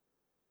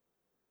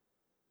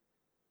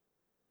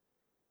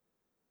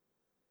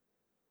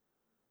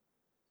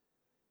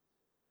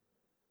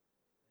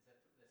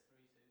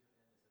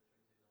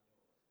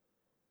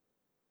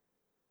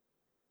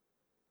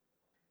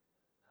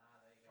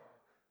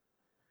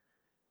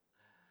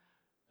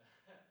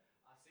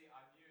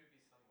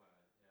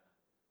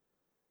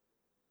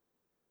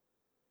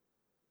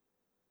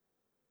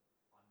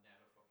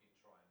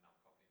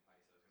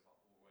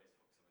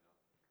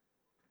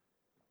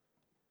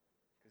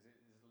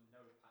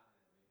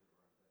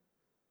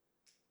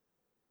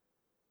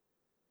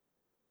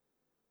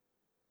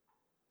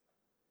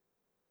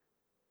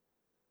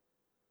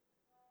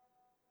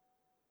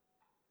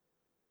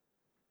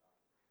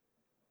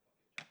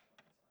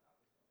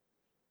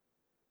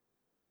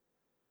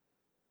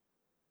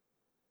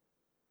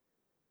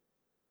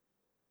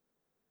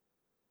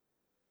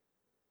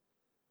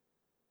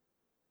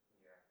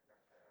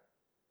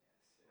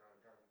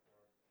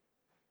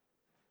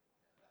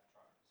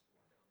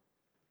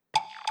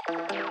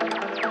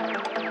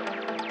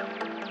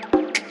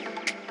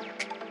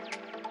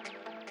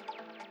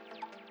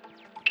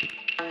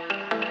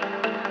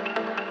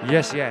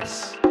Yes,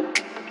 yes.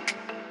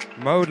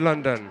 Mode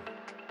London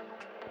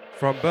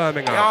from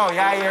Birmingham.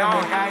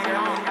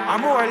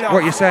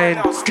 What you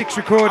saying? Styx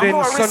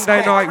Recordings,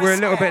 Sunday night. We're a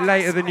little bit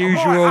later than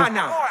usual.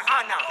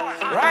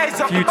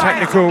 Few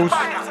technicals.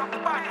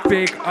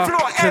 Big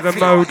up to the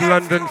Mode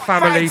London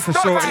family for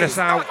sorting us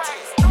out.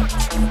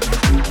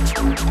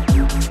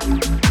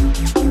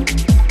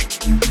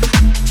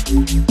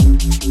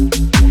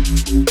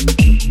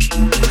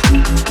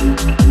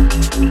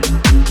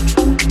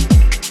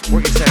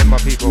 What you saying, my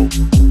people?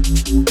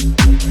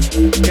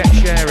 Get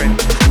sharing.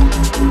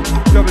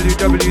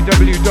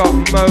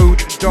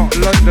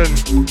 www.mode.london.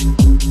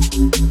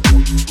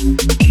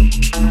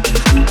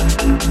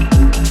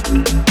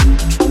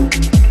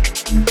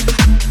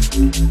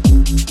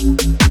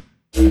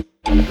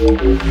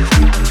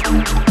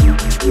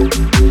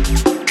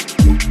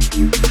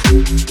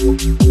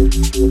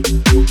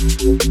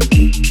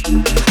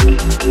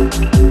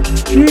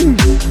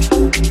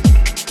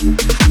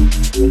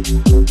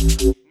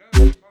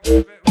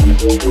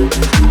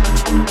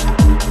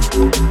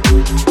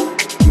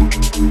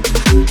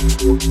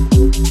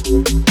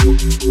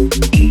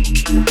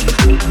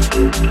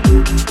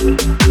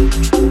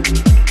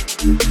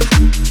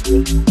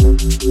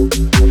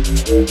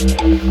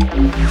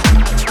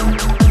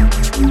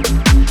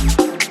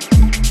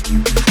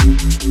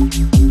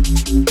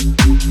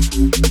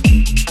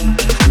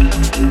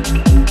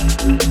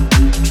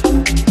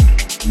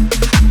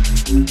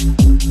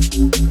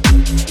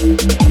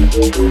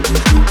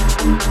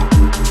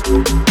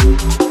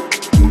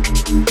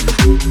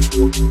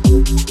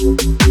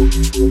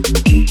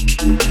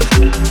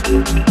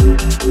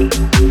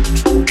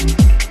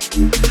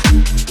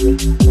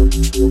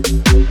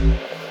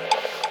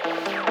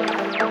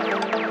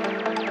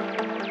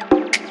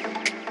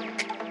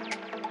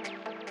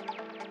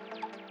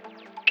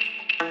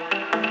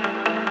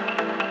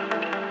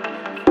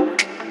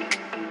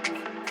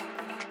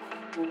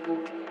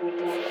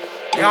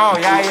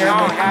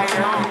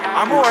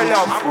 I'm more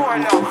love,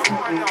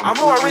 I'm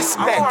more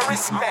respect,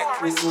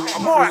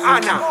 I'm more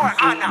honor.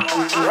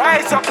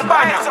 Rise up the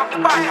banner,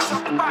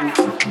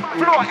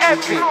 flow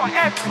heavy.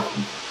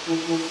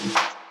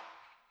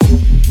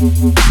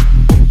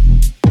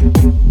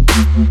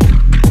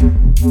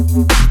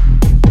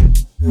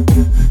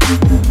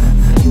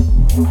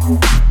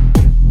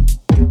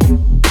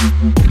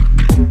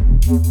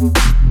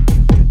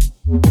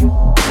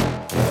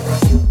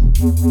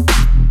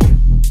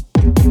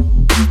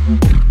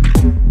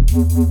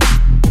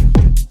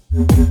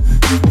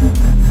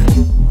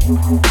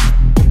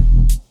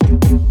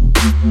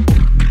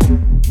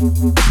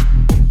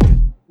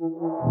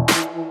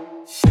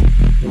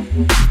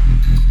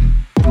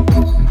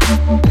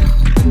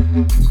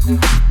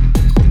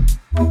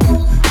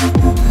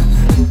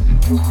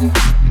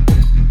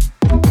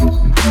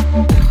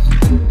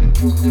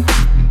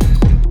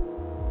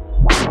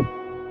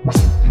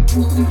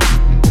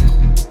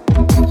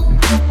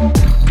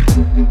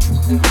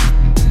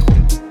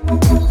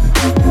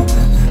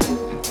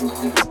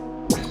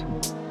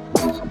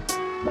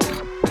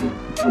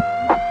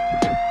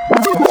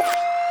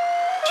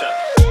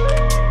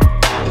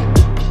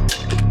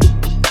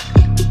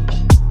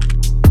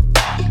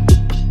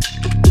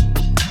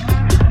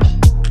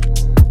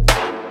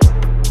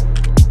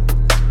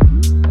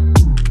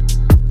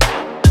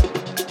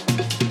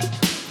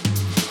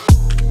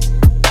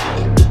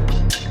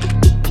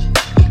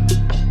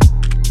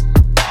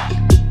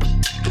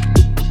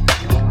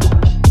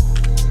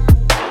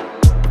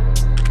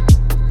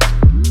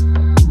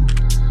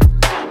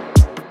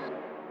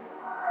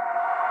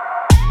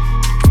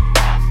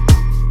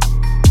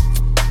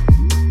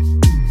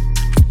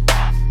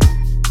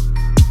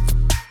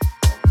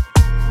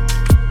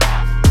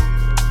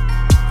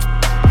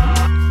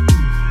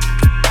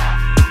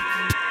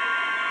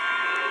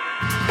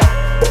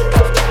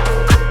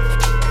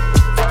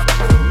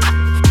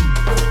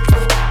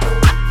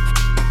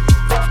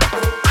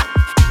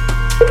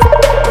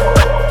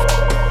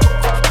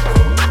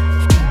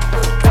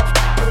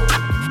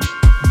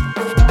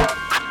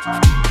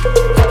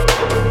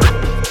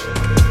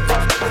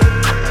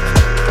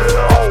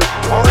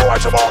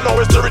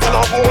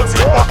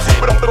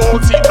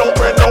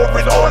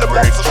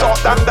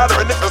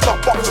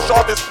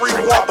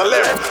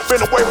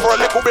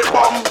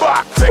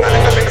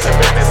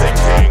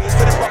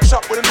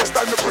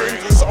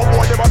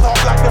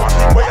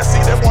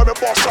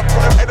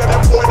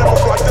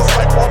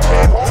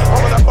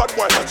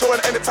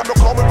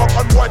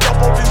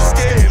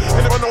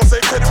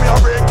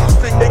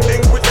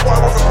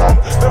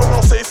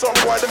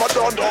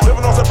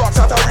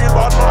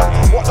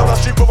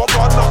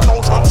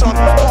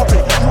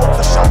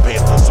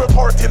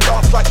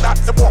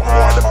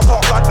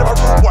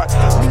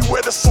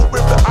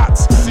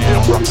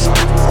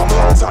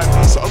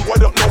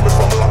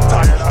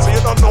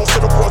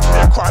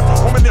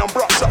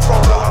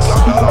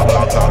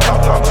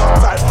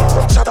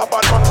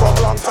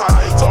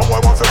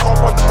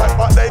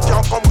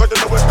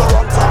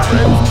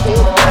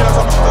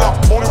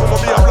 Only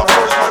woman be a block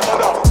for his my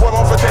mother. Boy,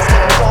 man, for test,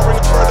 man, bring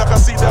it further, I can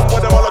see them,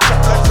 where them all a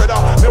drop like feather.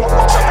 They want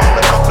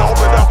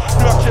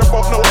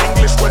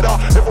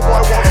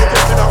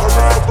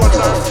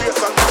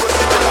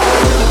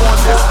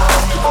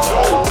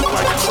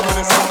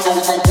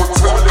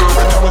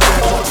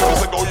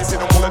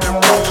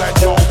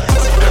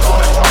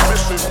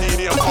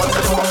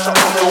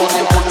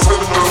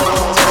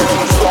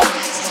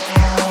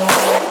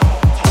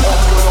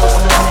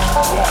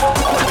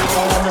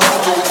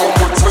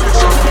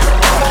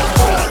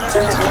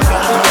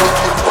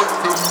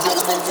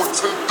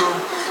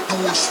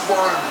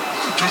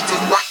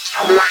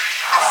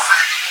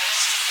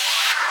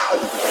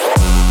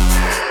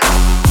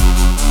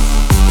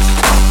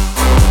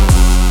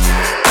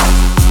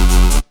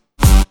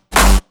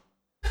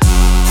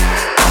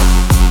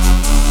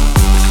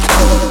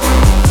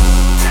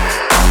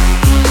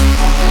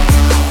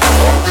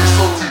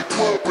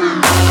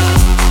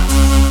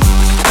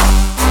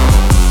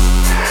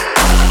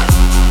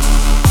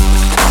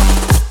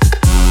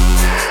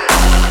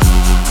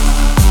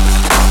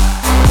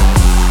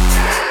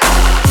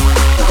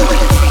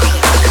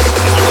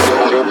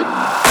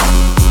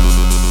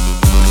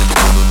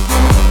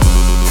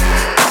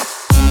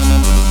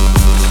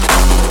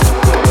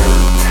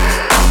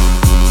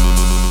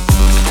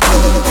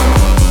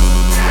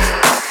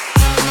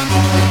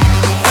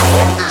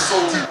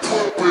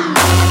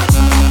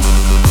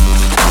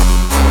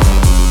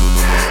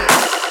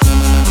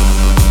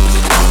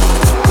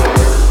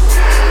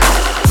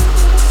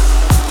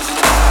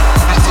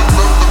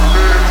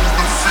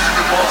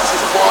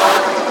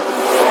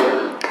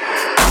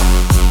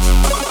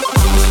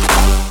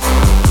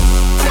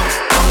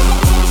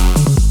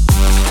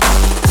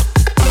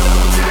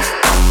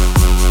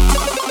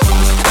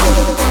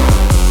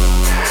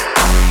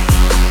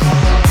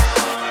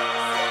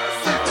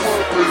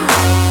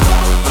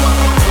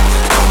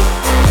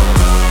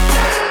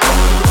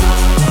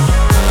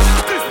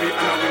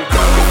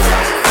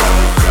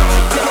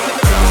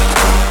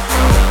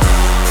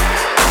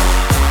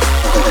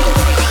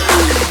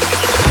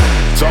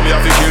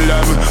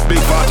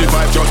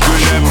 45 just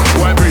kill them.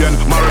 Why brain,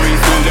 marry,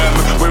 kill them.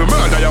 We will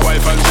murder your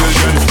wife and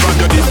children. From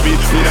your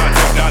dispute, me not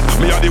take that.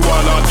 Me are the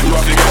warlord, you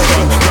have to get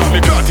shot. Drop me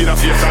caught in a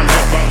face and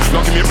head back.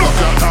 Knock me block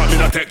that heart, me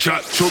not take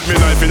shot. Shoot me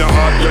knife in a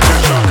heart, you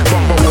take shock.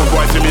 Fuck my own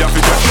boy, see me have to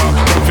get back.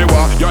 Come for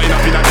war, you're in a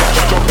pin of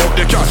death. Jump up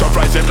the car,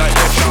 surprise them like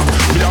Esther.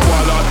 Me a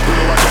warlord, you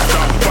know what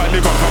Chester. Find me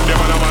gun from them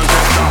and a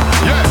Manchester.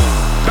 Yeah,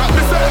 that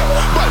me say.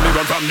 Find me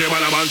gun from them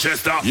and a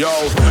Manchester. Yo,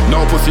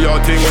 no pussy out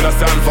thing when I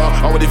stand for.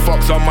 How the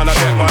fuck some man a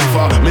take man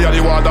for? Me a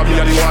the water,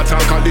 me a the water.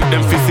 Can lick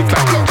them physics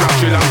like block like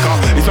Sri Lanka.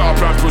 It's all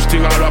prank push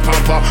thing or a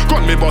pamper.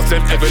 Gun me bust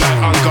them heavy like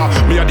anchor.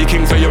 Me a the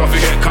king so you have to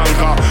get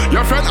conquer.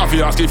 Your friend have to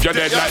ask if you're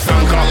dead like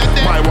Sanka.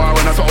 My war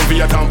when I something for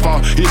your tamper.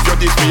 If you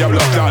diss me, your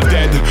blood clot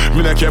dead.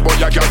 Me not care about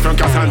your girlfriend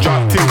Cassandra.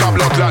 Think a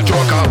blood clot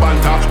joke or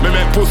banter. Me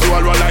make pussy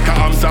all run like a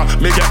hamster.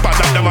 Me get back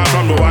at them man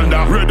from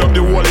Rwanda. Red up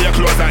the wall of your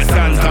clothes like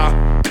Santa.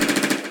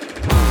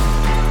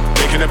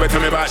 They can never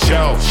tell me about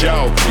shell.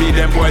 Lead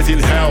them boys in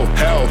hell.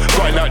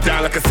 Going out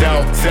down like a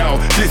cell.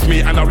 Diss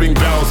me and I ring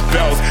bells.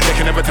 They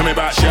can never tell me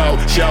about shell.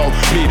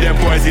 Lead them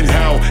boys in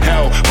hell.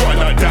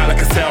 Going out down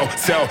like a cell.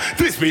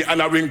 Diss me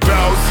and I ring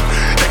bells.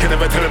 They can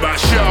never tell me about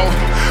shell.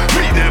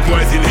 Lead them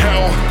boys in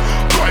hell.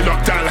 Going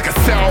locked down like a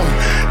cell.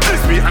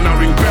 Diss me and I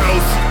ring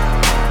bells.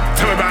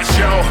 Tell me about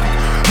shell.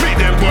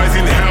 Meet them boys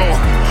in hell.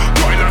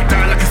 Going locked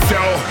down like a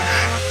cell.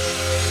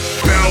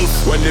 Bells.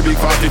 When the big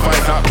 45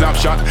 start clap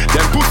shot,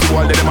 them pussy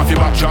wall them have to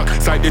backtrack.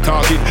 Side the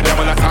target, them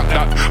an attack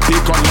that.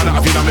 Big gun man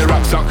have in a me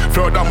rucksack.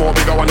 Furthermore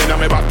bigger one in a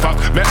me backpack.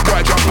 Make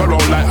boy jump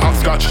around like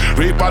hopscotch.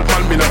 Reapal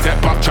man me no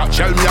take back chat.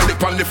 Shell me a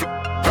lip on the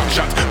back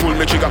shot. Pull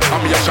me trigger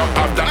and me a shot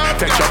have that.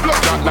 Take your blood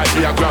clot like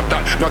me a grab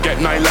that. No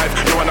get 9 life,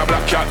 you want a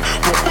black cat.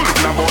 Put bullet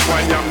in a mouth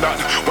wine yam that.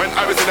 When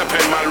I was in the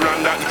pen man ran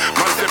that.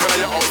 Man step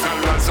in your house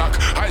and ransack.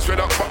 Eyes red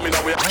up fuck me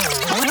now way.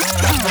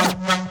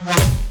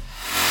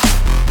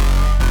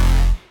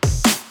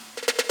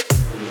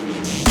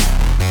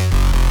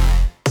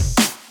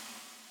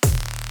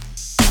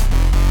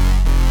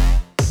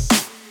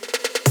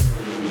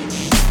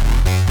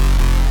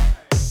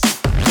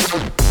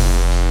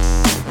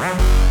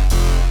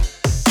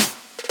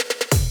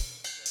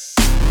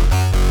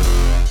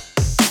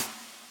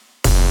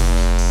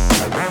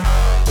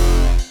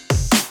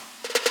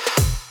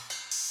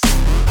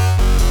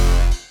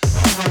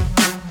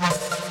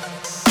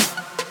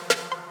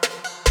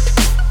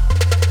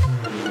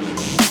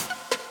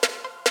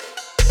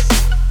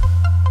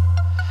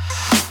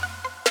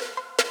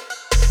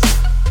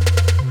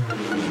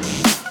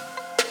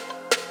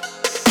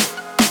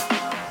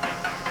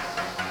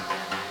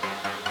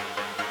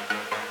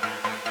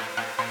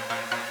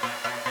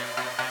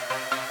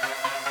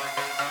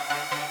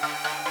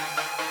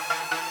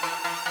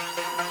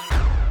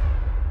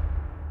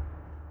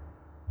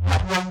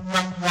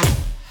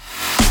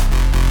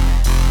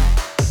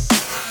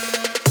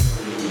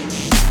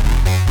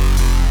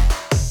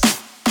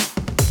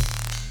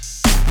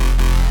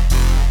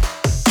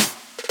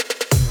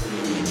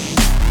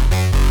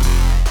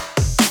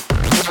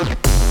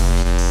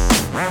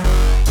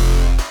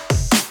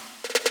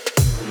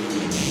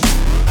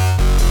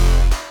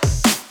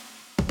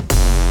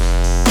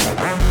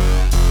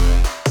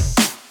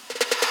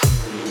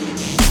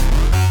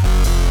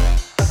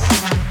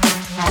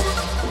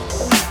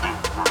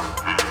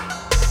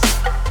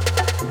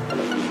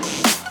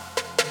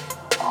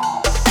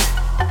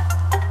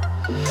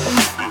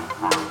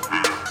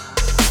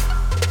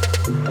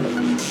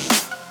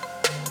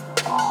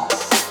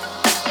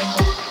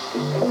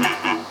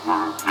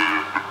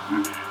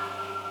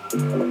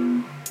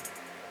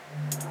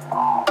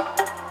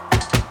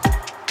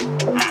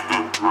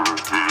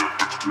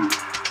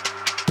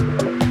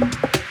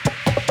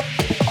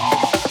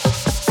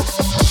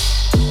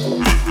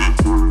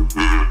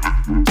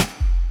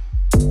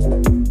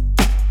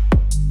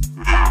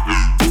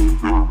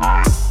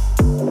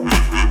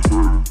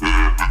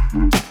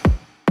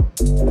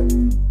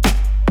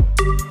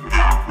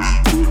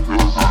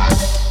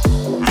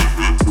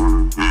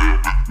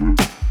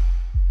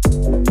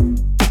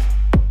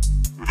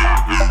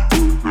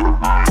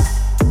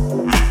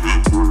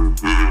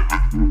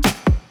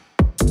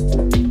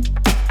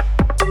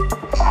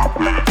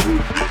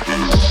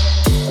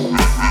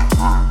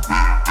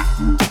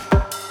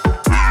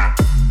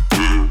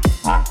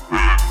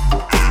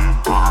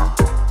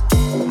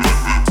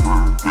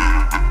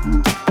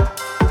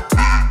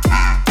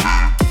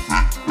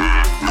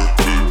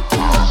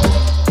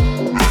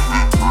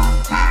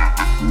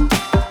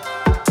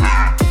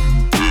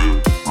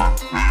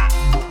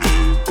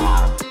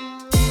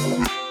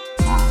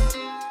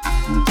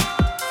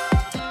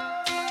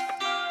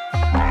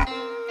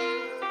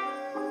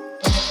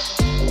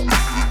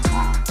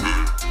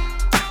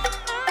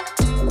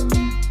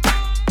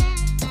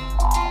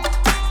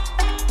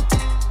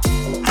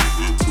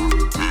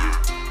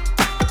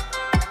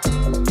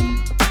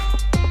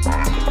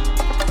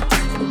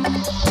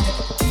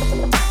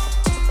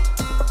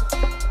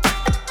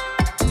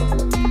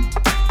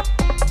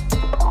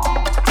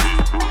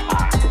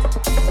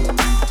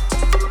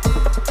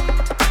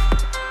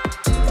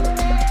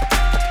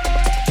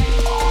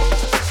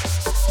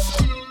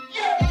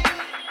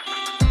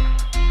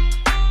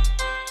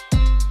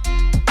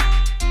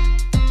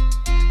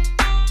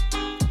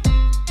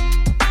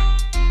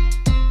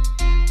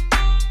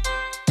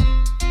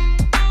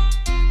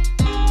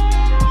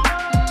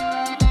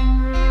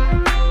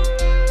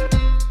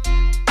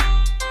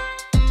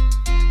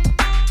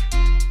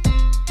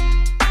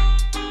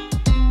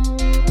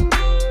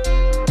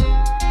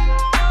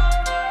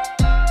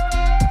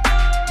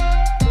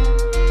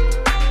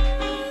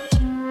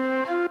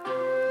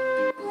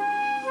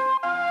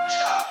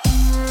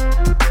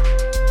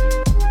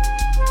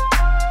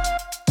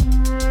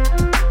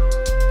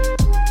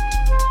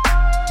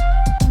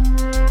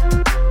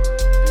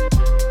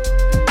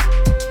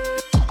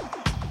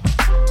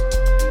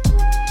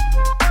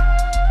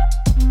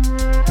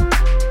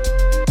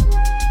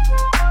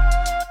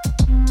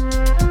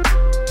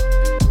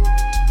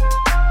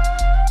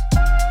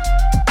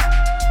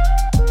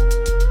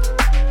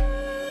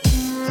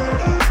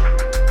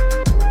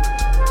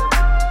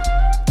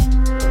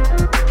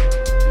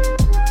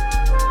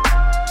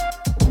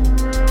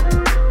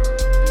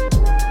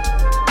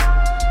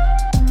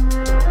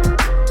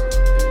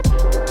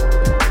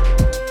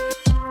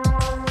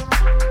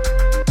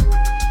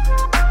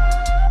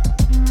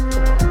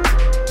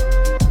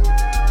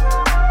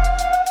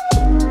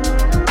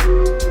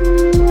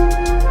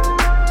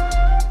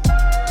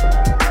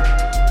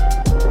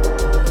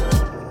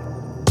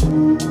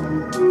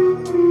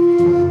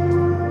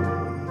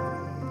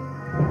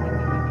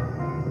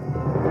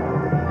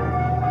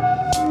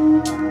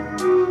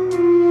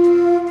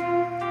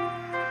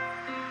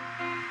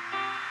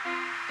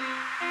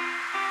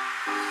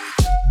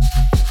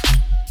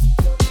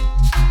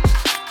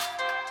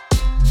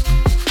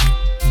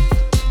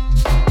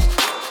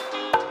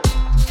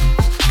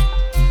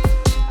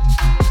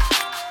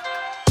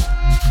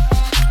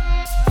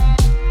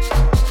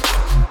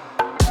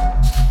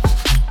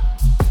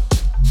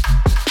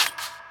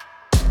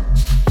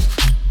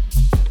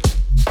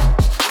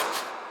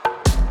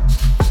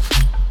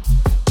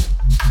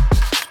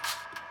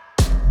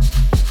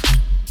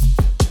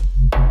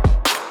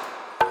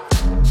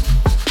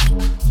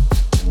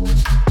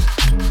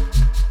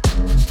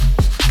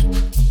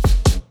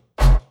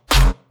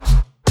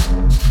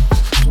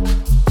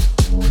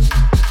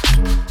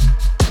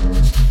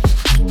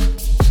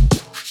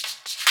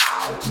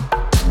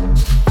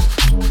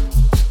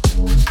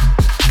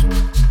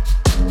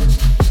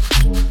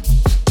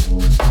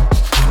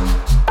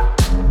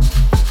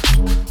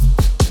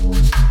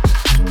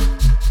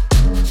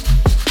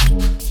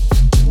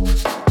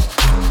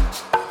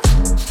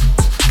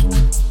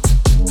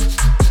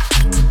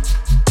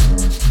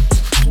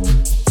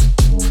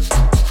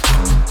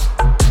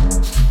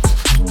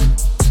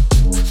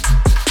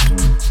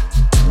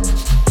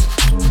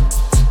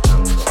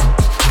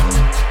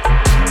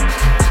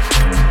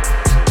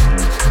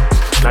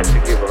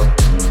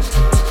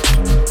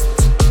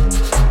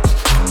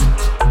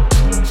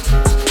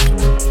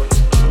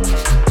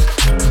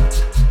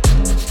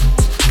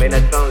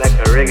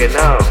 reggae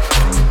now,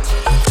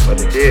 but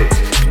it is.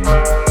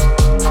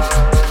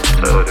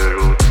 So the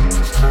roots.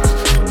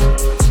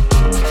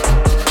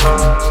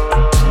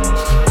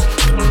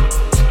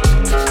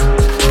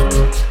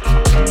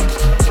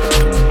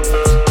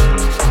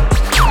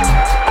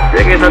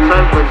 Reggae is a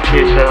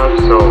confrontation of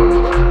sound,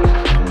 man.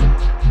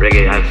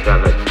 Reggae has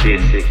got a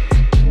basic,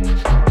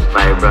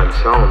 vibrant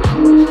sound.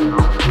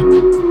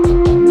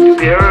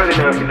 If you're early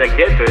enough in the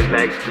ghetto, it's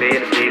like playing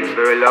the bass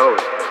very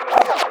loud.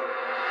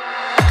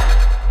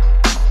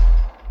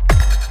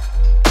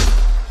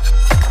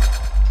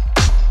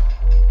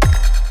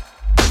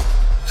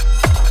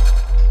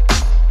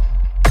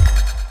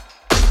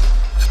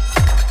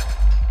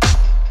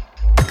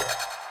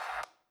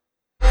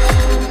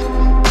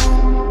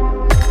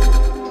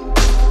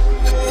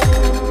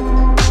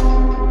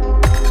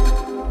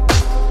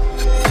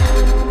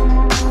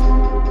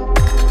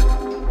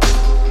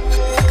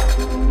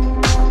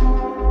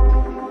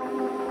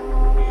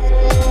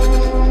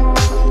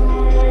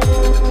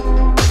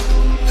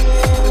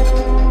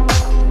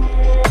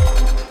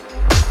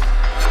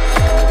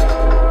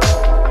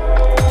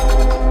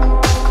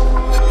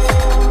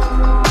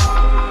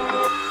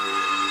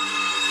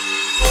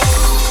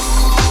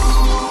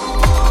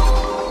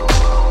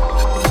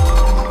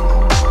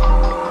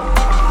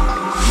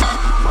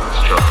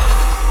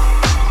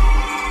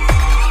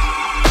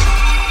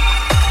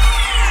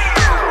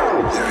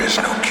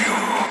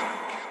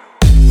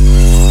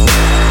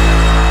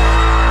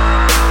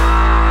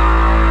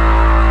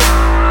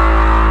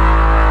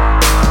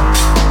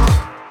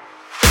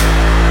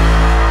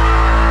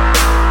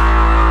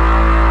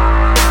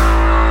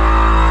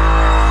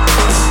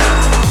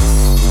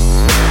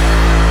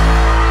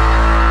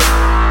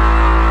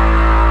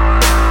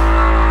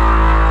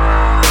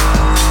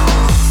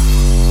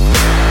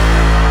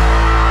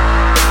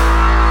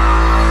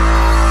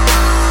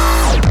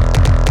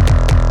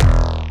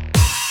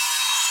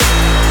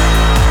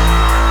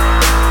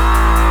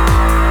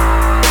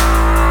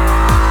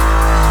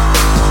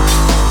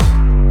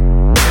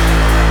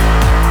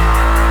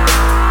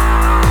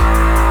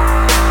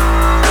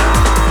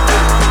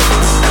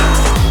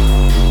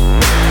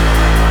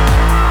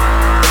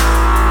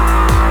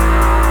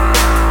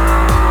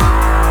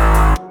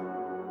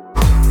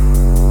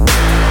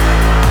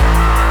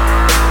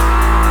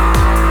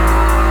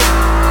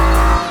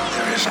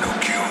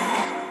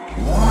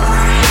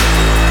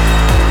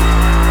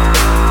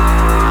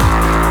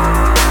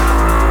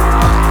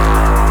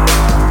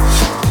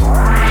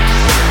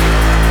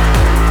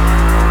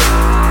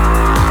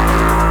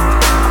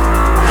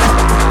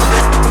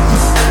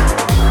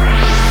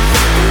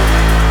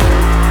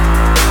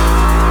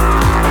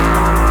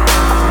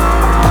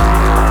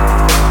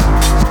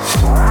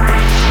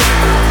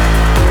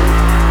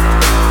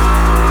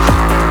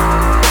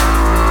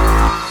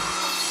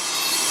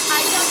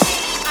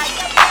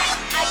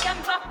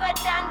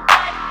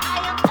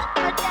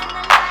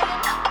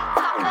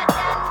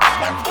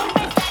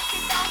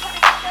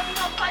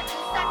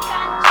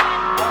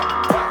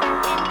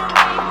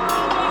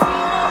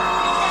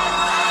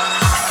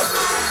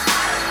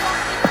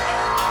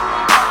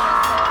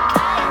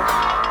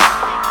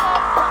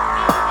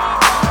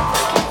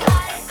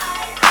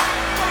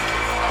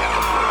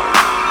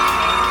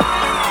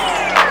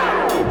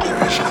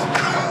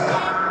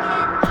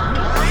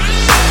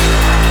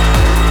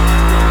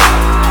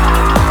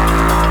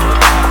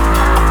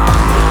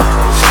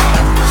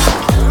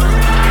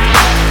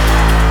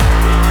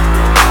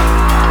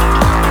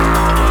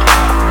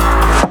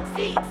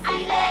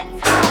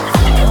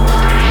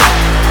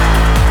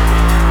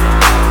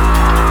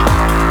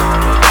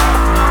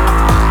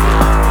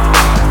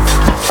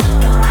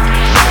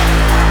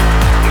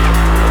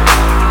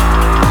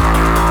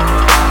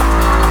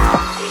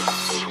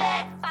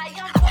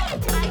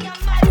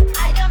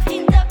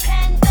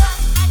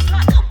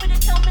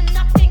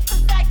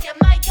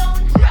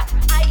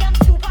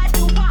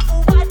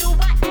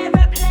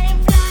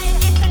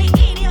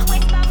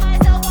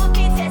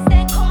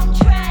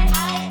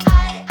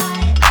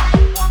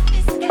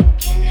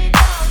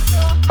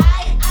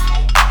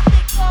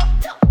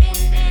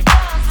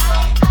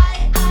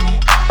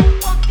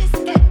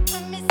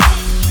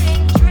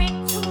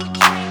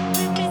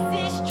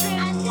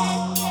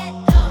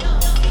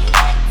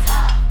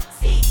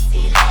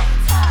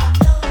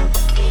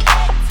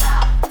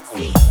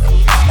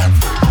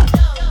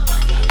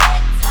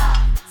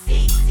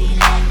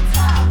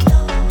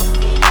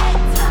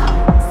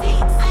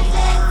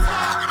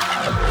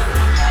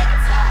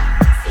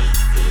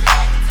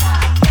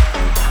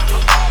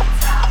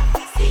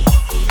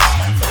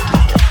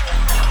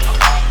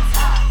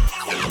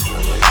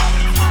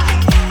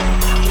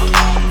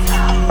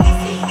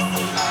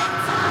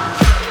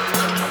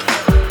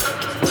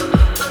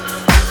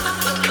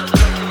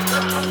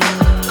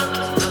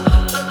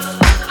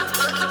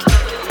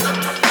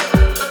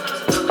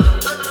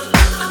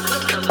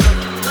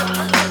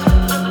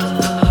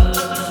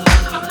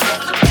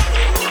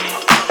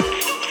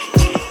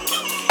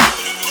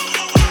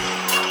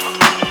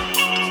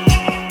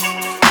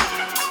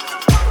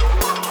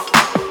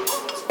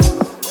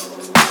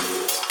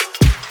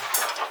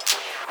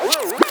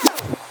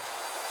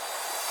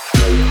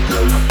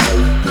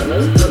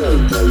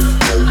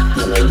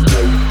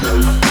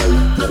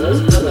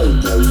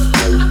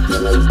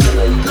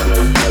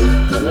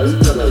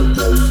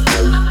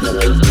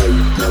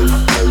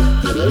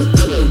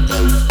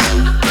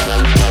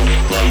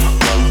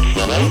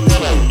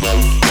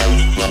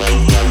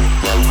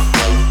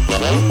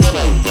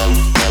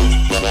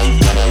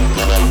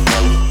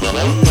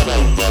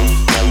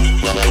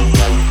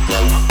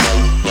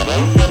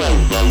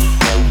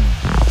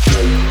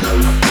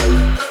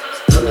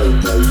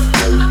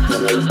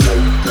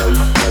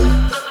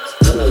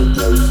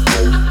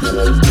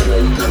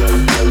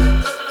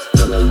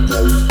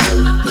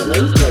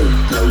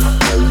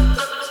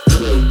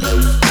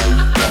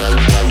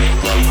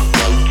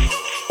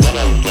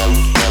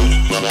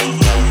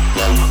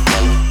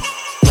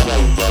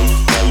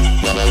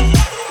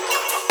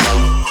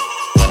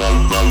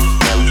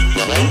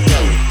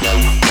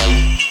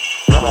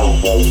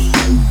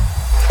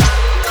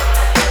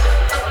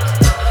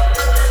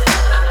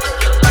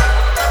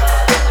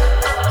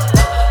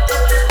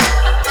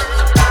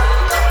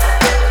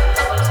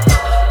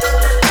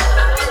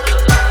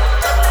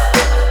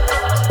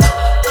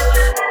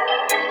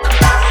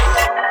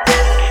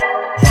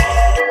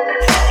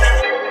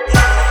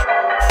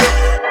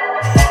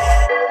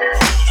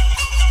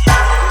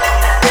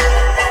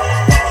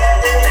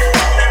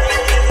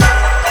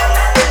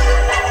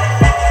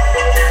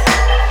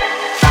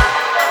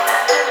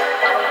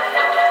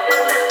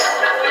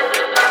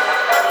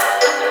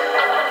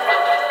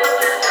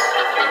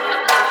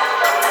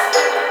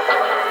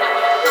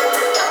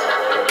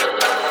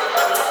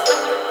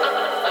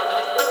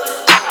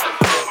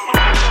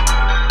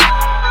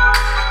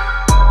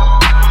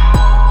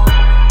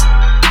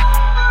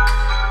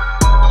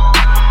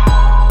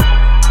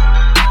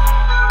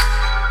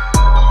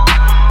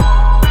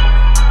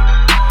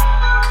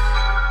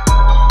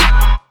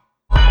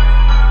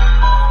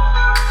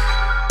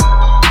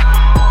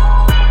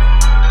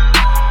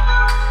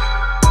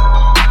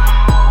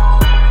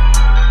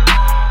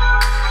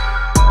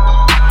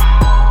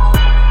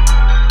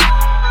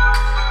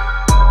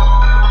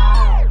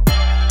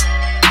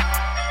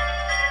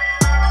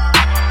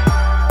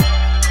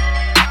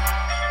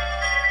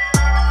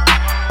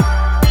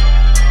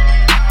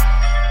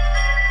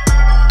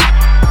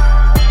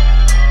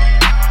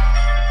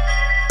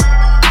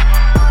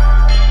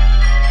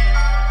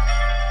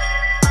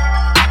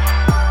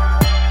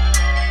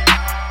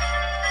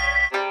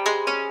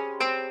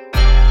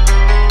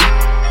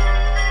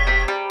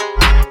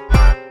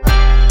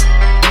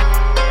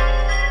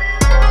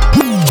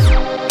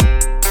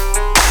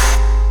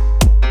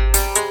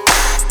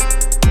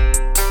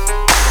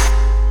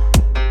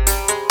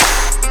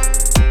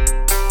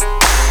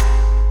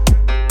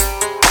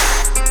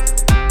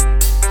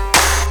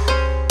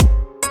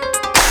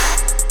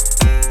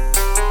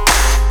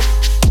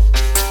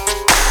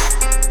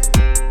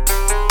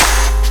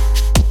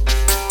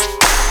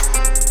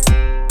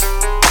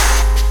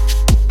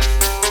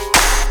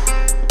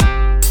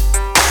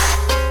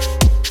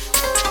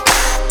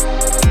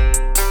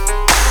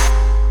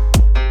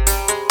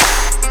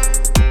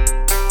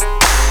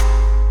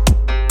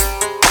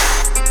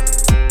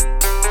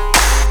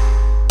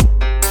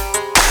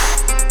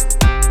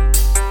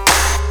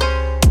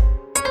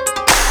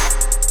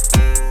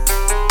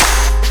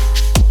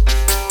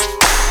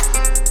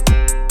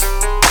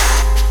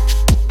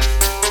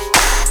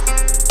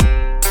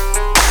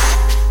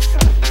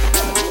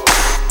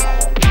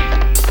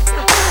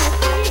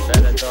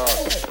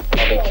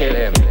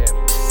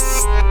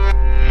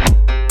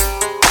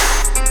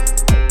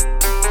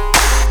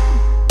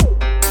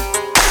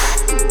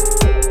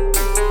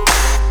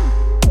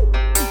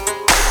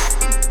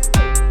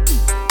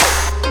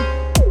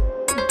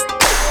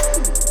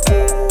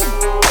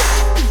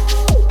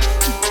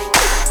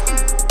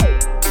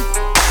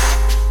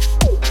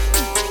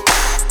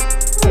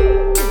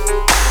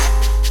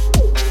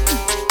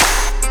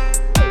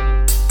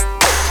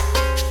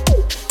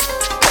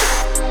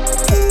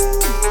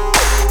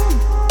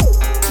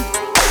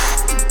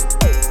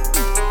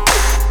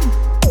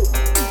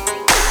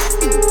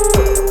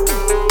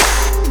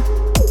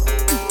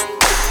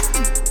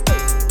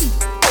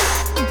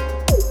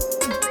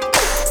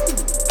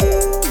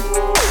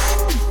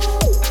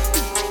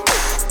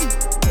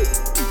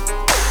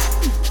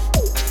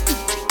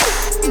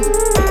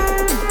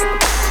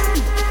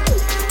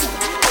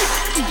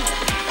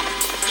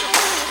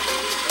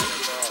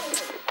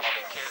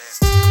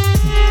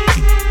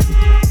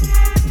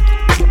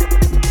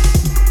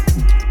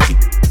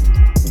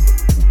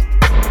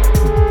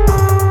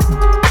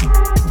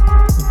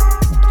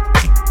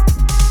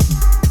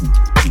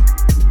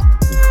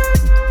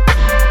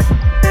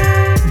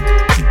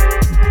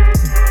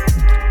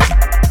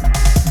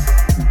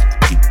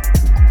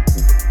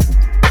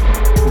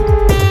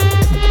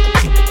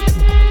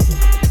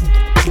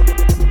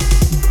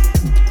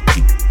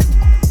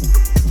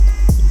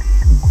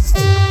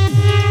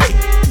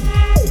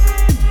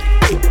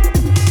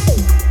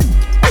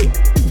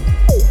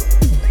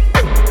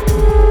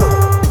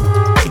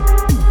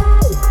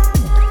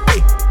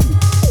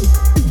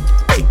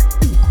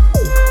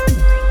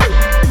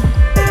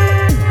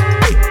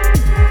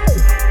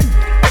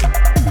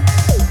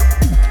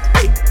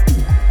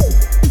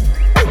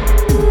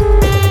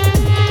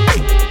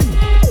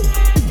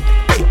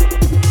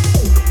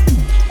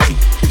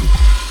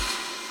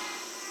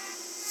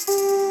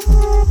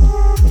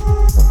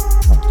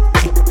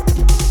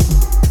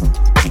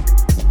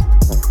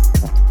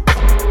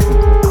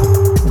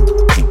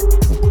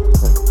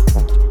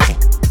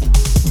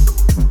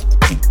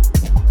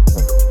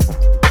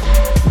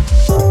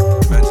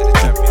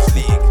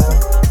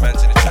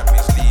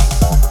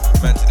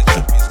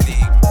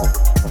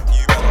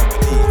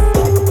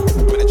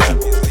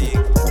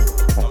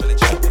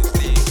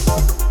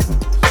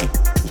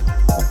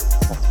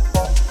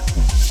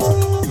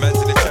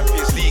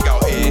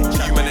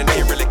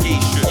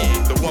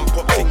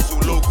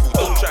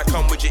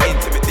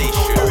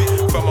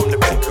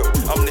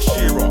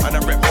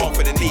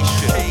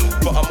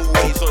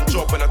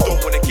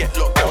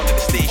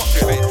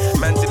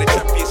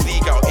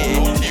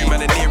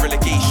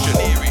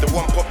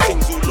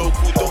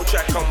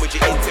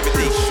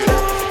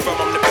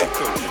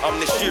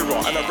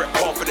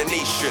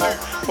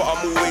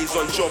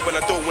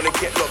 I don't wanna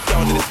get locked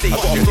down in the station.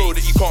 I got a flow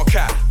that you can't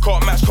cap,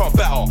 can't match, can't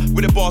batter.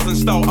 With the bars and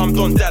style, I'm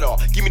Don Dada.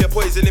 Give me the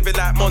poison, living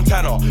like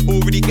Montana.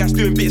 Already gas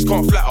doing bits,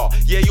 can't flatter.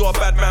 Yeah, you're a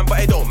bad man, but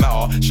it don't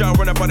matter. Shout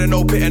runner, but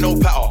no pit and no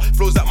patter.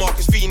 Flows like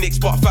Marcus Phoenix,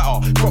 but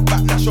fatter. Crop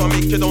back, dash on,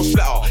 make you don't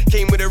splatter.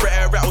 Came with a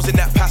rattles in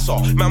that passer.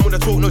 Man wanna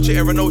talk, no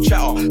chitter and no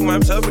chatter.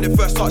 Man, serve when the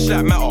first touch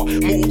that matter.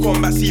 Mortal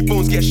Kombat, see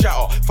bones get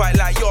shattered. Fight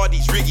like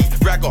yardies, riggy,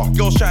 ragger.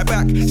 Girls try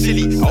back,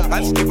 silly. Oh,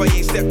 and if I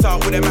ain't stepped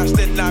out with a match,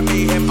 then like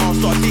mayhem, I'll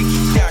start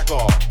digging,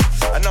 dagger.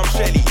 And I'm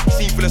Shelly,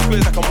 scene full of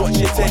squares like I'm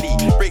watching telly.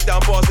 Break down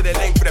bars of their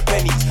length for the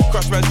pennies.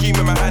 Crush man's dream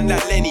in my hand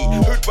like Lenny.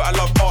 Hood but I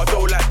love art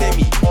though like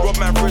Demi. Rob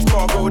man for his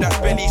cargo, that's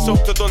belly.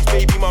 Soft to Don's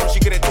baby mum, she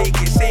couldn't take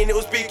it. Saying it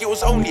was big, it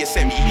was only a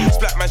semi.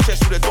 Splat man's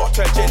chest with a dot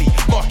turned jelly.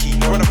 Marky,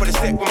 run up on the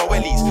step with my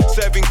wellies.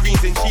 Serving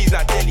greens and cheese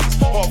like delis.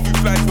 Half food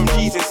flies from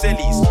G's and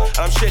Sellies.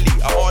 And I'm Shelly,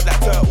 I hard like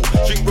turtle.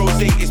 Drink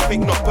rosé, it's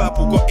pink not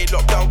purple. Got it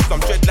locked down cause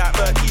I'm dread like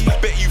murky.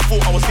 Bet you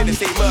thought I was gonna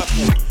say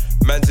Merple.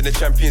 Man's in the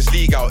Champions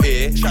League out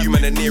here. You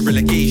man are near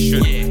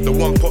relegation. The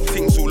one pop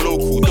thing's all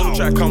local. Don't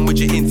try come with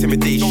your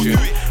intimidation.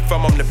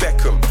 Fam, I'm the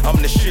Beckham,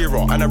 I'm the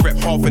Shearer, and I rep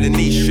half of the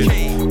nation.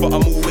 But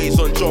I'm always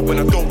on job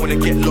and I don't wanna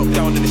get locked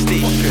down in the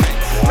station.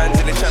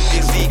 Man's in the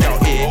Champions League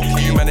out here.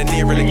 You man are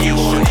near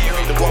relegation.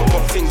 The one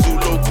pop thing's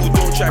all local.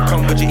 Don't try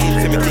come with your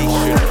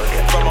intimidation.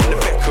 Fam, I'm the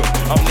Beckham,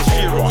 I'm the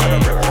Shearer, and I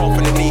rep half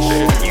of the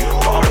nation.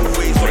 But I'm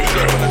always on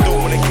job and I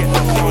don't wanna get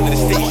locked down in the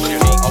station.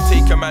 I'll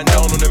take a man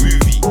down on a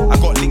movie. I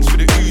got links for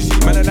the Uzi.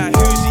 Man, I like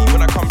Uzi.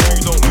 When I come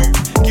through, don't move.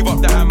 Give up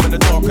the ham and the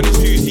dark and the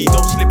Susie.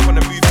 Don't slip on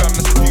the move, fam,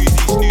 that's a doozy.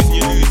 Snoozing,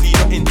 you losey.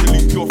 Not into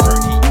loop, you're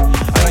fruity.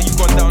 I know you've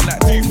gone down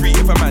like 2-3.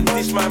 If a man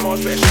diss my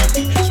Mars, better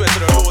shoot me. Swear to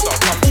the Lord, I'll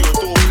come to your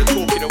door with a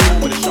talk in the wall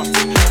with a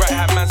shotty. Right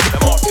hand man, set the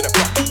mark in a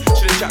bucket.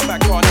 Should've chat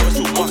back hard, I was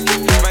all mucky.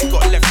 Man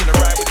got left in the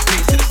right with the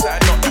face to the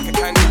side. Not like a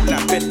kangaroo,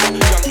 like Bender.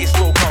 Youngest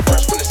smoke, I'm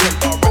fresh from the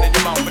centre. Running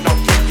your mouth and I'll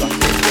get you.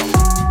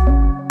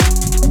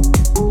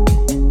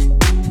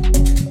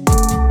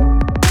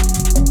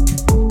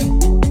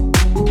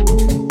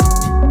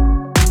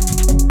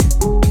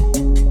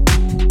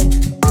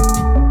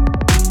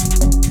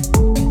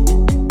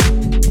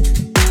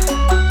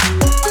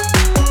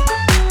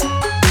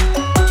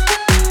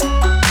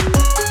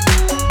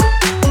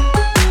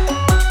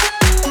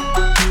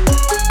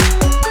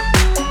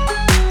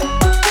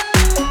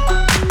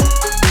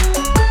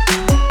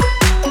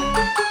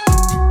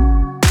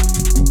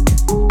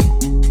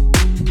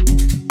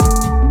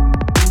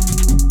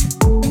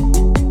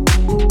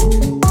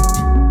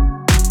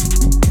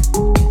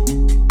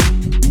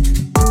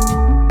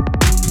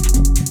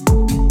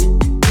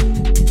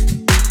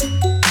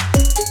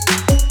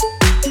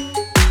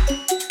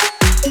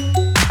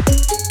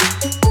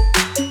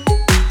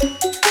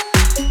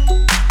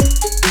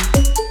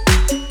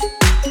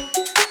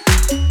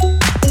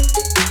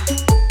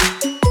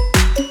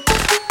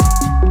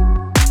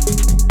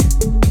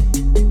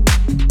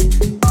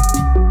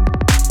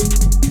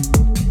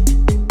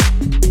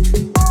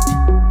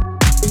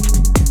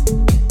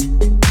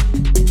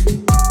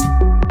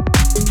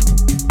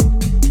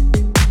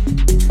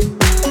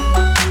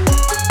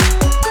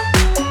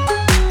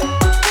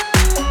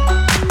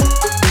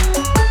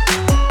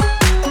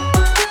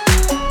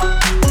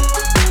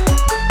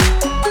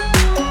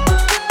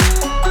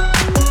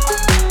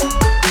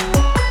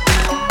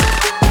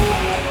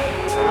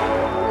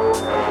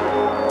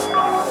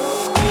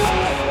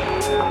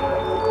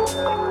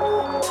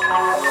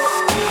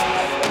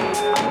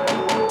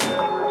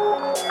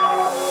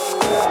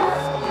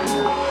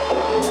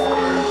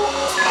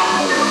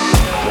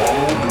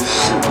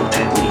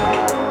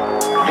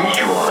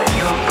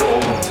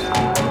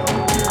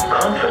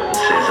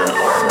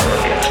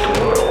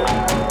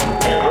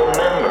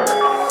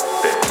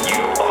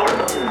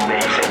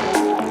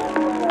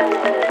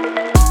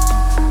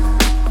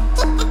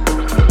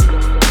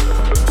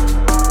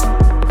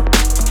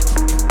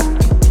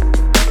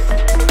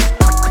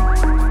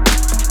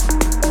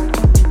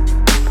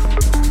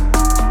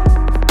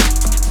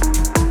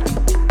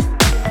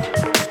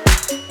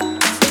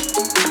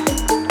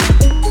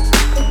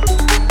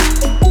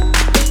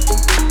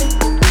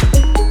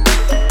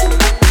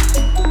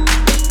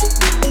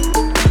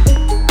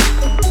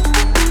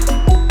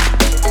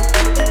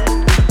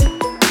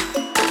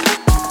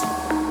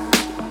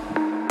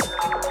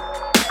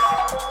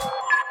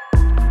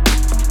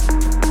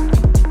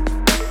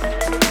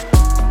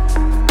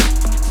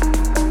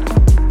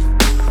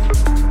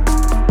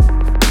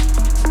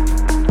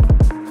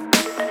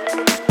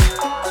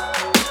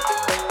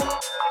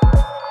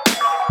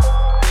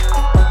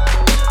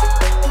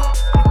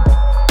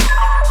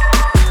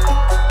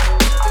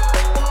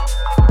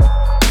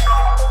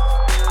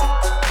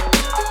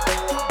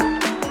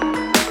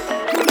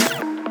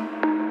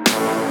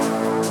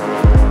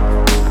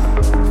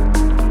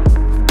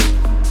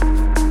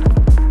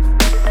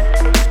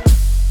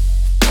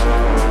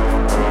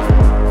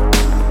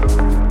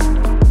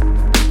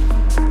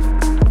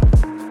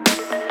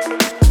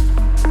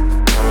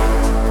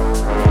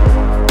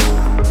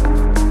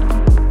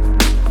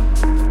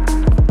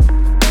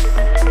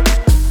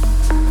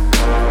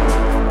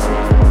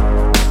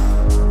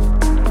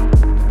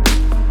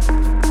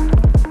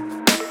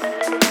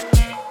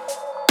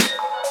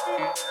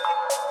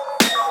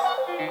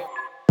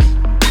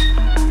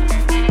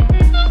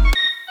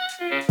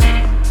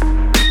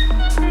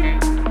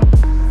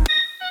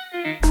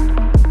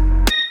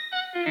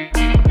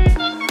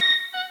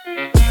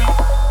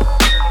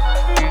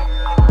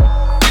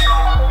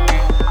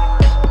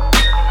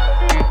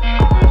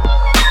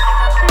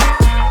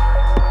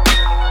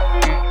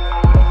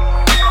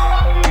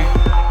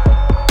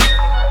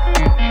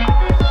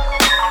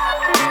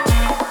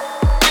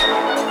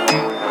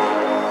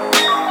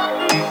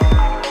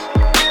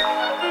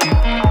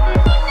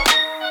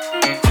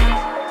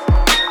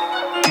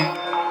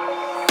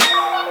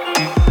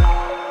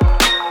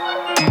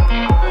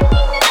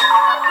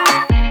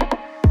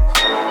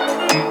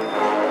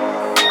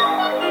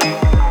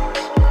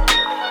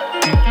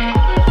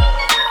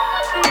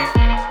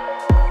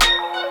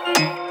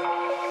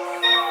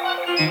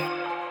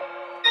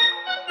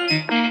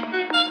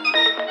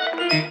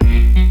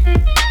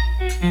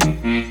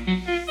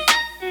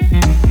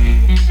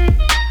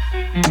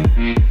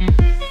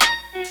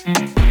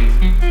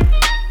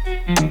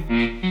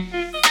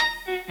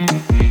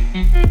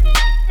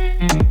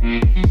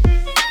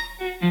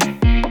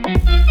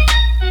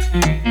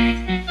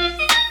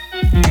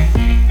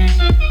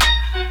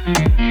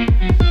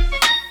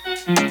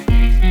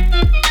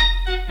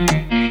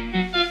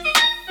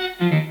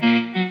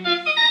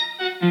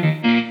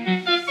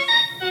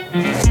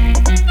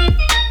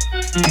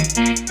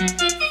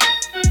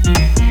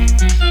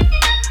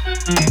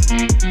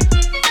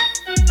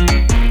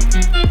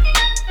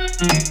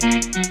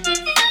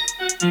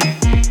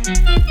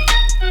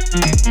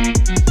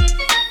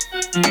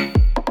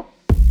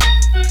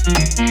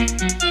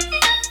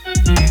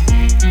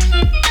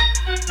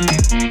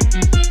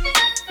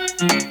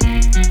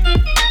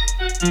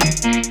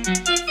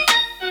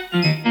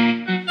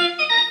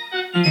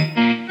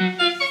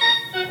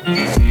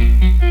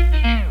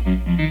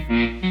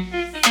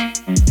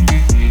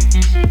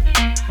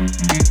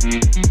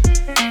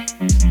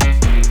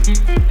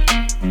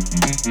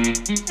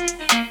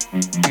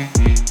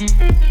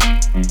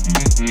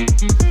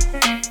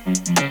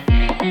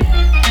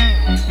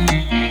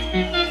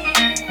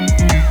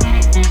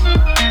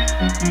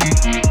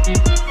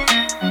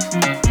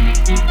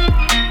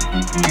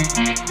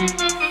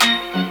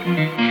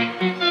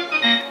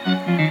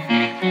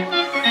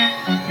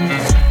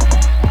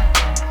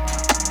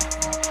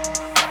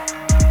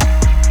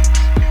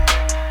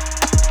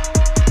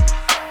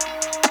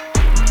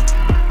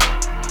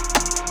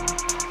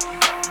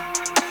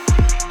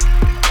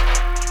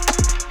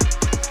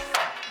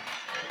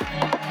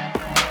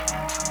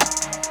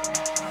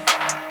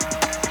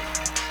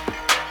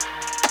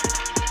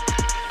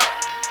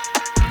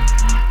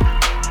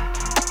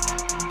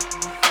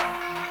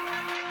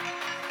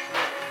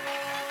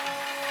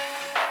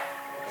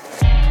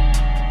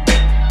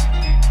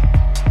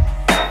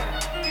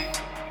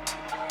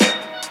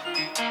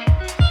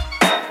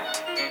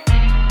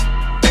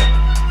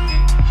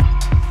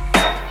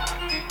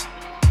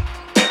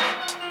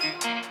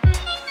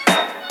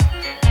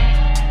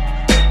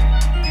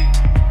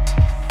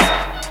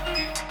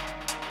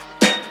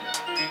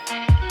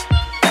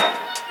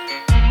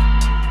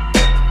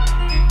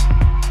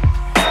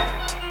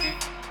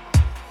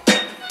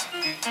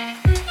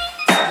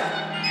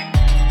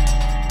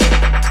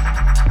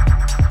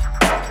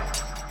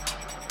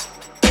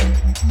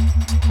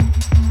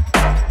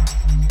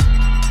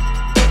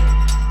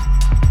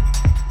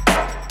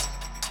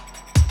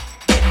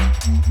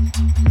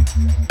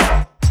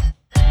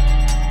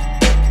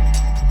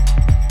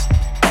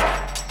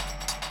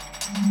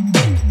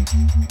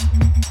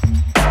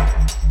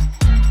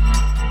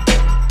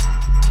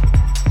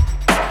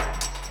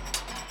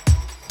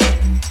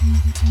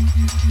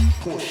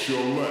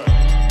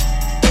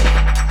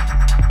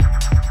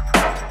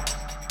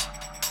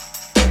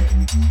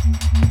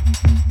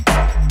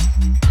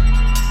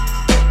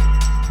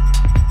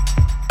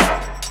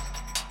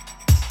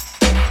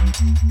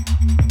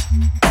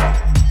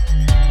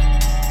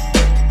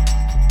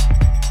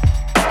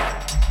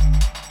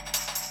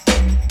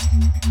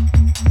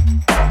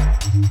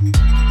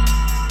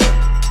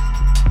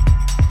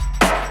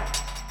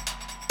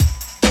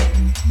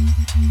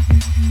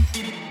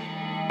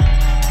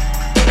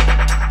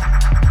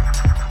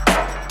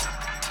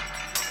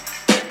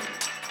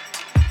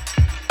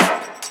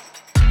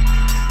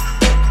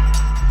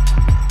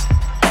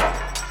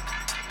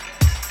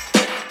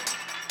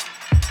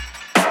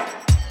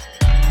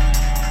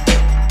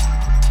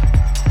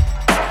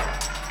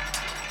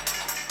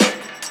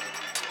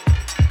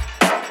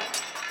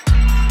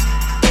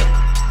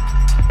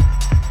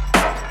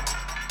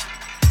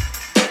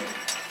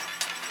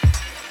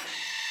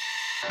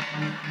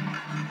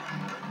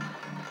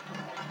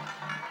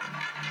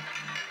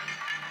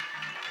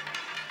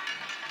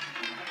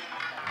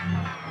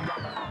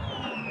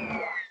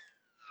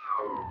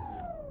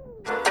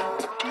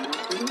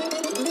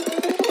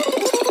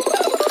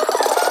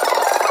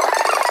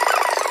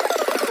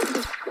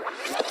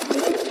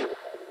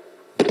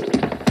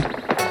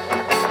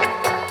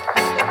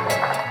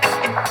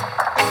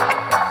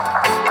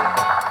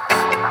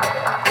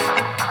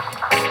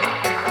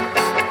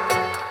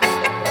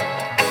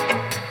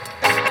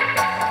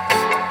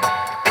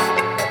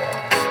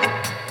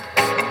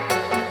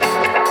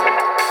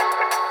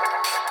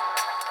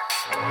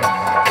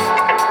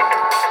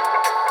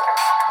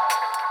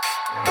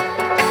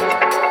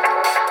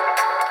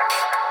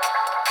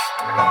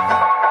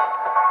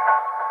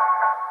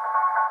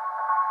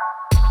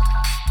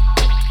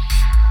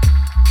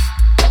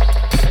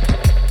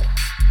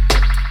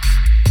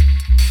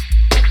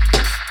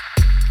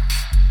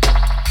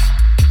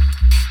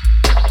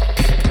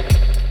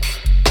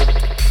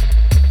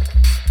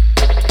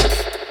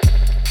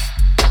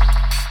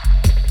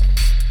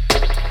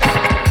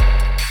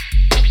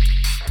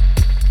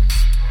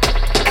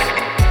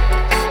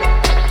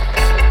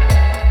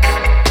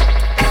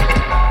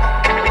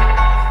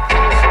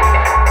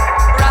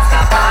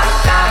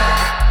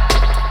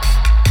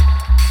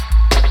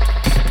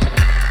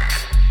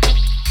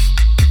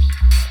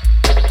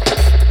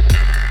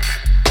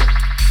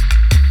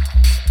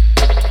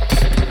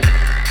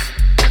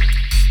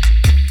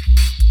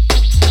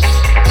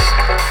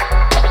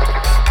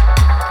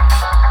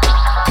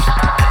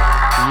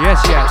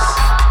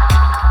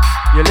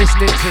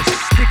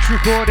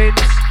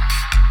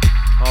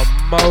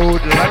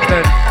 Mode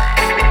London.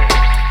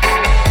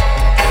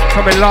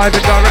 Coming live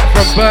and direct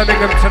from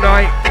Birmingham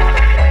tonight.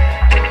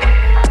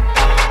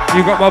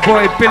 You got my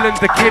boy Bill and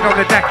the Kid on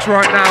the decks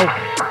right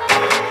now.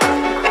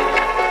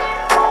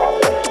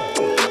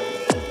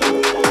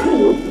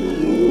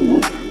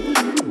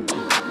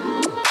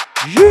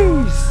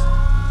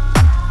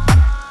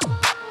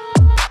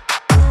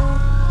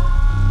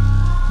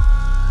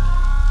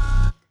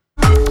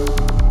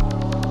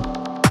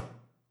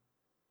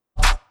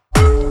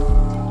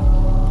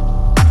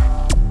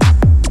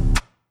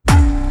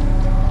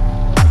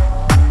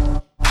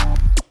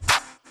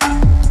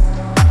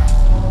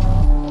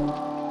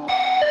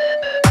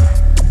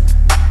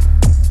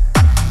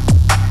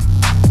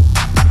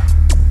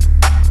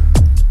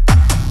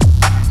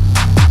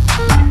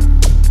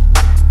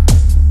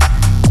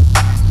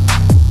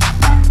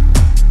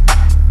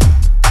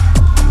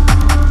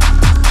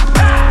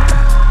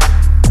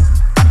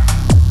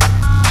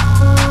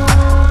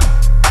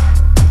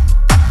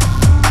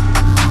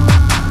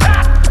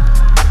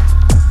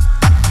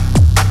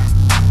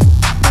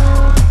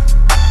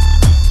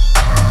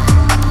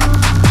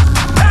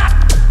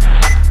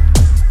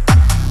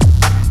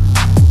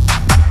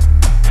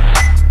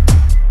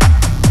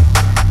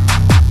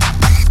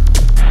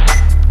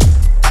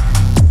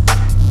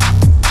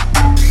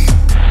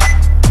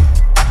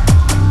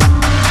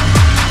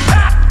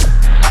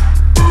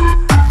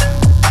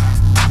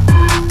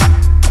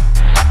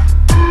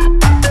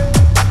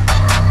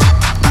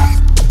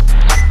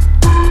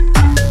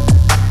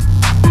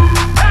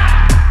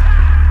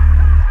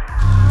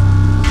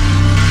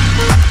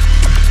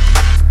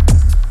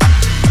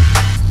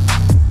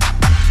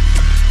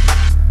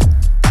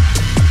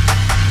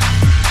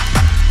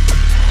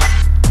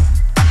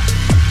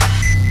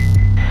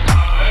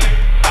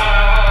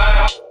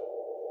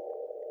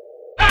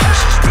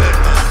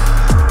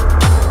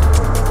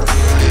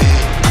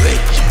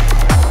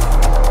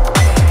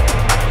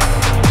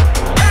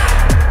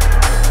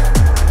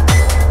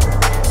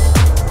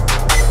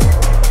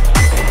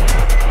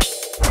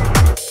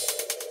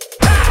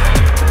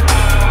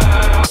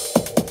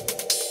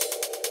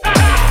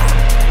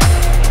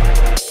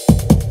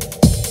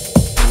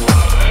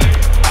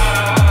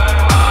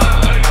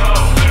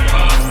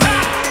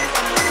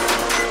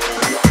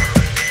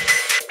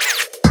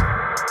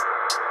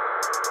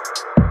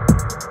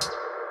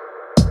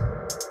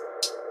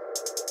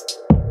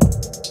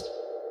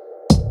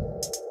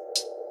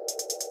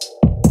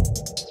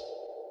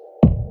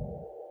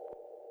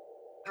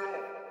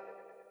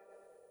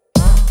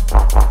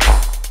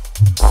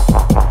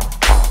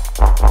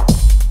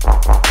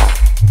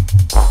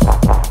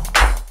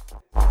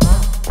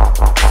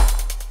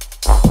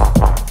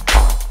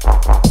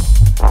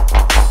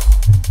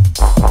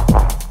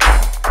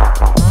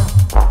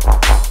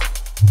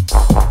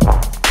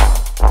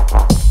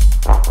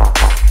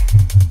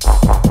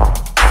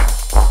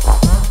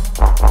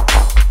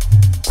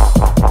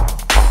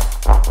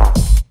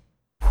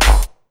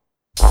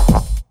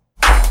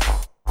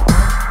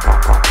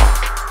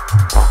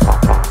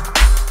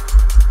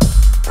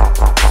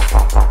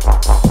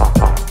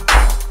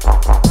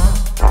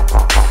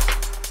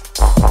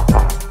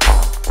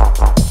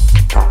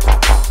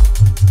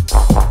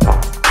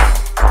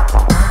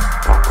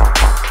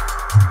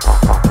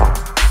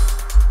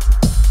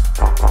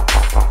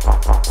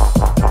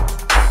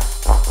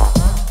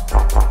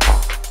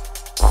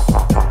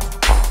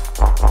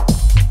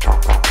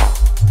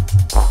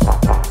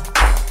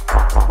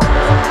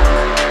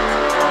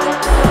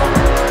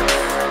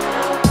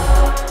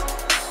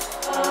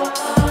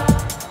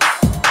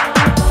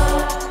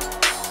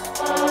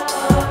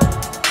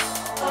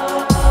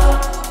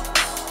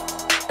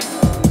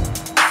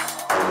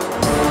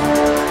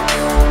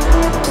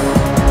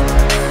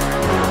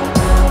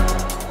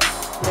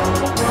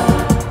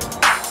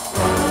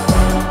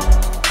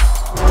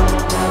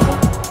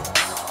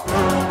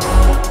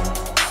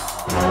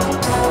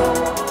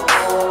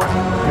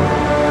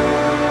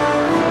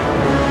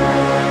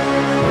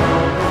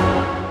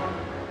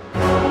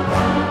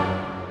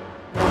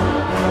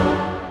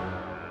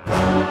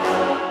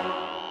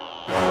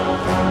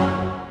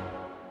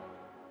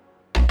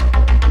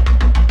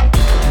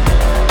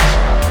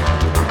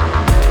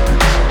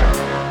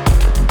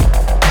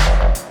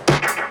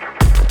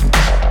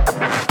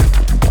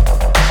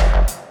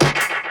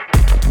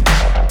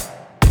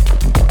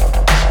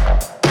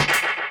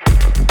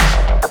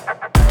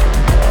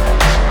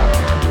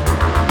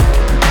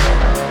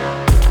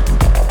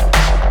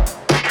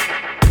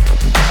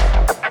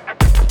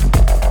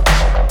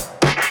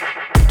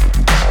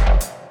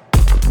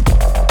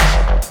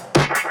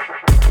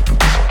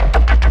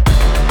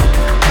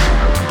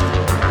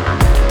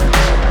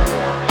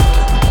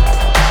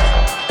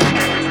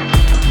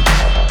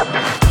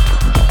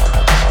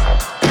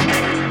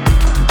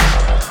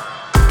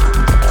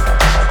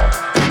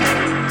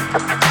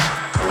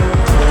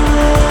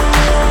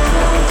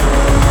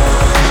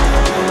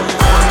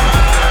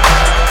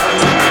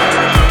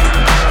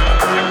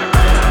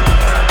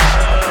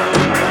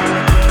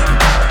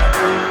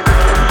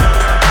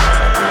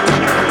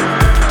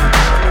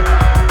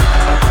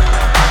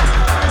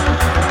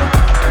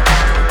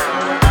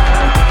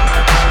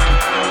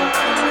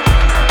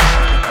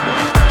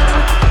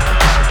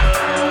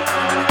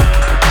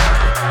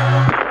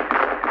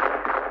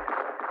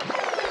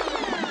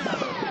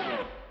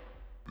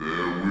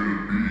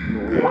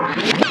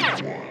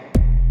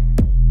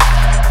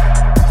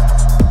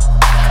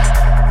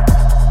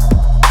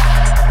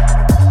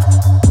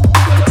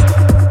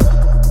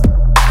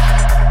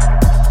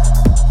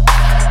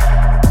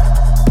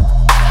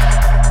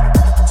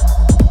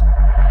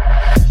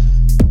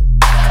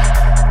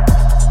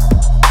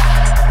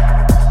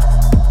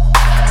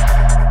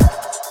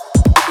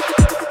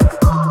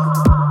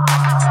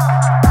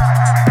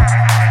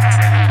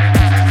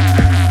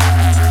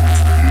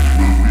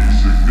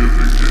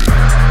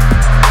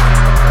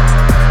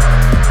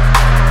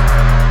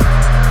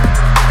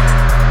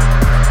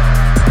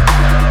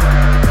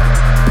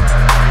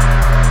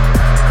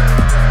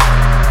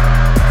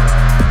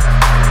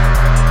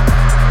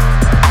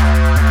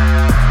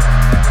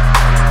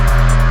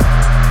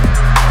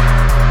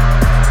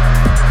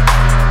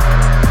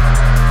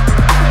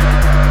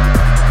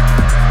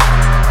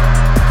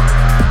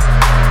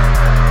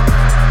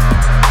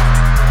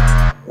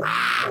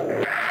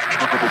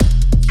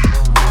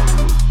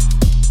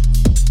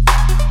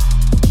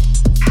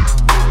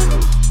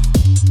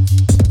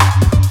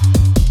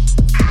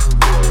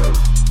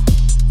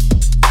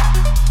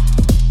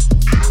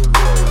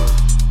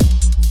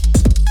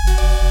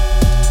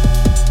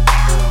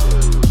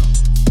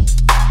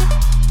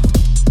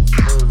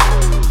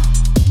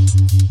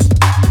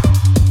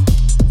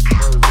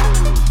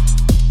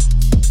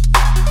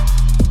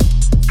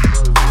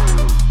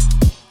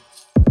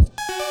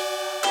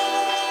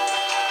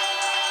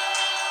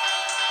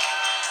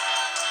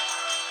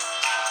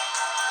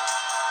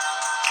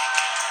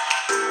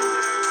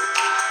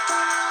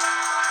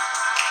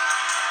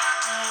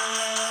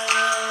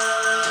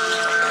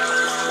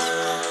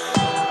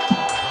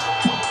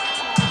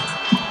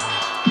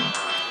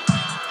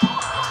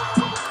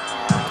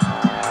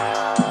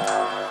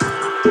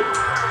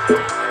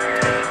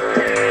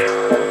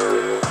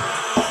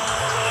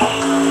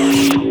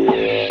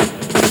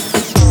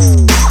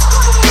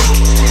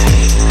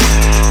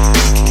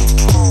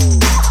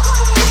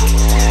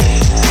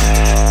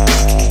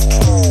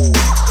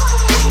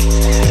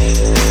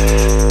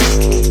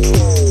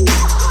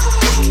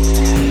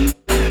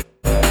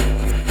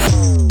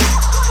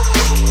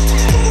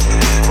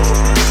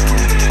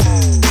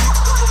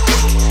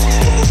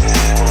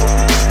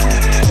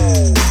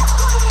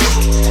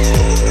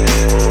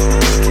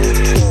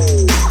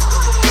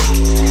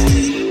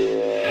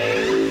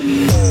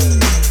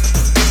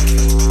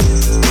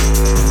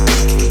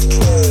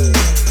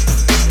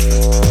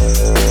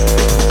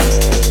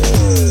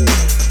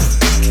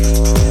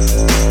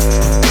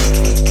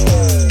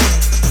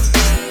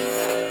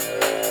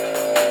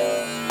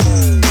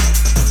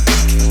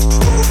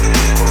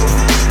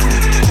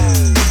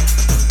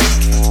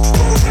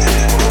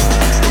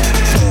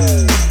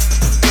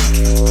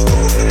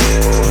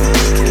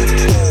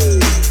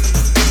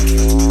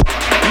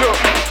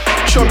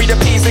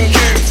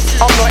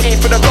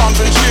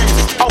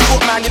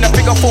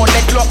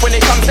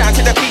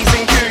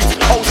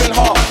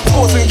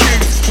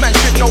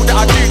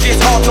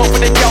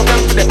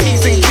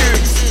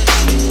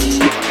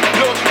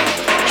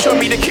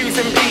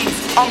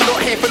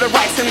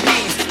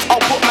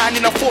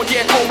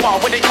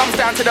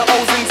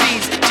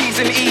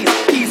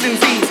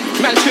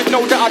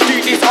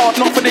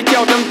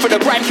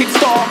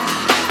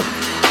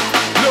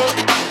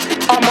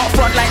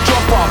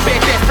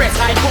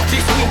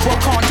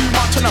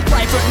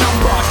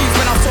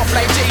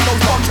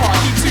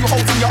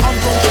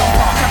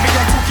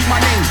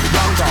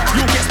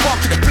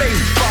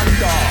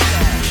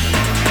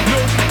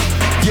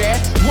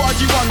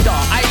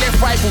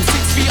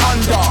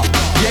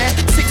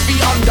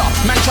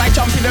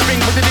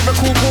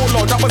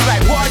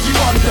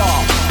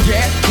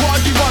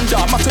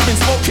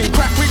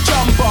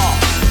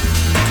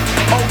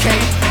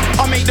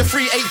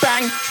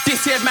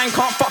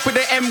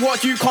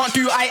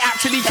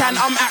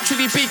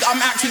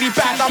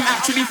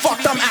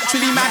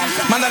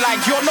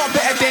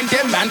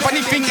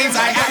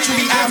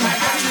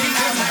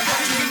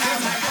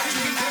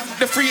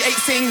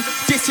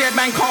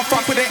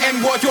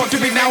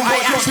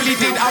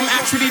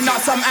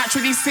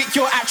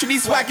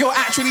 Swag, you're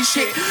actually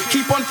shit.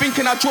 Keep on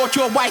thinking I brought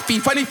your wifey.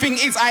 Funny thing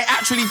is, I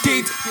actually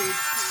did.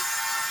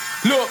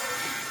 Look,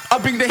 I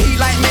bring the heat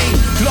like me.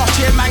 Last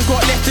year, man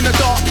got left in the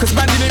dark, cause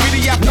man didn't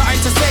really have nothing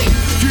to say.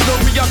 You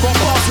know me, I got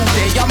bars all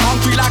day. I'm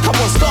hungry like I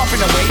was starving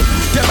away.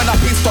 Them and I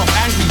pissed off,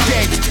 angry,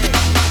 dead.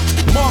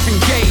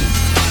 Marvin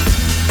Gaye.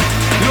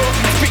 Look,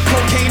 spit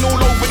cocaine all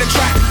over the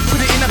track.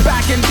 Put it in a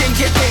bag and then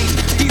get paid.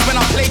 These men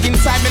are playing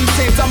Simon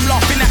Says. I'm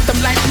laughing at them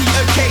like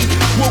Peter Kay.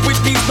 War with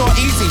me's not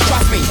easy,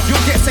 trust me.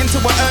 You'll get sent to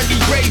an early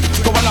grave.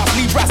 Go and ask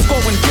me, Rasco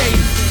and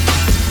Dave.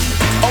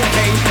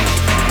 Okay,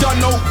 don't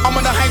know, I'm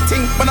on a hype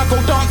ting. When I go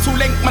dance all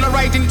length, man I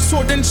riding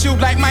sword and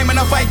shield like my man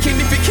a Viking.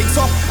 If it kicks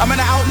off, I'm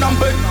an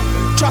outnumbered.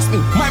 Trust me,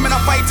 my man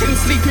are fighting.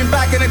 Sleeping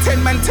bag in a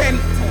 10-man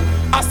tent.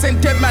 I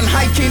sent dead man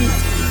hiking.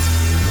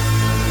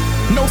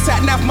 No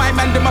sat nav, my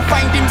man, them a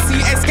find him.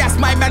 CS gas,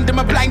 my man, them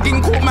a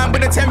blinding. Caught man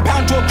with a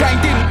 10-pound jaw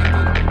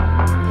grinding.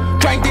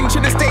 Grinding,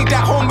 should've stayed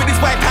at home with his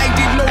wife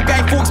hiding. No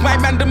guy folks, my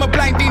man, them are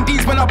blinding.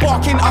 These when I'm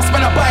barking, us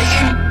when I'm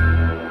biting.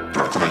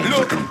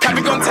 Look, can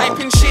we go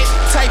typing shit?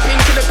 Typing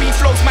to the beat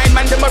flows, my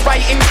man, them are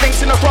writing.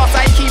 Snakes in the grass,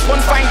 I keep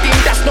on finding.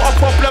 That's not a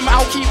problem,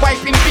 I'll keep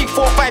wiping. Big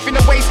 4-5 in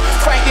the waist,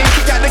 fighting.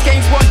 Kick out the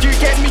games, what you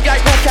get me? I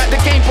broke out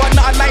the game, but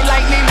not like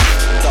lightning.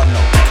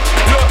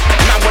 Look,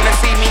 man wanna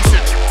see me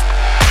too.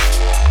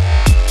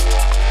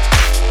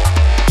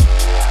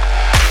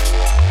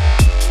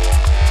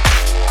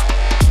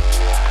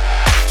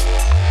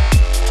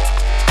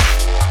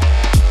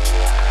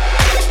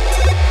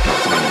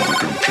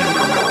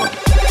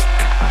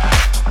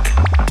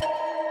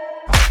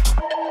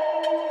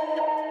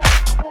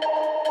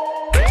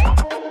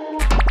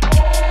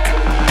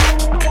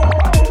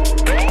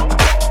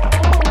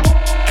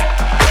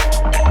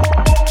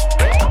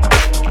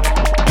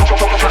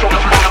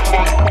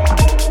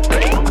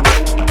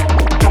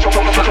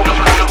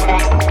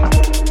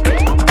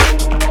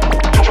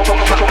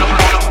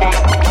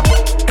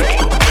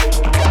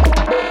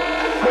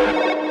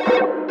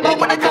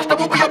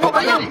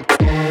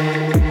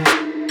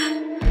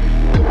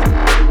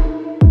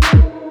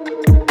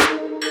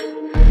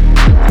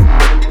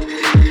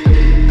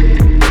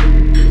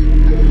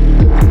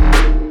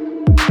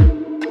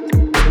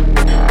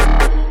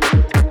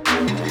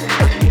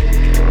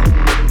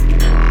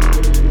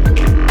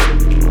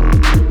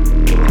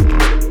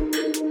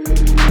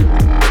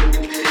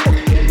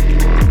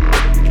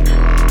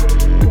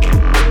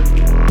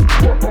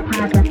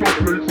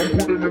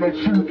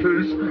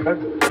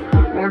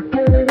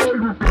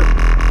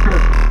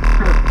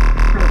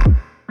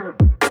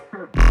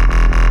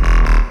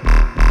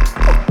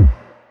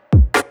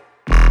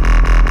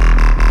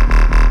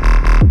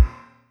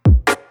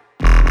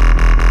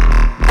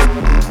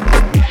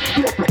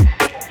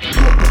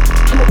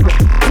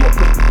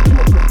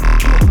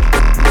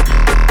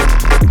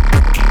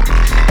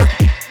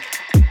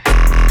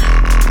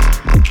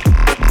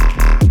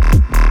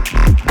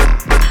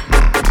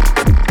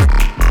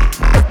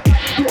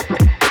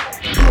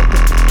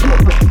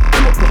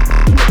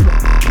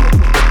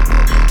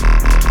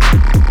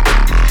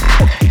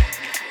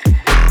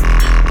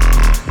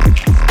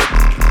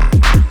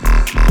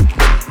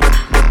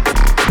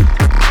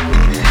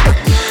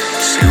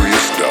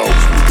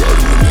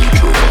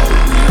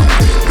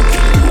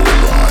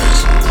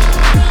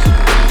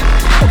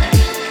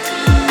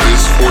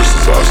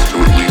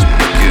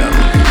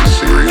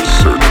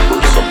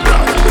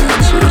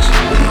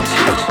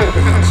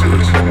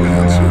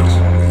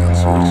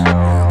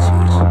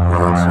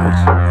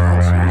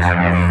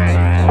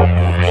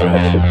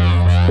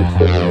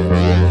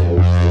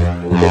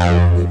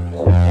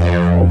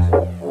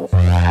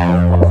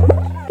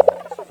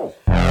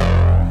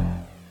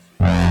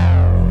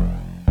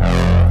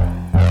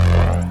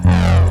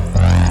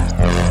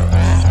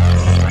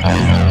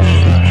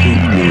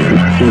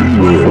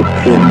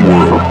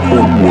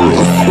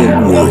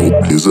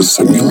 Is a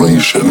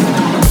simulation.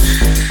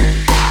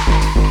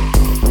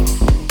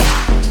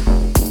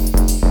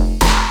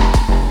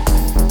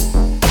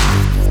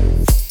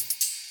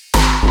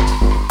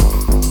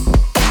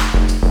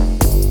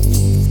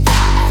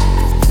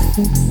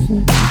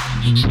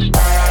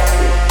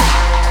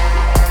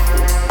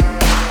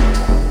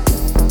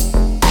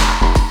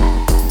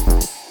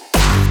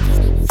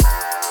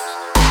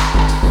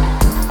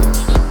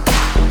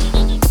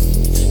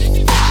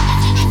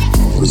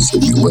 The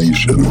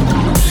simulation.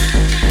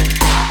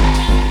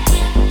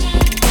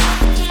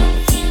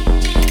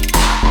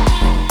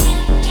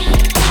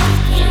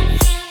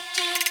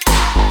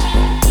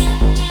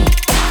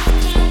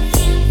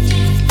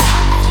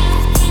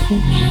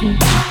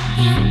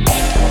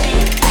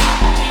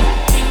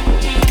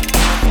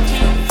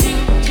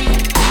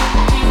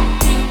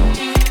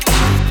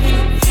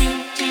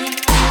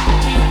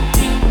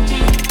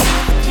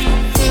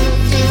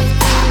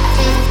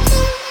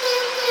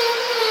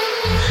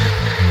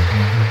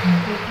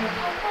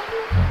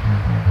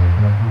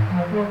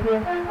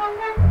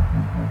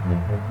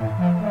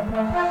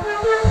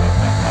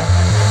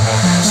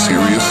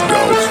 Serious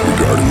doubts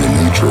regarding the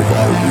nature of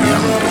our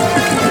reality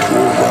begin to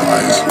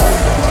arise.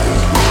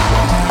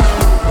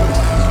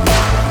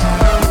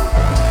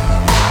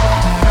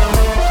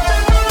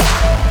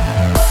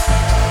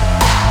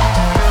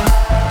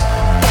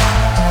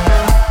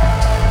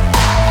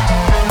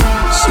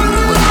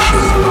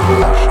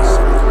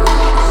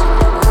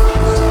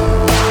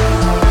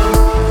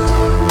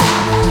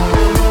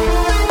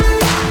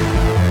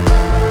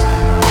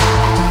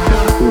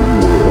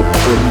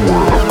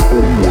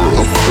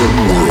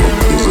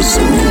 Is a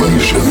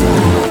simulation.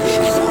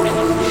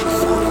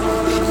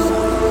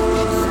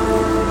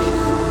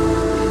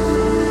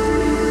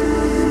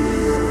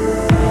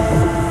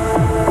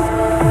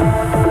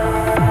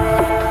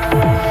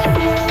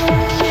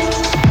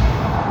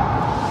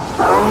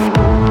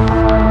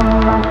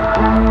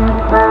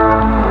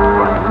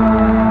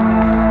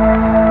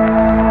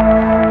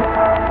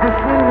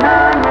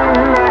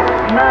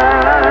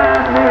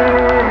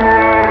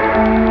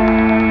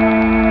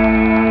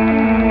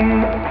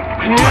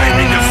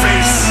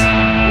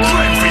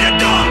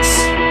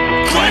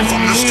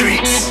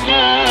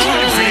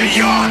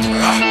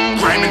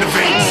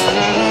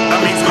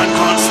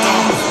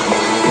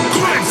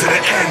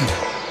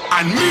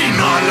 and me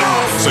not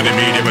laugh. So the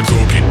media were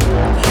talking,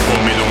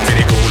 want me long till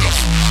they call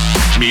off.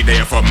 Me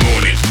there from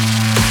morning.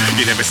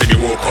 You never see me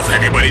walk off.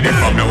 Everybody they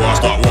from the wall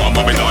start war.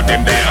 Babylon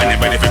them there. And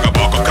anybody think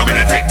about coming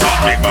and take talk.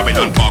 Make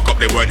Babylon park up,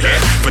 they weren't here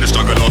for the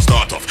struggle or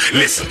start off.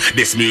 Listen,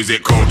 this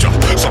music culture.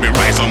 So me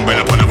rise on well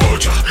upon a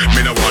vulture.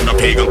 Me no want no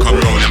pagan come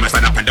round. I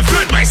stand up and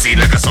defend my seat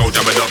like a soldier.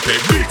 But don't pay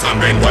beat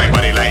and bend white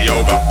body like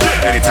yoga.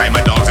 Anytime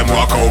my dogs them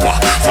walk over.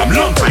 From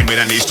long time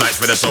with these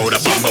stripes for the soda.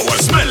 But one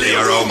smelly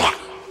aroma.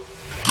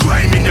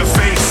 Grime in your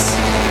face.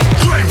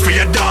 Grime for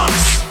your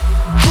dance.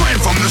 Grime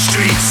from the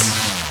streets.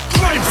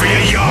 Grime for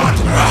your yard,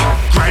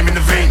 grime in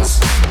the veins.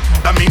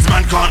 That means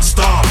man can't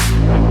starve.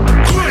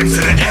 Grime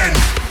to the end,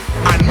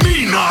 and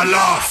me not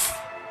laugh.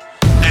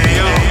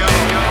 Ayo,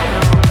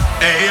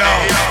 ayo,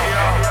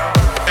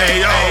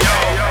 ayo,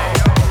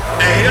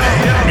 ayo.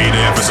 Me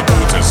there for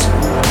supporters,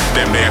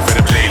 them there for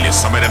the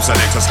playlist. Some of them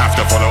selectors have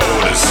to follow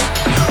orders,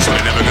 so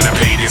they're never gonna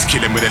play this.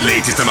 Killing with the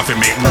latest, and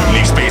nothing make room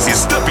leave spaces.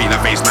 Step in the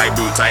face, night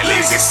boot tight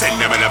laces. Send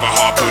them and never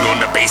harpoon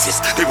on the basis.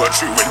 They were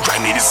true when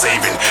grind needed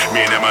saving.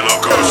 Me and them are not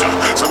kosher,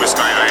 so we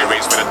sky high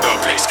rates for the dog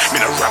place.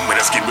 Me no ram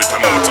with a skin with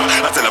promoter.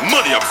 I tell the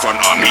money up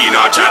front on me,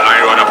 not chat.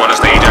 I run up on the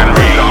stage and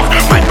reel off.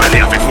 My belly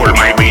off it full,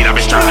 my weed off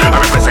it strong. I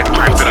represent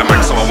crime to the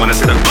max, so I wanna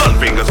see the gun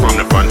fingers from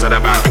the front to the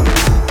back.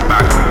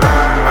 Back.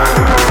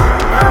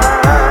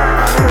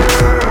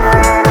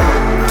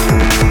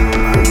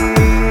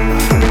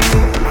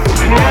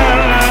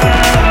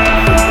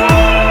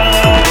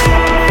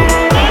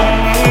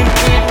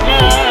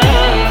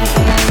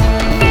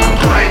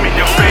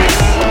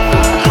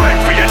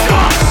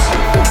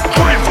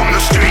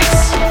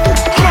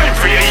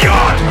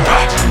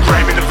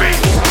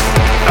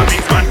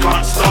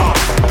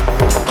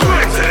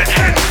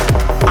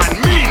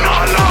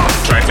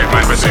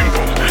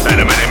 Simple, like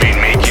the man they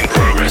making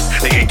progress.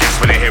 They get gas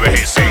when they hear a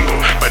hit single,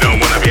 but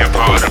don't wanna be a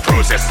part of the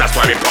process. That's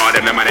why we part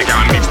of them, the man they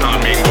can't mix, not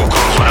mingle.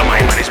 All of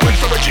my management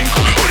for a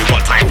jingle. Only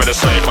one time for the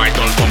certified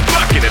done from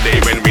back in the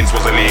day when wins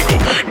was illegal.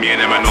 Me and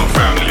them are not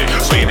family,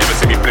 so you never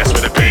see me blessed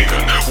with a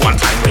pagan. One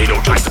time they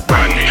don't try to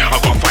brand me. I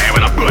got fire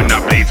when I burn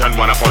that blade and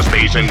run up on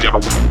stage and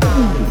jump.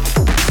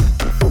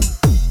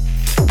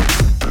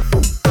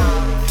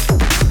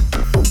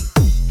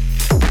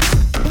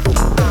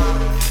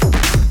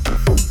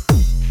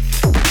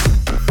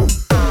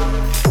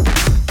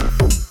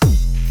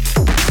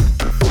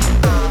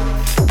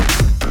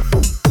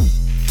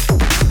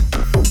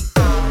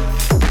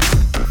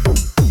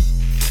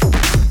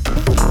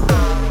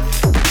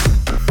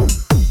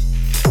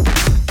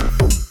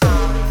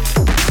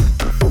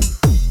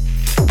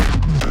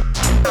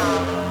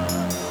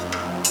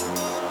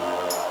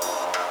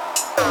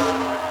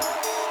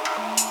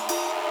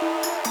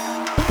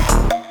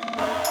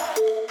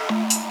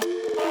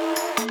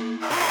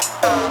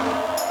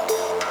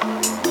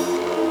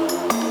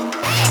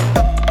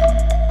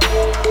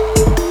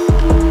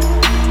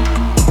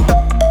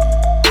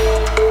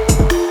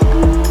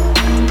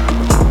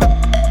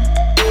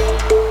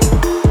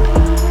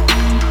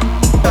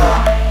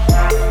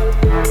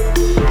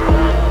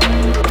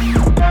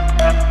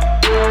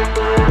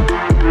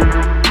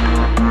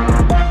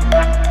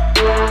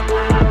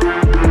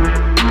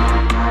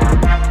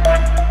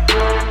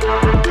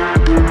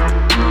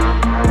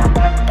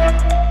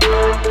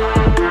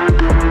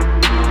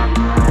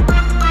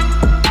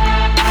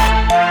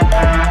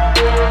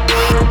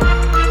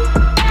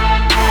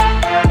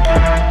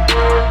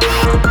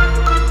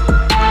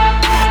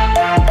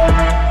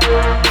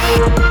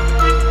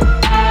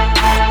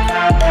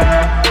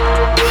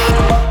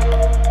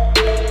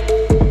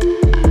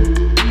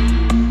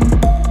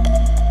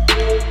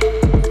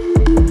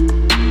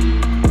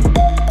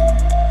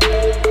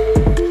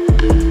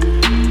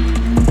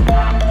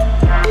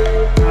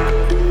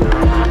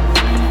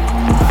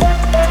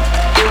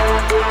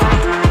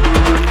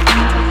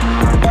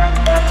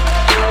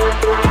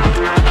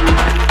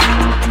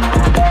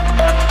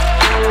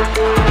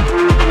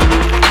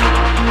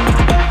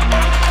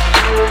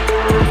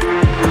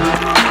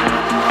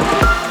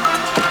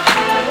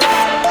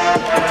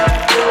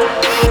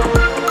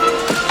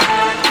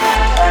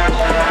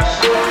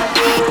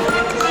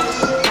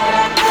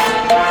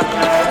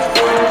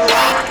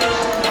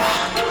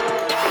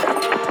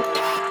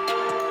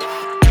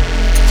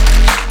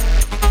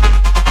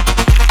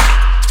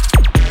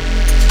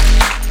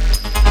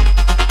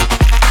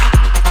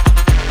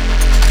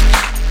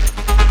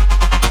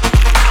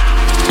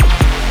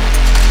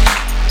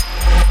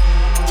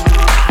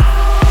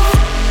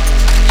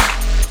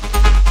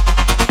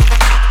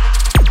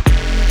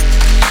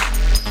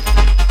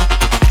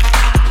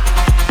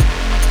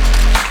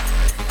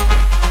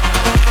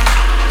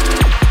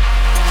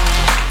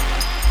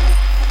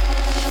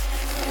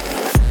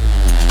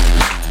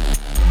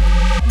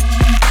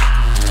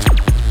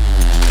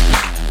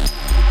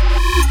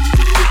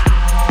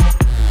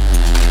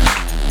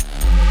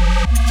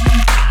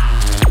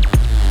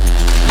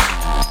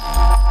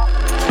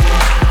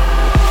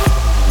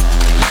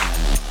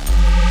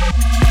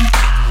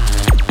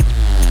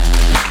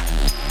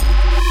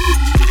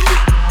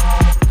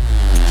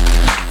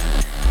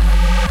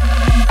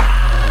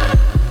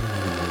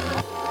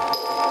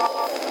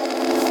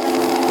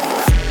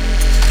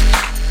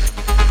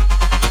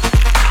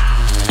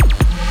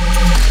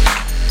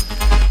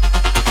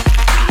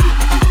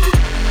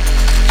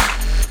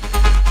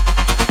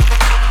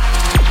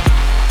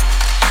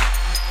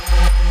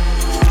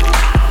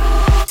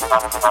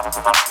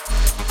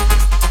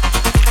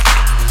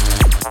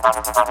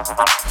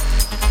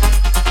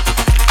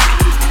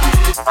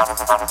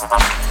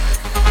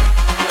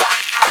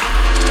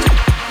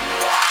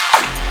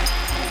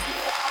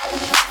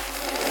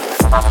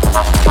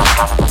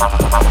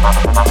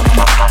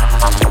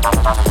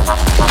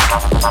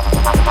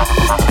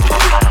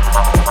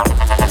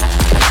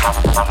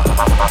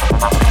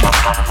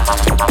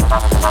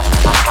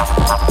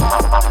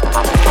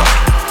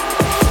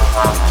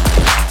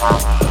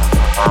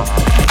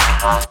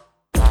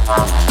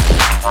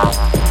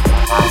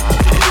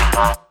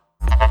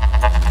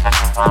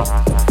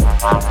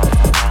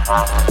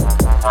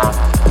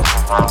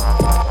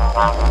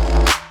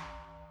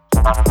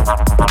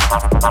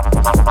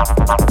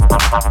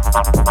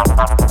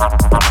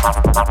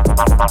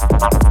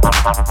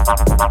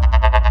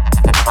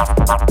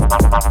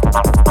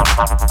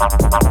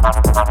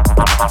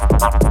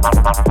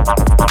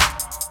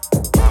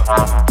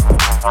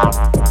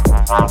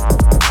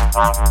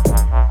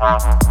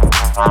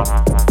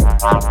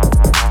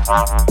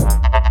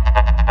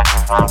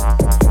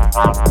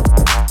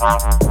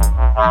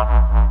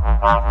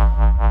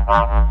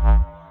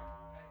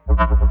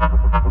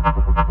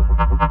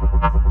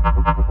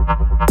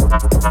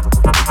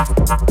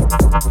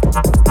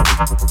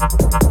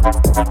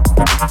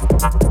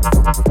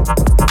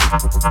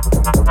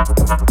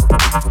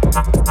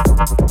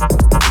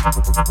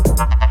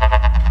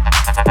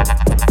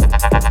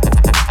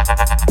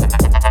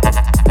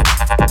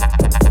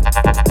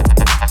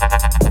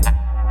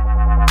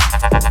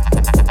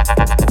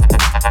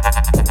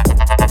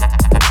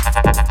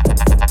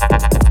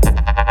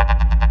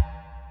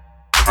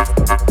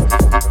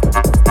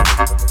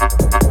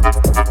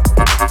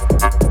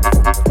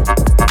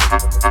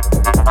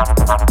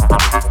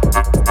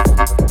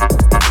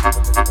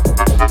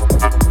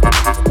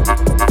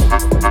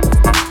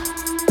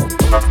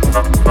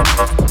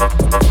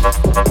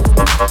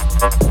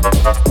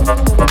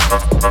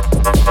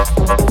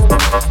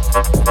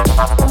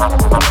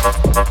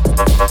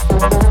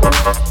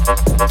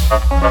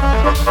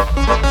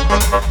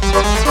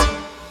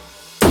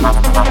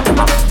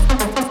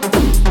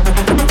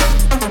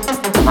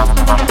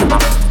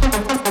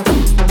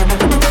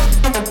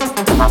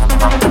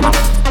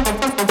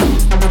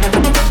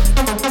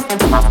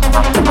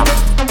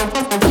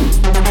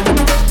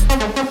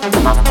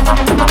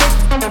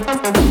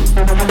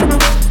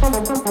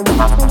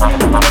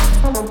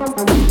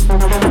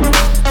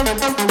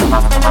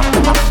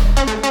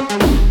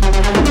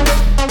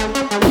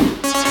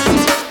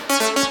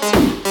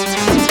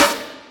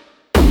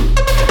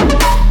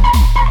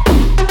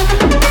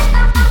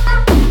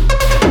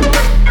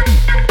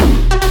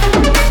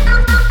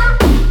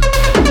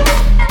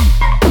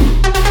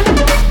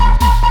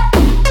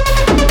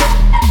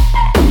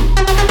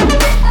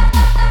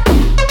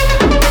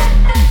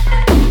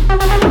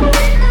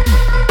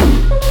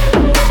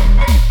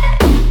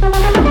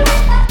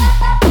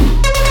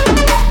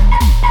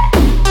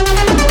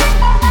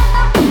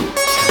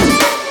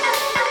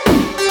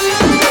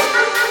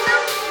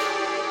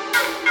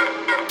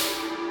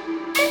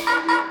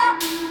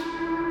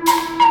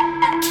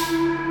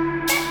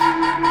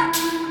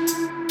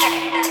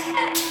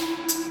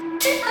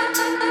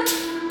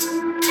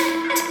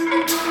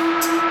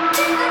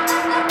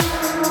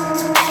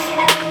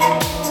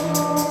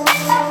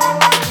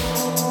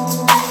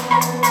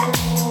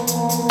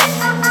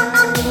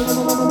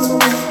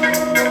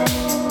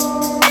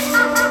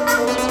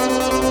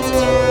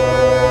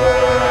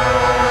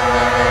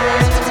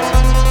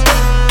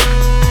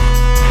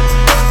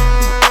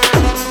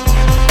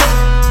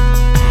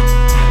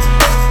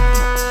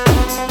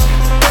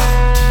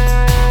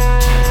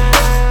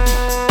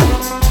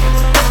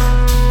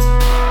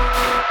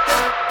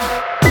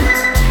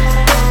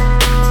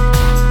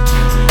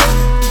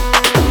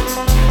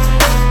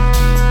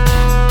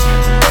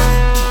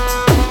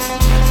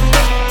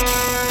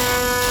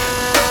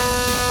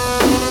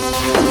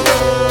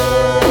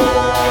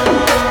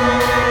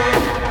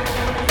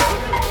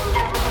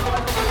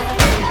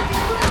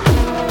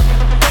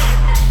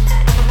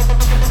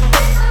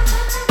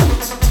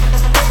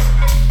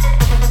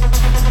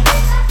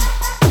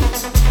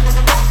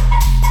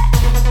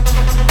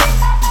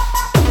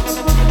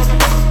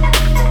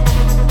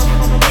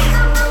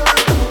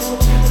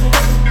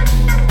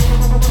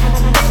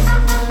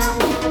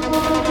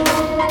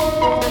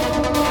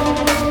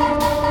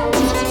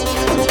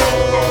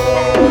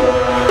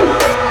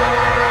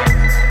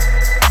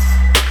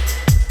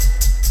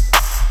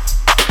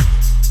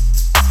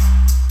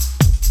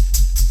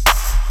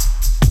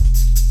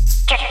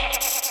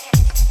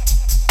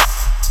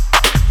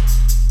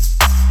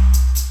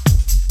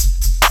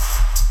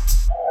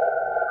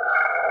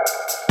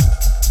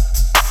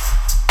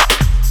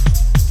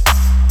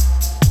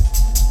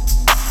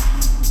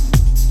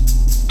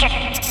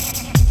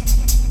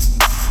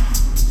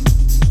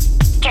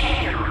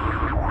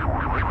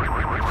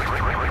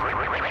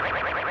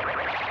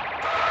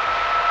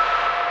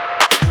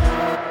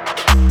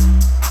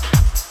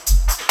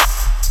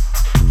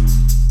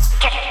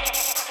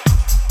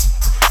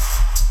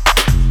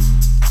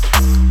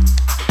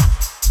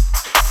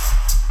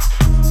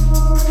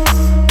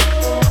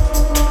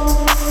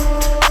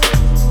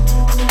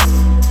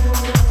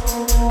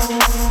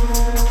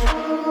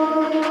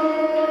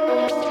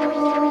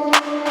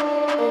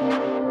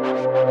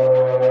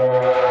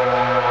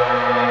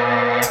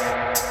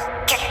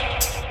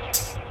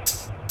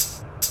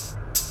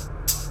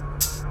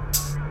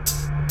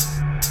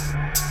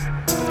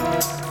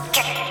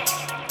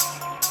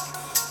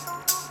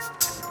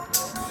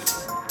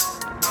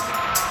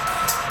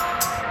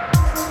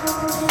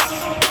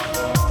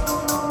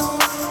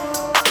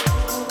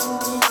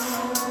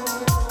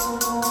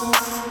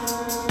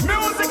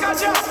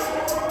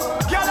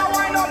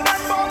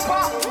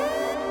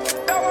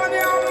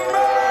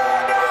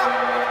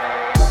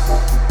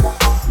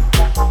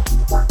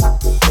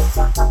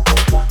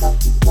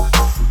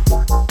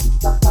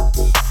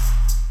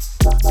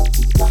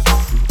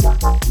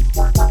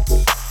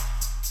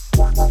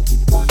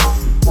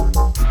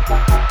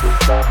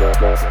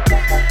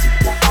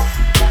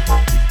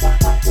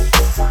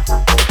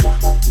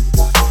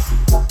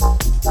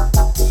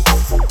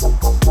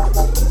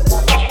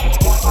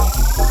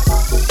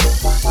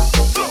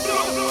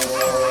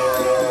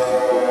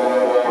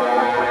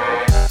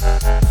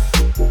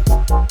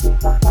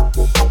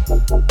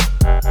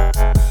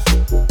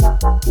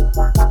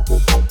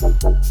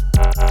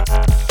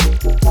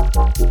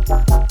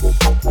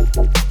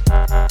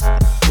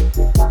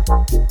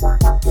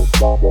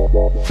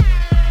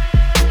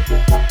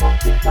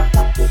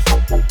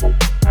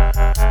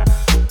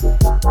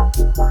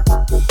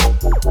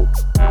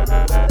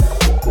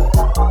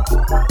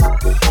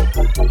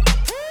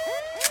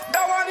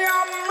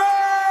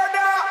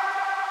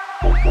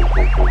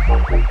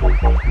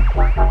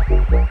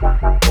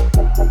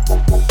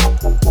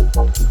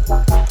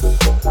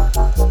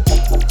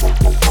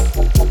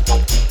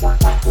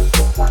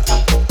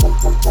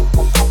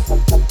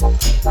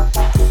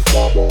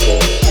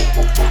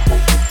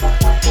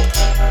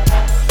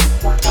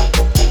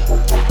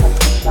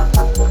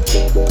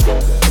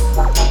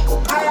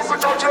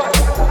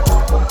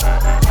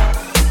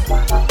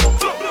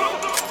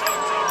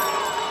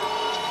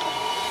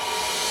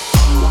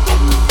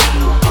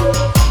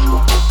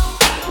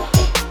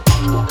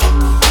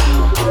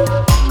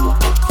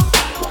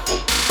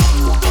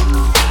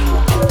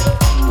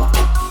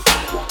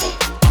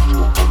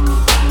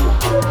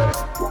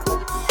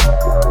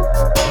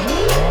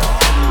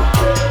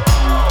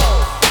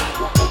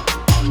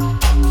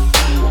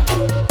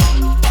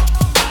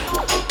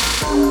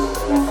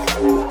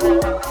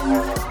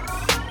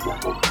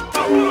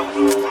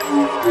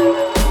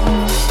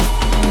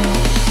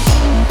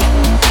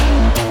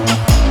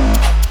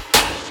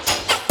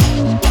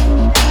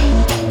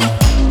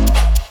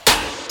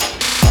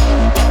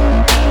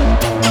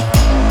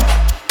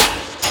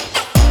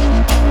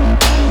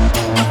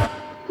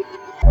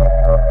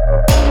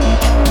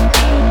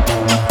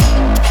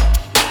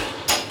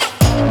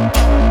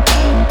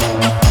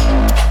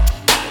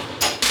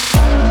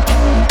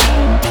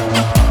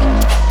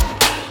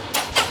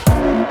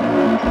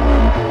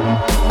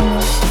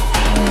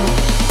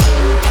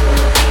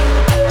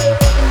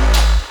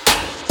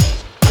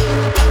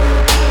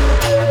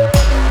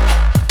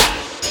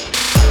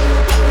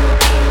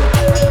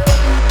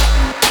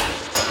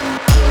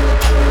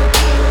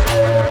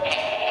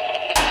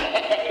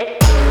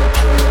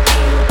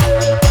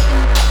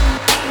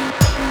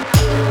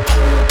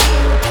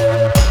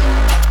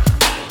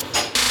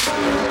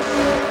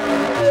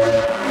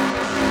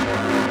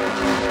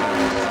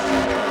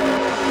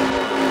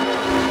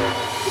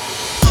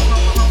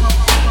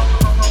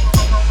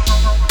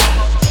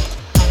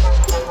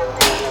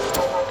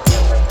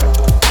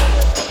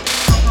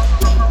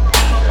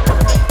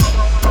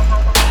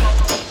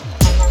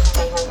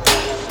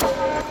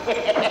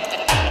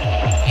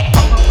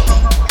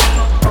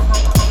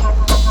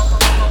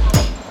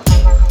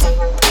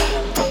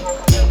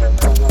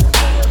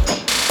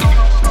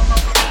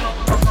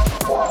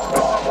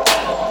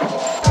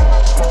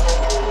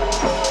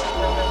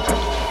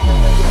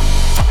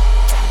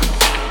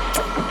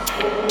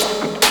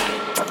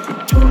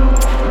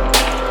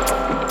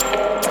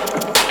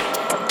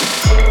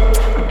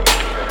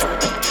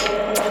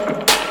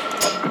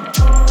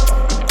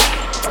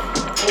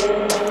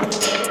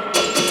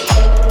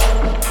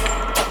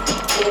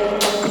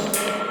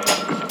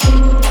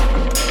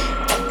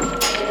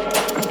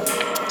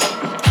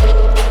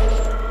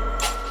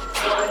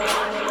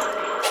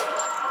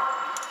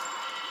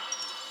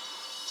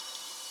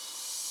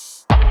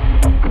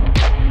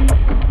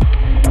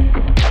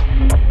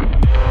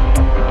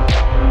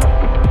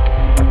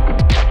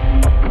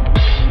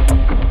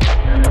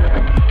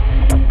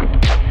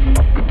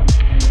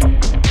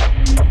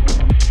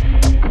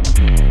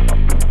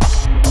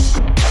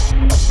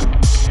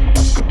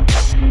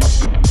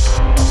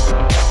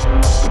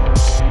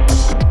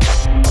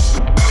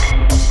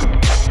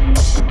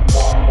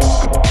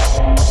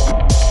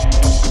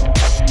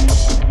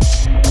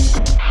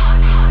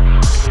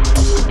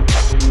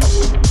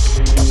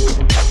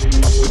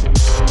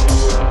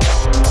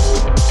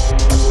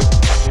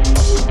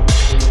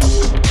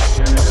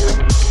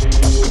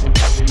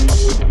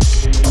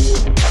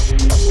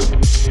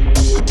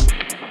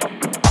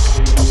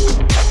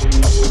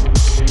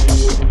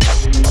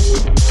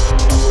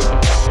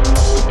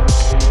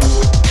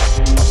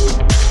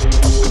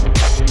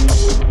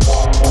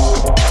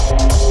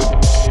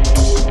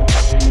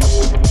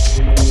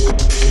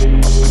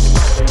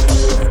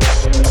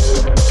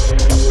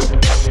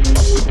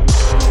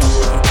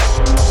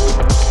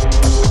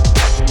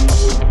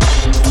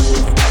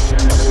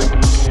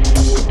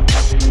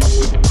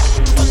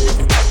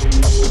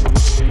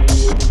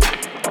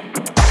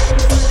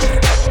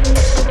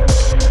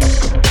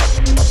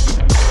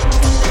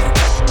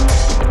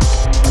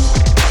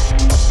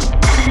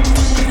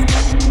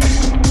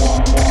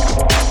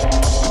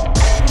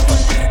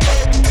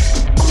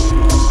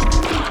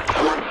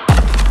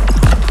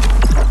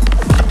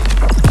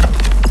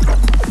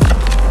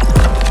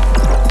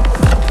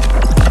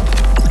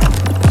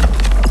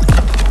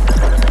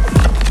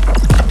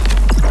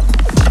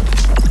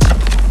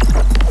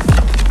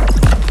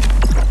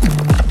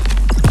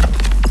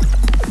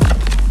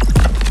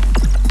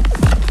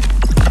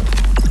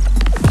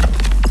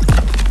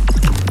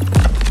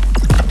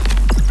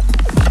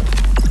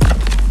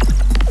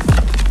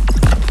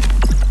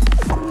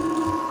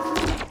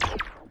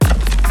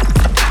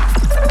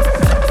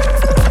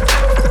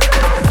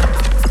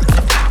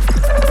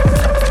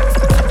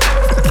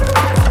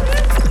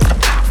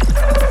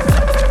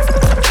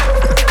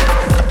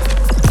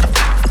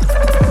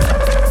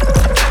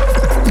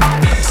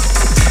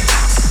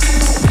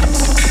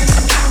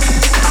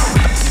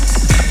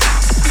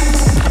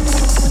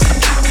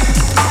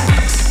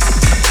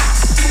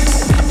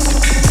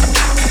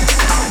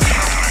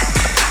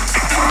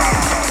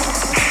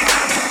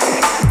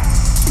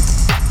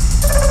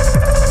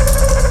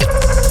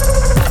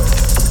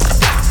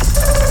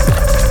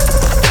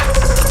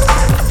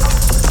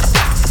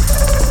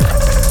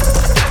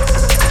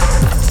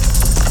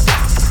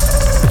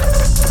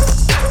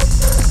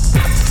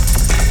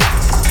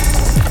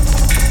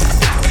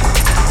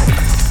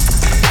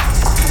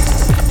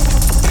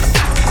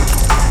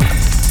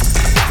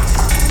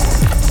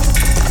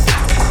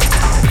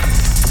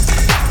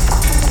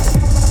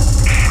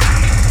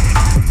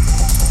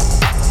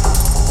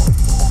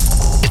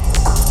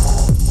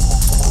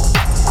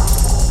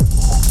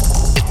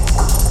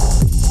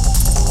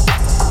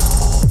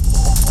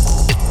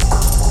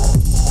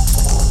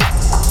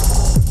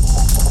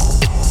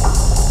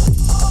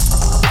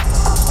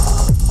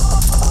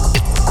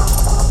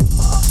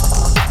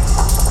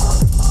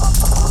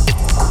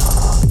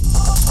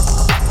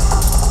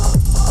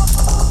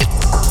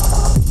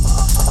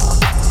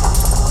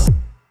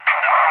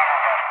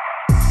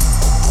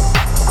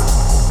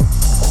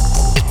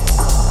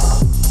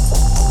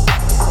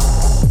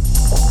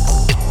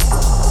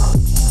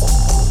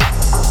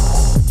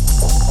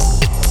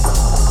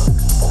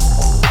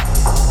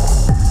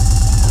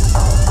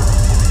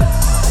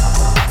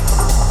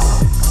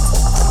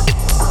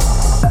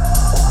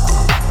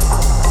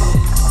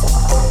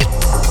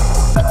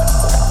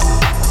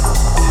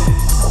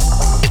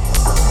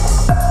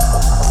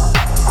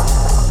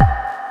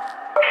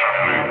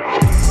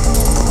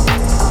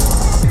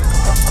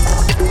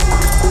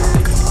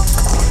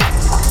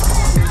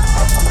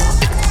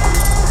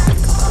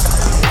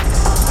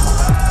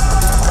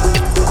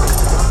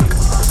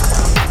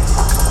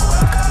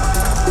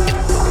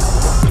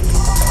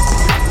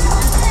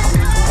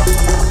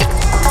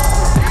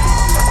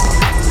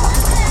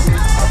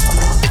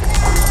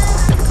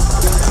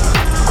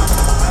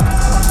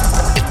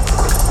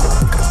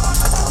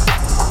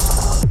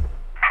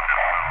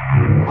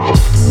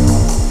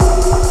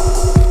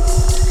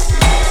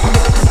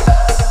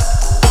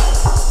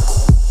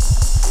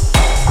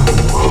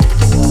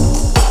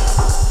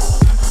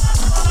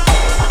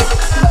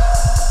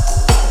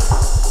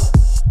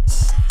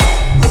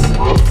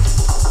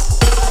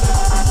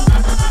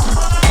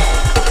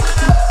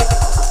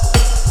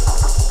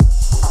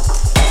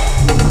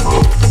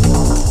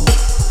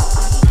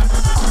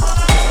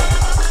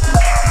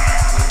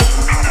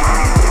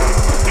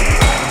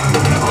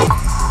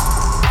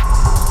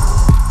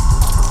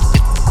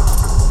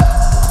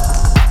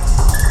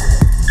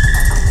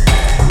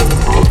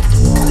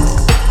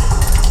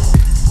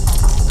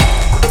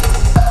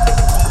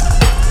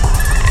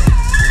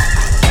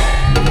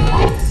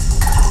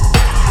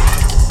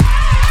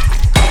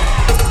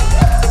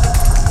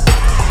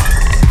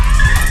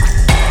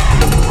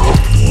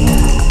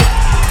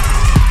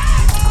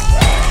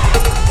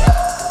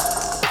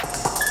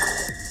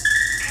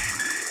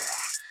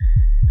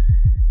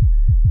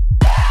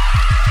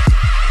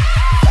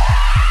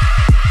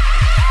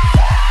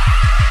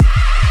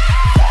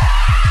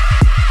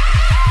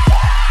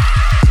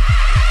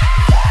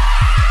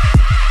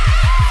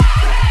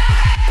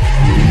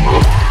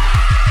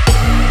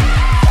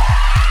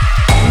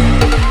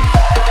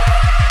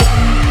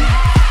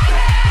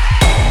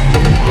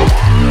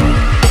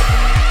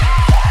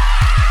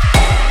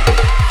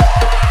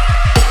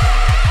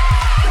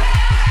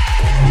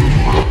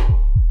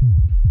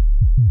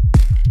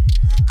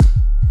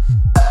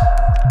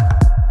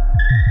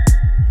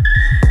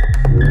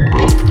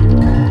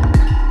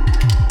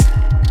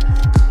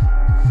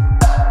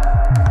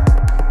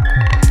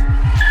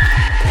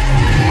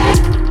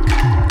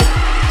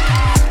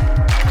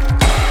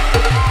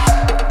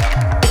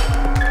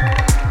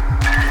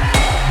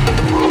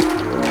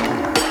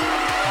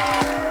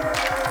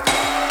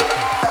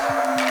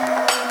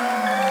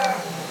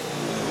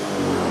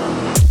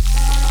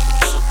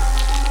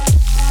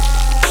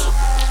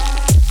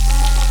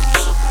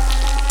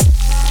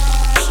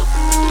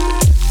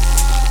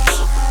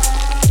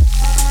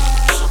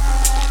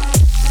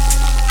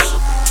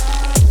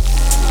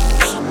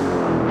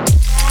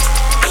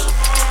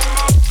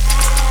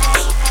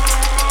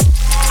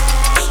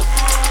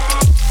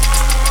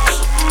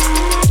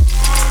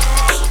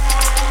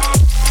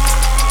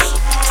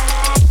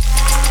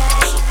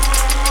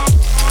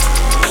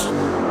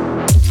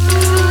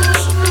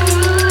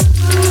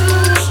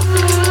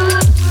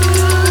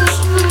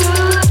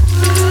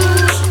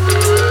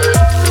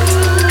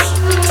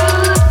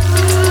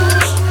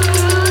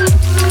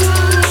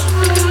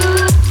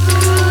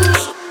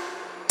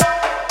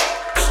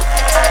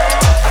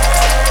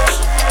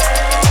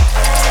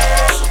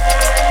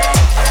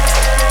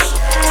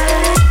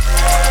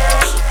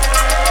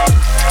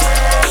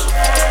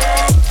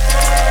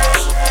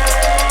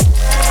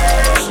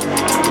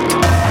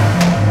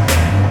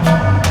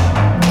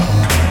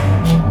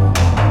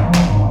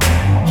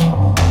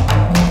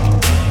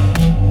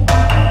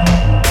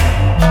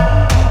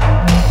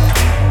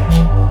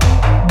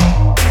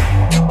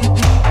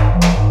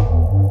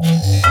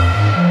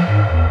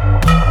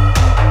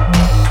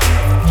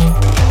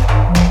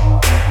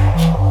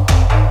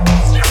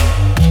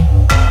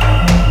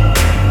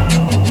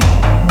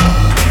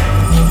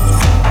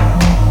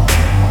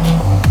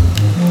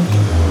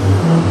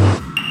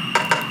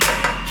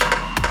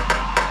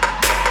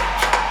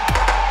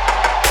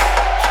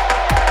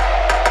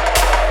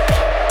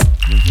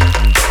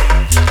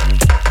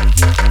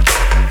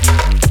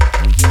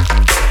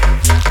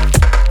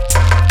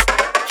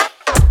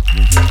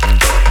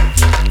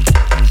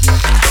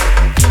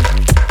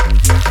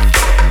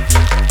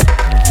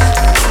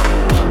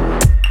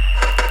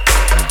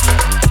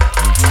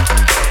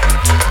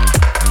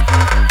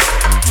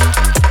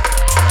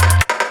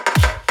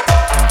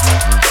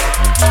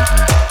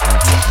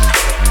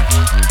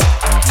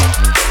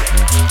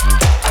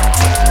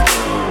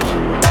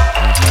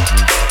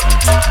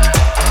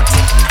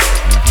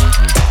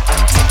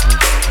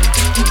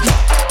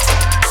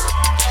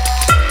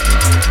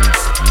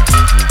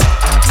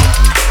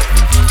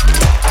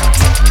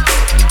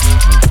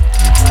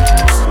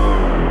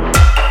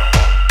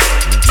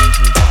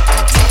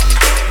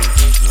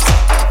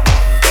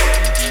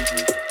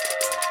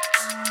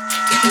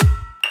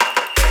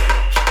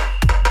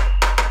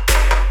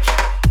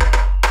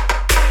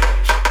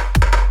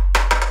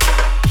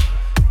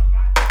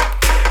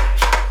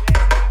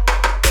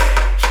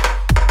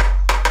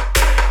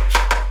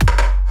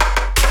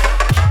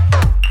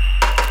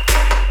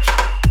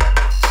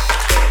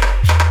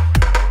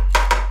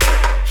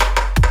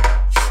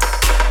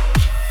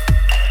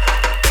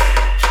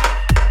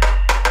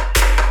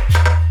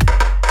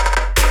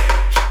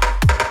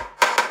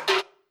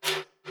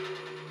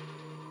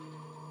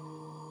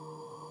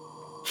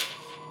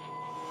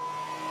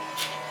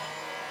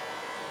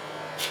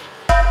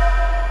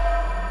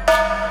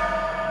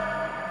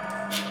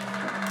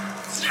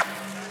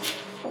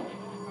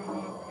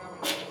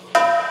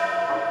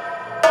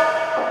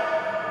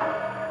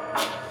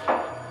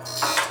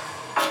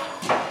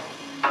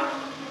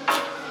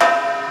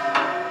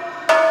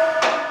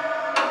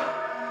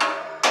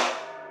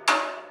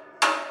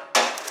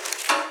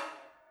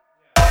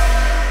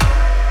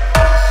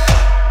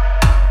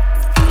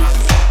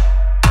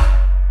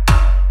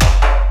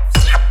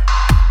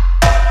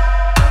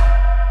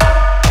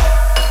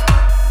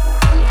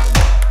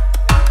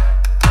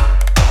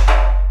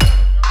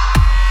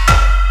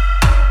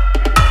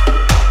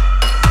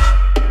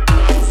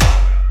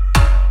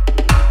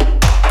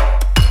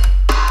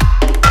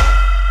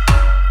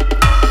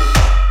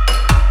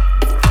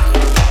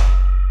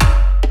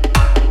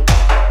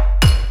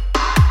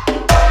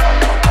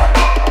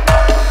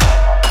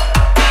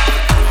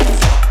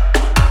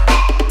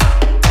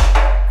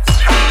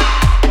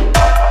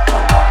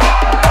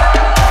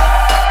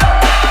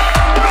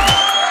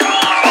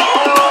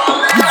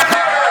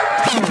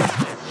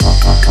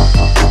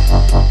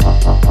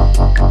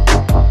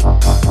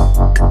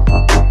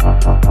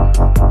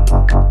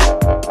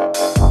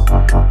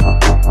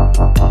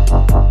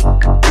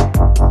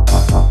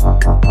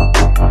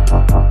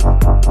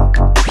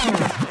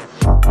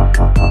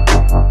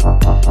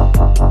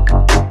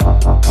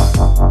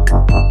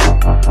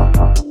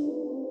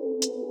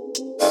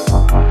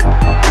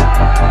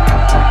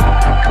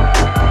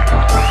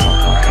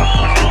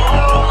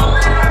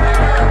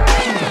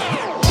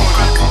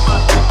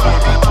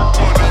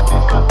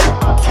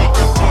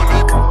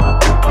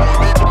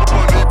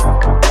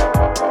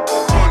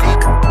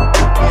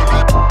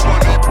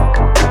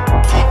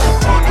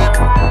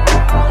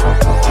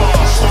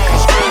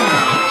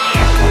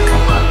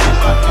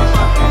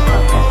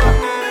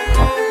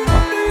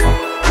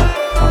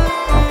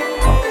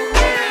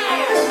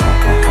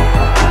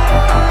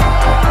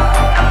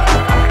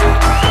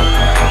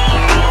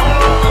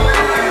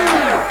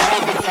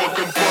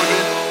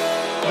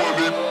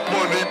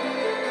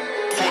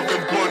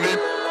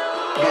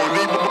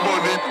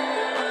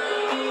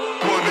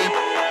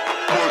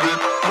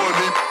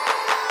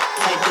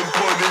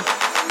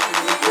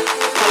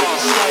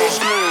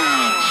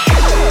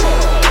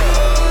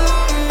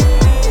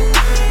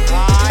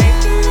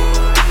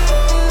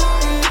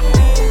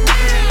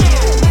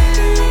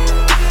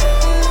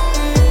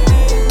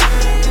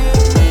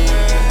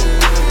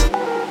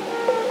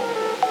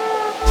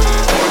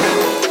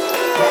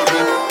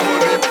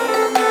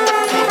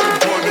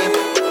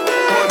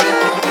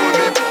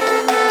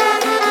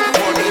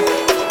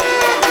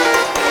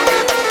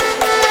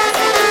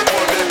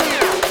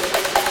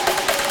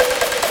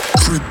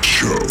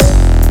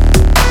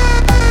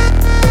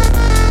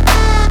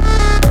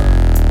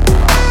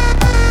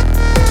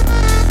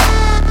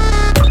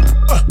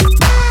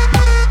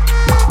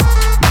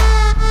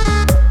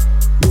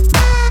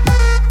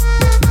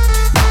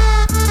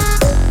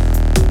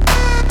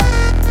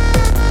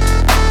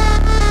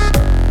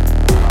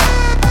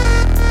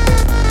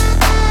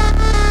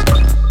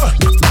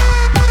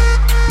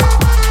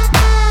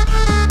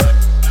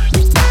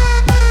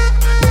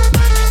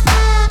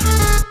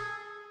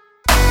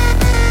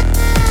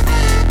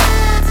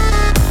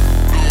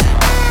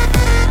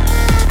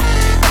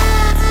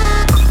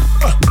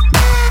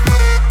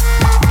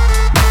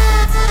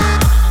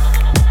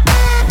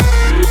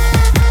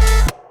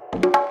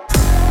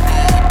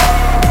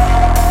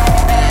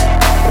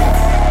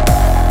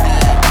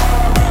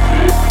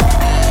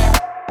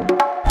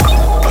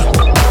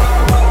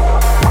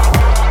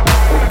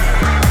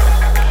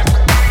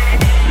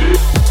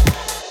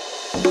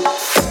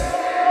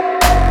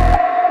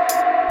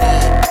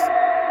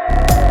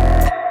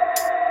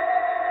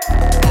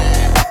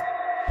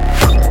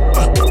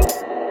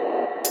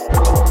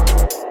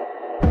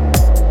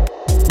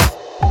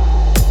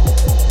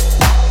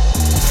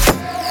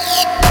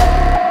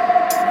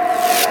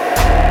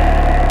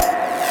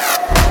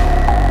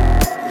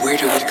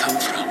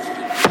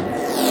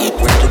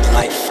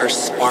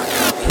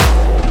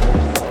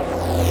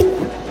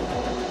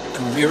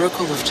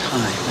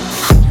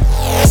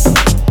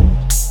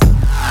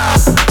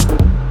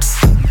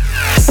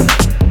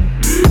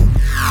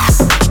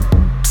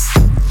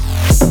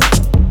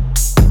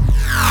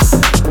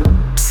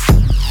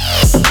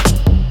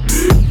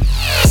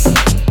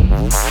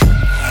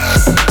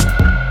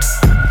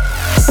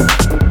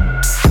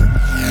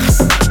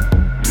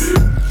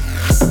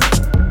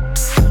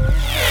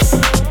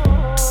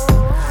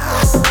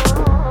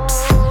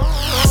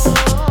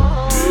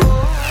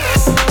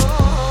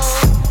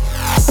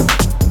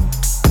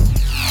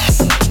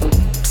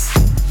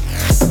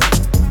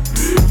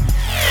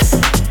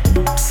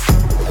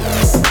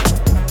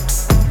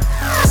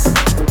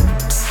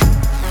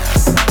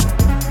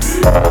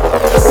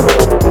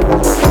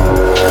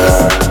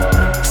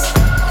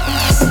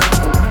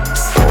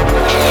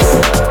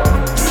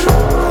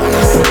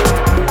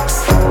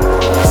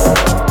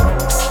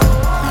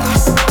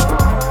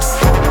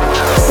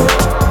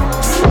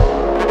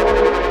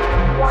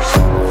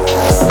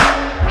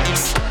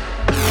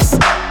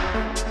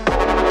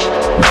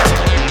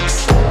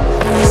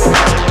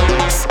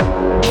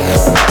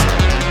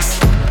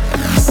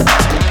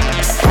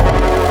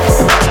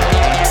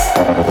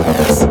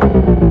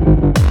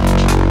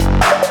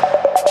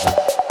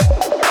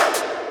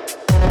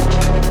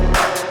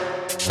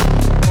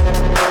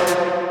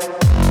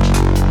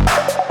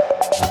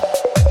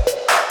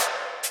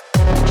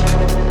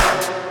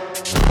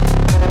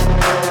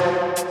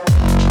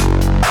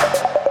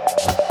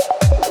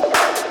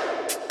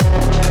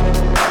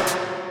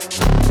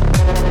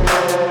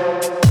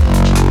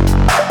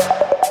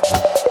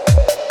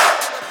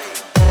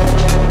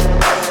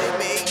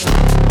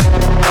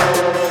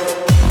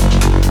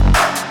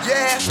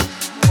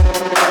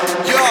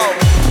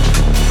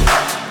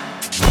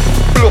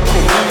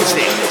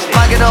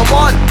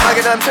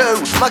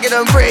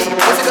 Magnum free,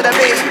 what's it gonna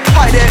be?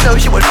 I didn't know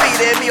she was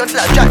feeding me until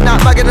I jacked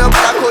that Magnum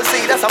and I could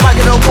see that's a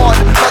Magnum 1,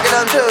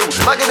 Magnum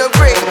 2, Magnum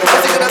 3,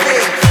 what's it gonna be?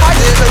 I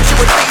didn't know she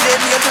was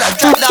feeding me until I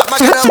jacked that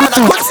Magnum and I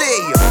could see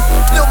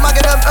Lil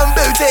Magnum and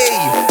Booty,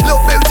 Lil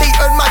Booty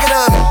and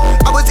Magnum.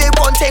 I was in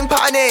one team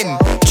patterning,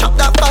 chop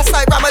that fast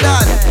like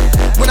Ramadan.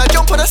 When I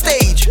jump on a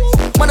stage,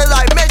 man I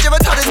like measure a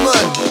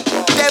talisman.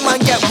 Then man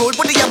get rude,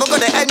 when the ever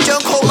got an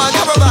engine called man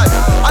caravan.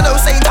 I know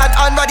Satan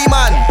and Raddy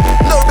man,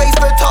 no race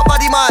for top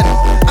body man.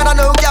 And I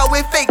know gal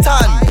with fake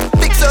tan,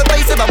 fix her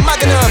face with a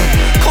Magnum.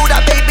 Call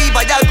that baby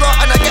Viagra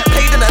and I get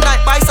paid in the night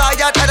by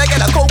Sayat. And I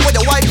get a call with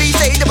the wifey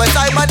saying I'm a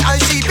diamond and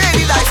she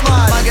really likes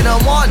man.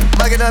 Magnum 1,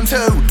 Magnum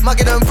 2,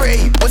 Magnum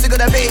 3, what's it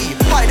gonna be?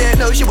 I didn't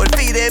know she was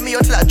feeding me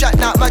until I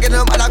jacked that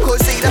Magnum and I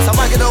could see that's a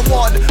Magnum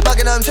 1,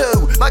 Magnum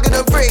 2,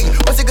 Magnum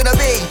 3, what's it gonna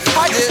be?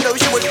 I didn't know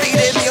she was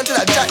feeding me until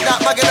I jacked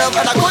that Magnum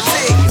and I could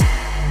see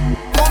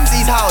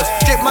Mumsy's house,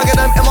 drip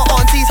Magnum in my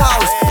auntie's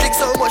house. Drink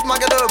so much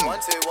Magnum,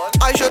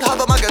 I should have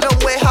a Magnum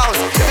warehouse.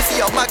 If you see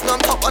a Magnum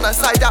top on the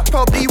side, that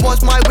probably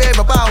was my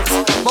whereabouts.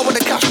 But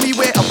wanna catch me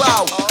where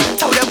about?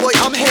 Tell them boy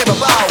I'm here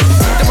about.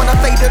 They wanna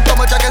faded from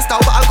a dragon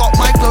style, but I got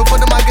my flow from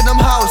the Magnum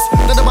house.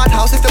 None of my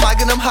house is the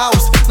Magnum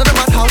house. None of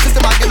my house is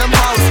the Magnum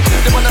house.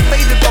 They wanna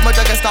faded from a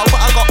dragon style, but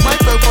I got my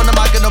flow from the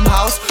Magnum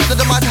To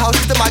the madhouse,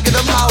 to the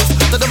Magnum house.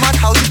 To the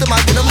madhouse, to the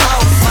Magnum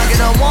house.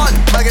 Magnum 1,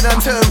 Magnum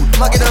 2,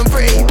 Magnum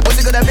 3. What's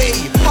it gonna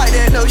be? I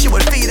didn't know she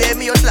was feeding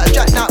me until I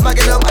jacked that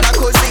Magnum and I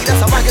could see that's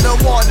a Magnum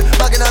 1,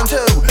 Magnum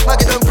 2,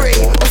 Magnum 3.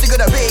 What's it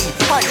gonna be?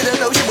 I didn't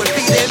know she was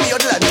feeding me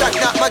until I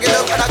jacked that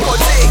Magnum and I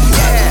could see.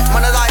 Yeah,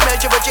 man I like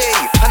measure a G,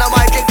 and I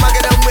might drink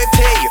Magnum with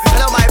tea,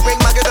 and I might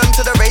bring Magnum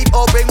to the rave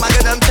or bring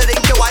Magnum to the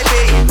QIP.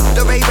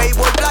 The rave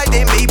was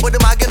blinding me, but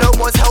the Magnum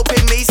was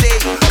helping me see.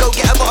 Go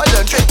get a bottle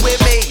and drink with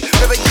me.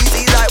 River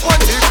easy like 1,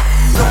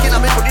 2. Looking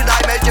at me body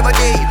like measure a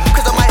G,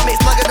 cause I might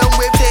mix Magnum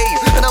with tea,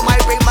 and I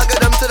might bring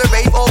Magnum to the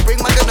rave or bring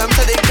Magnum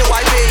to the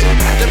QIP.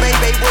 The rave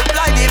was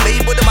blinding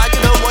me, but the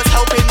Magnum was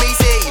helping me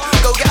see.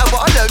 Go get a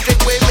bottle and drink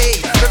with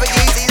me. River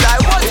easy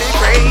like 1,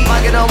 2, 3.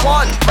 Magnum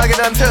 1,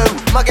 Magnum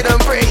 2, Magnum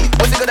 3.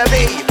 What's it gonna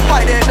be?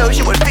 I didn't know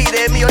she was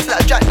feeding me until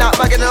I jacked that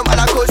Magnum and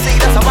I could see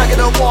that's a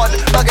Magnum 1,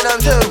 Magnum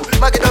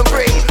 2, Magnum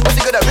 3. What's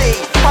it gonna be?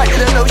 I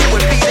didn't know she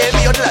was feeding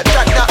me until I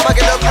jacked that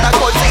Magnum and I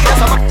could see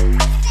that's a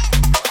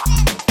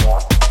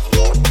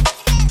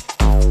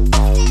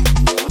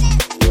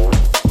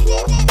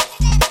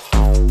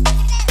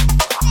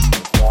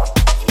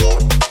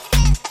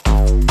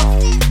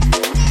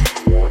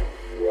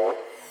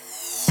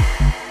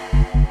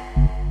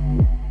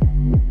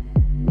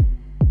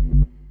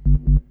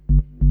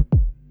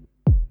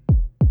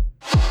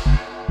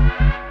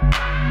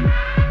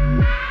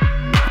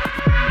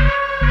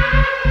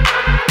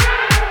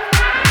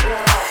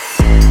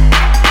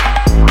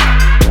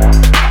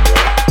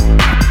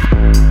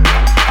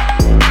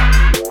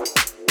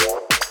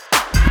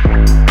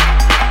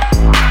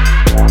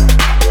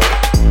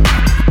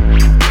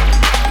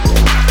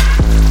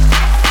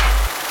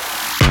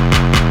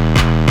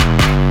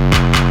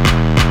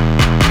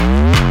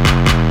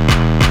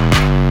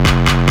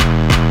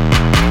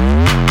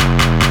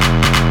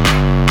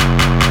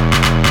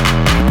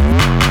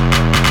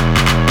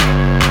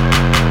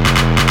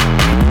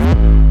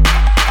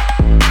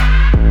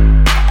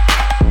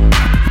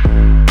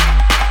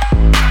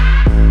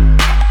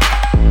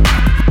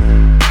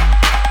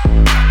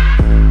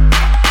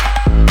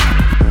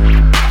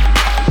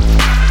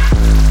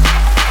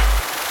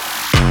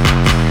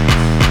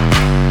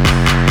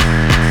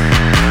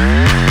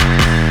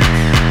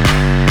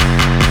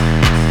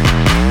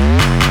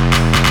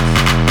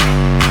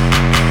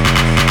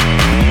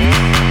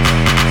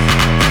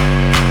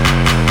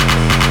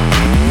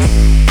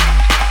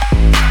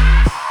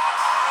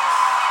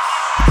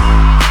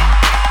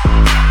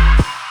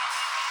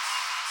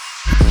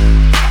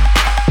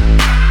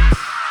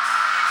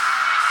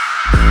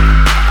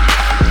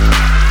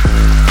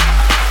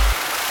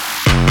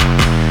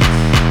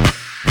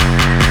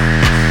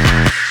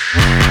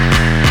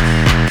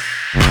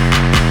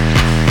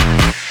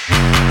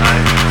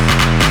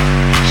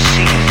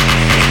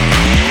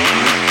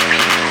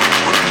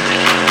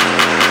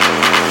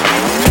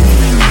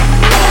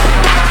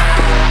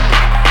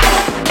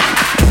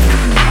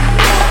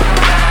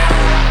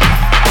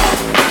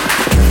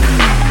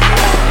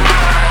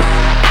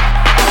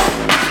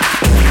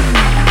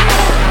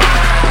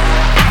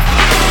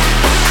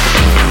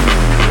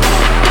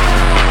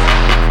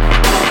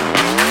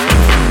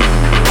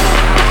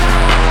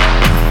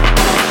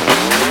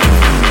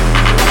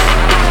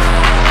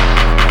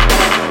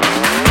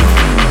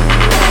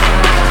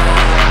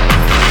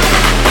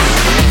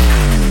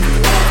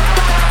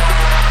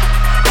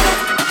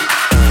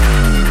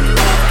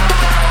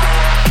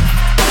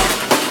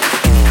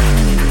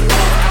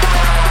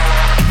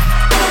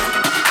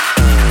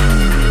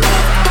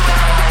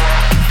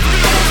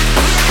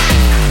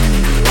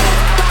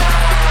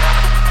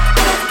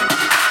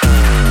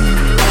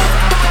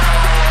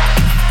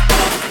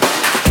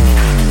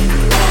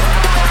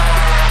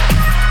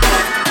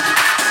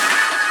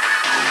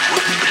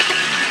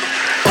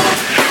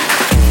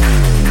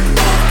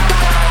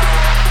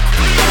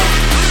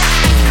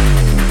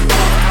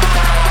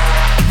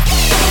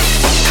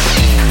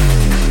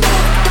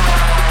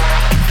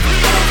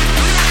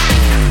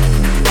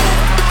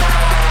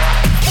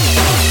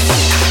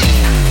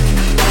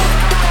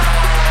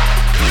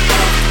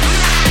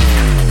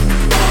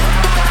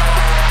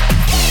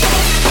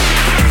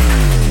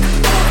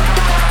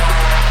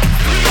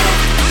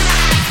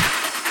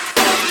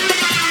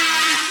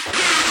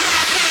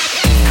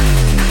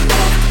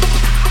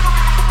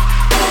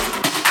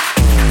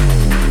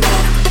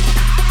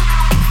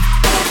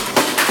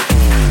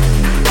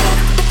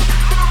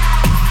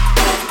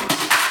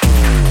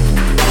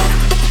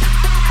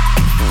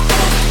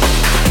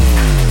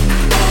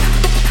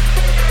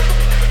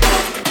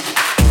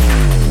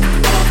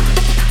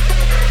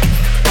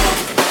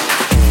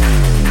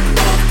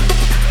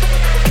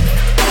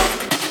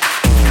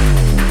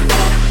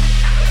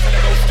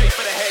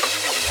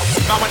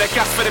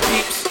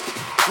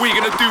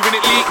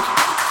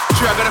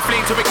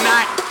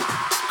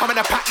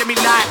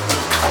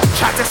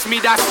Me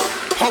that's,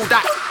 hold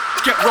that,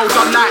 get rolled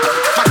on like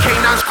my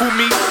canines call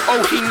me, oh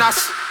he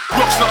nuts.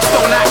 Rocks not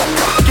stone like,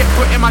 get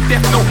put in my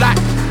death note like.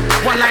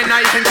 One line now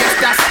you can guess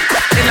that's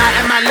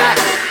enlighten man like.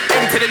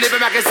 Into the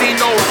living magazine,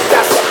 no,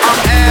 that's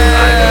I'm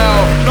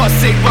L. Not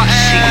sick, but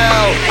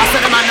L. I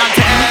said a man down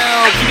to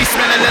L. Can you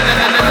smell L?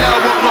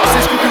 What rocks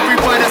is cooking free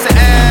boy, that's an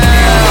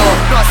L.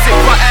 Not sick,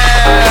 but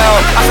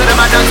L. I said a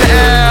man down to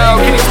L.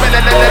 Can you smell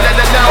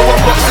L? What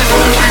rocks is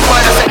cooking free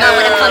boy, that's an L. Now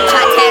when a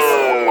contract test,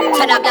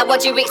 turn up like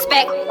what you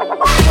expect.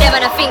 Them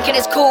and I'm thinking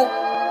it's cool,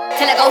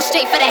 till I go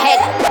straight for the head.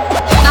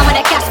 Now when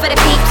I gas for the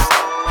peeps,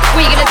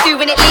 what you gonna do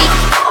when it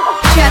leaks?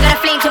 Sure I got a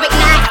flame to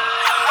ignite,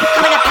 I'm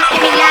gonna pack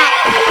it in light.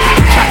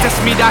 Try test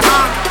me that,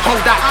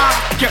 hold that,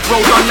 get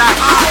rolled on that.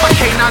 My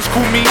canines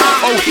call me,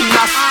 oh he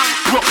nuts.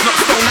 Rocks not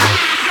stone that,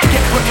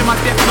 get put in my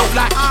death note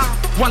like.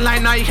 One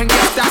line now you can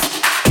guess that.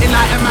 In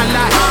like a man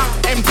like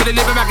M to the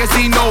Liver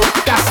magazine, no,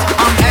 that's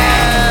I'm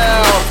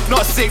L.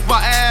 Not sick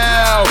but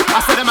L.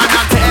 I said a man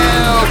down to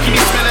L. Can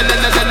you smell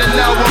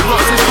L? What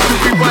rocks is cooking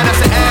free boy,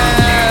 that's an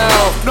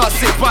L. Not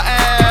sick but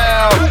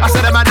L. I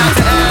said a man down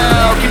to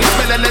L. Can you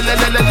smell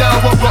L?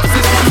 What rocks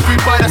is cooking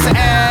free boy, that's an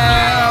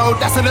L.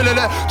 That's a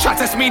l. Try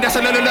test me, that's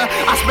a l.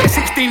 I spent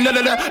 16 l.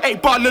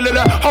 8 bar l.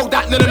 Hold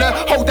that l.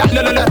 Hold that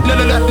l.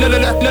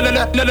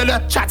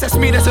 Try test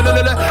me, that's a l.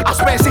 I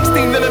spent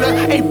 16 l.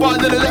 8 bar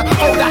l.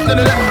 Hold that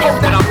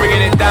l. Then I'm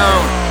bringing it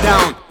down.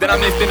 Then I'm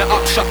lifting it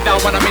up, shut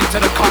down when I'm into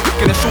the cup.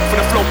 Gonna shoot for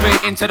the flow, play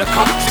it into the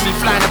cup. See me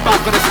flying about,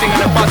 got a sting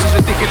and the buzz is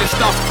ridiculous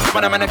stuff.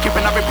 When I'm in a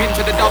kipping, I rip into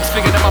the dubs,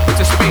 flinging them up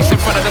into space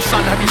in front of the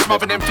sun. Have you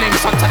smothered them flames,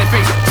 sun to the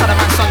face, son of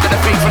man, sun to the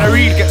face. When I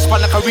read, get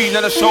spun like a reel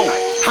on a show.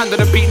 Hand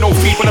on the beat, no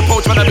feet. When I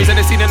approach, when I raise in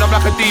the scene, and I'm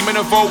like a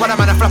demon of old. When I'm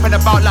flapping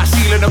about like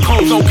seal in a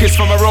cold. No kiss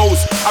from a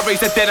rose. I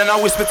raise the dead and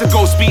I whisper to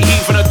ghosts. Beat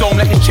heat from the dome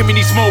like it's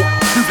chimney smoke.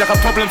 Move like a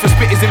problem for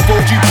spitters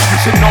involved. You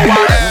should know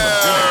I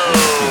am.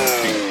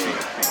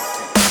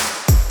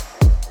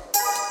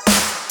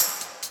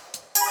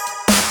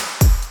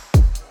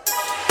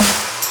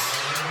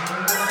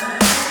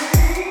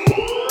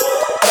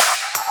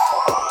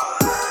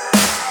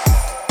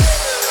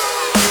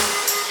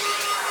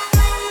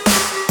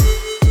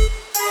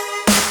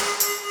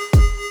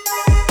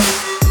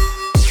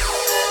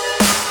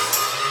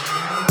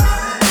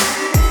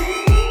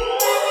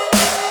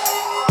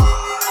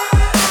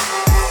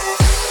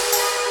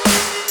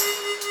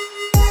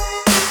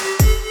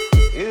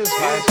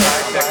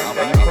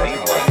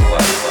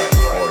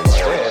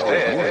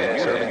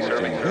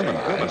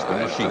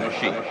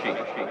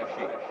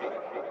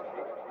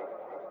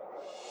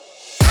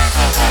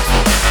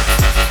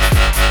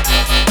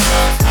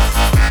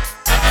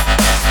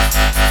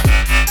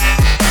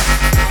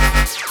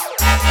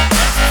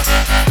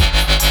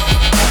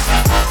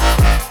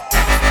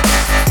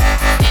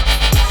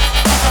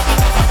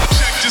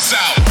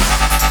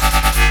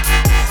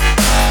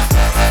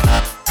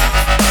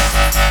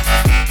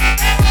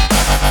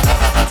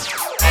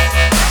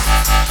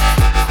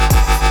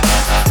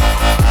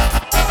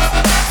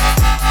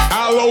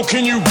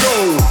 Can you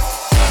go?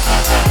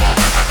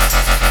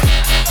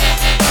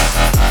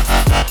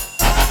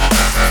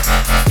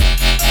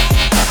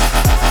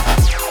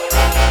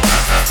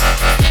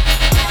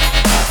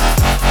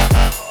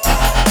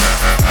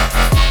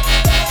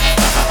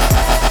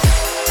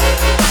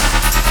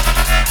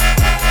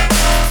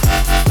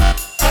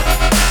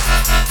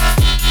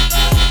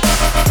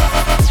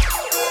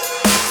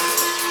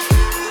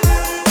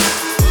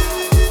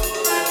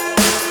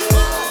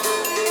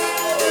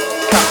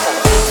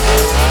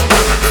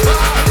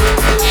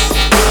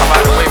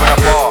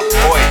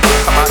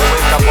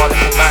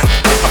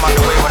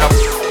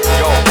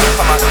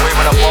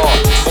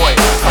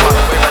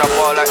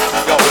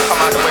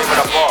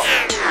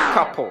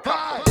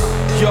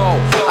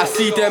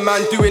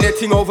 Man doing their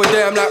thing over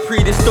there, I'm like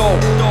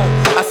predisposed.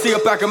 I see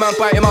a bag of man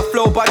biting my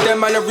flow, but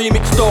them man a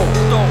remix though.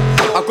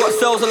 I got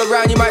cells all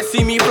around, you might see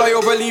me fly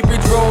over Lee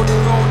Bridge Road.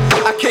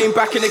 I came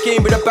back in the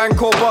game with a bang,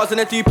 core bars and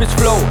the deepest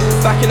flow.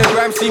 Back in the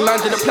grime scene,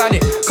 man's in the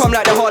planet. Come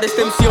like the hardest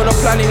MC on the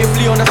planet. If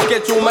Lee on the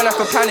schedule, man I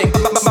can panic.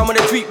 Man on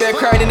the tweet, they're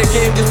crying in the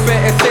game, just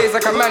better essays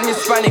like a man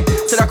Hispanic.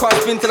 Said I can't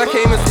spin till I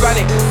came and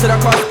Hispanic. Said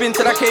I can't spin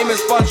till I came and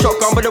spun.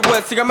 Shotgun but the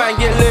words, sing a man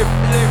get lift.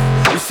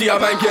 You see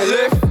a man get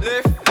lift.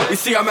 You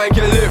see a man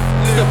get lift.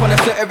 Step on the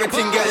set,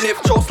 everything get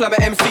lift. Choke slam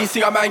at MC,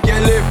 see a man get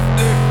lift.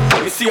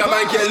 You see a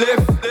man get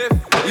lift.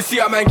 You see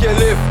a man get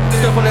lift.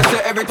 Step on the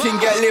set, everything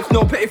get lift.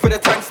 No pity for the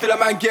tank, still a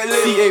man get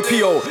lift.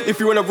 CAPO, if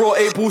you wanna raw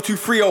 8 ball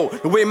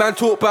 2-3-0. The way man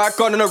talk about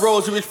gun on the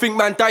rolls, you would think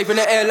man dive in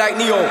the air like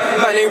Neo.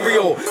 Man ain't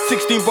real,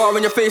 16 bar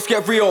in your face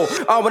get real.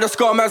 I wanna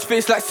scar man's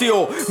face like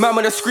Seal. Man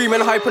wanna scream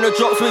and hype on the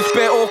drops, when it's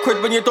bare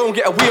awkward when you don't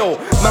get a wheel.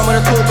 Man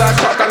wanna talk about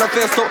shut down the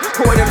first stop,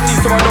 calling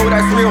MC so I know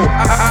that's real.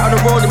 Out on the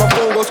road and my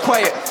phone goes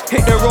quiet.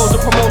 Hit the roads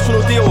with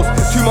promotional deals.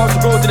 2 months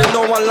ago didn't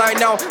know one line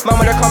now. Man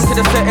wanna come to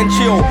the set and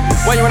chill.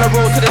 When you wanna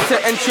roll to the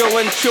set and chill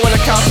on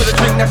the couch with a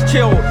drink that's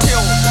chill.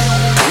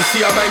 You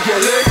see a man get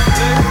lit.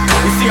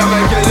 You see a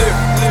man get lit.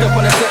 Step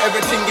on the set,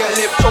 everything get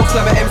lit. Choke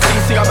slam at MC,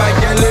 see a man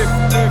get lit.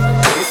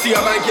 You see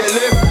a man get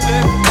lit.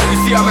 You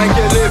see a man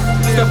get lit.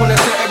 Step on the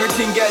set,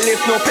 everything get lit.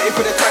 No pay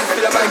for the tank,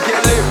 still a man get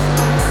lit.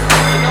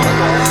 You know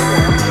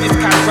what? This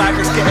cat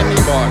driver's getting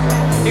me bored.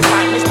 If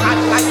I miss my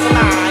flight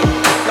tonight,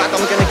 God,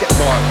 I'm gonna get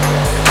bored.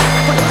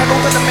 Put the pedal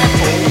to the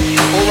metal,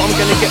 or I'm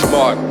gonna get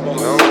mad.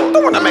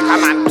 Don't wanna make a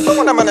man. Don't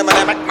wanna make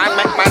man. Mad.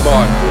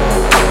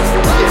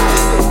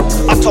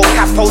 I told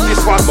Capo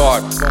this one.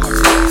 Mad.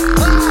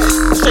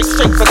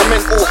 Straight for the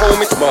mental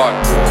home. It's mad.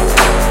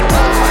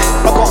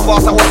 I got a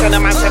bar that was in a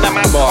man. I got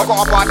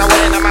a bar that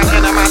was in a man. I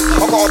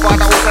got a bar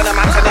that was in a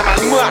man.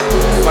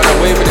 Man,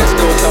 I'm waving it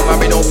still, tell man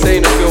we don't play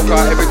no feel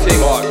car,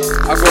 everything on.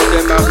 I got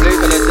them man blaze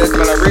and the dead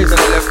man I raise and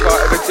the left car,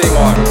 everything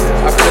on.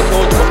 I could have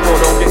told you before,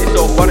 don't get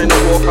yourself running the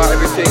walk out,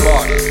 everything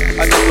on.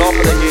 I just laugh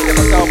at the game, if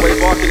I sound way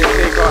barking and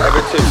take out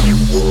everything.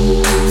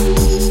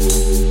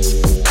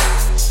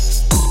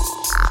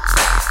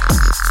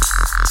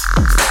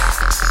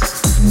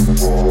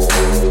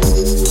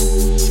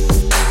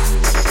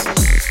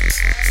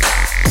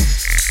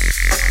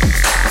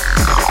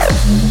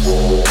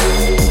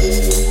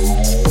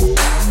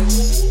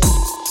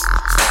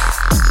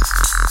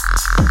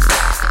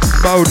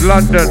 Mode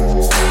London,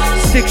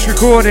 Styx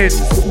Recordings.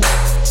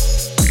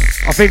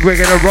 I think we're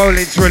gonna roll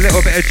into a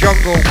little bit of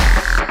jungle.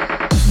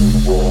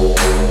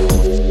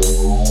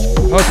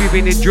 Hope you've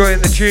been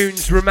enjoying the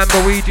tunes.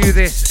 Remember, we do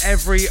this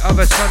every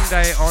other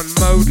Sunday on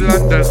Mode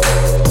London,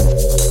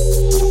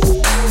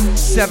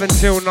 7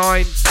 till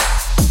 9.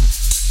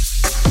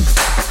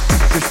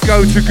 Just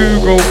go to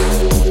Google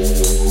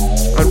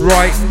and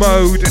write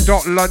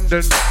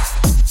mode.london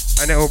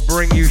and it'll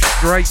bring you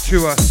straight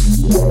to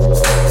us.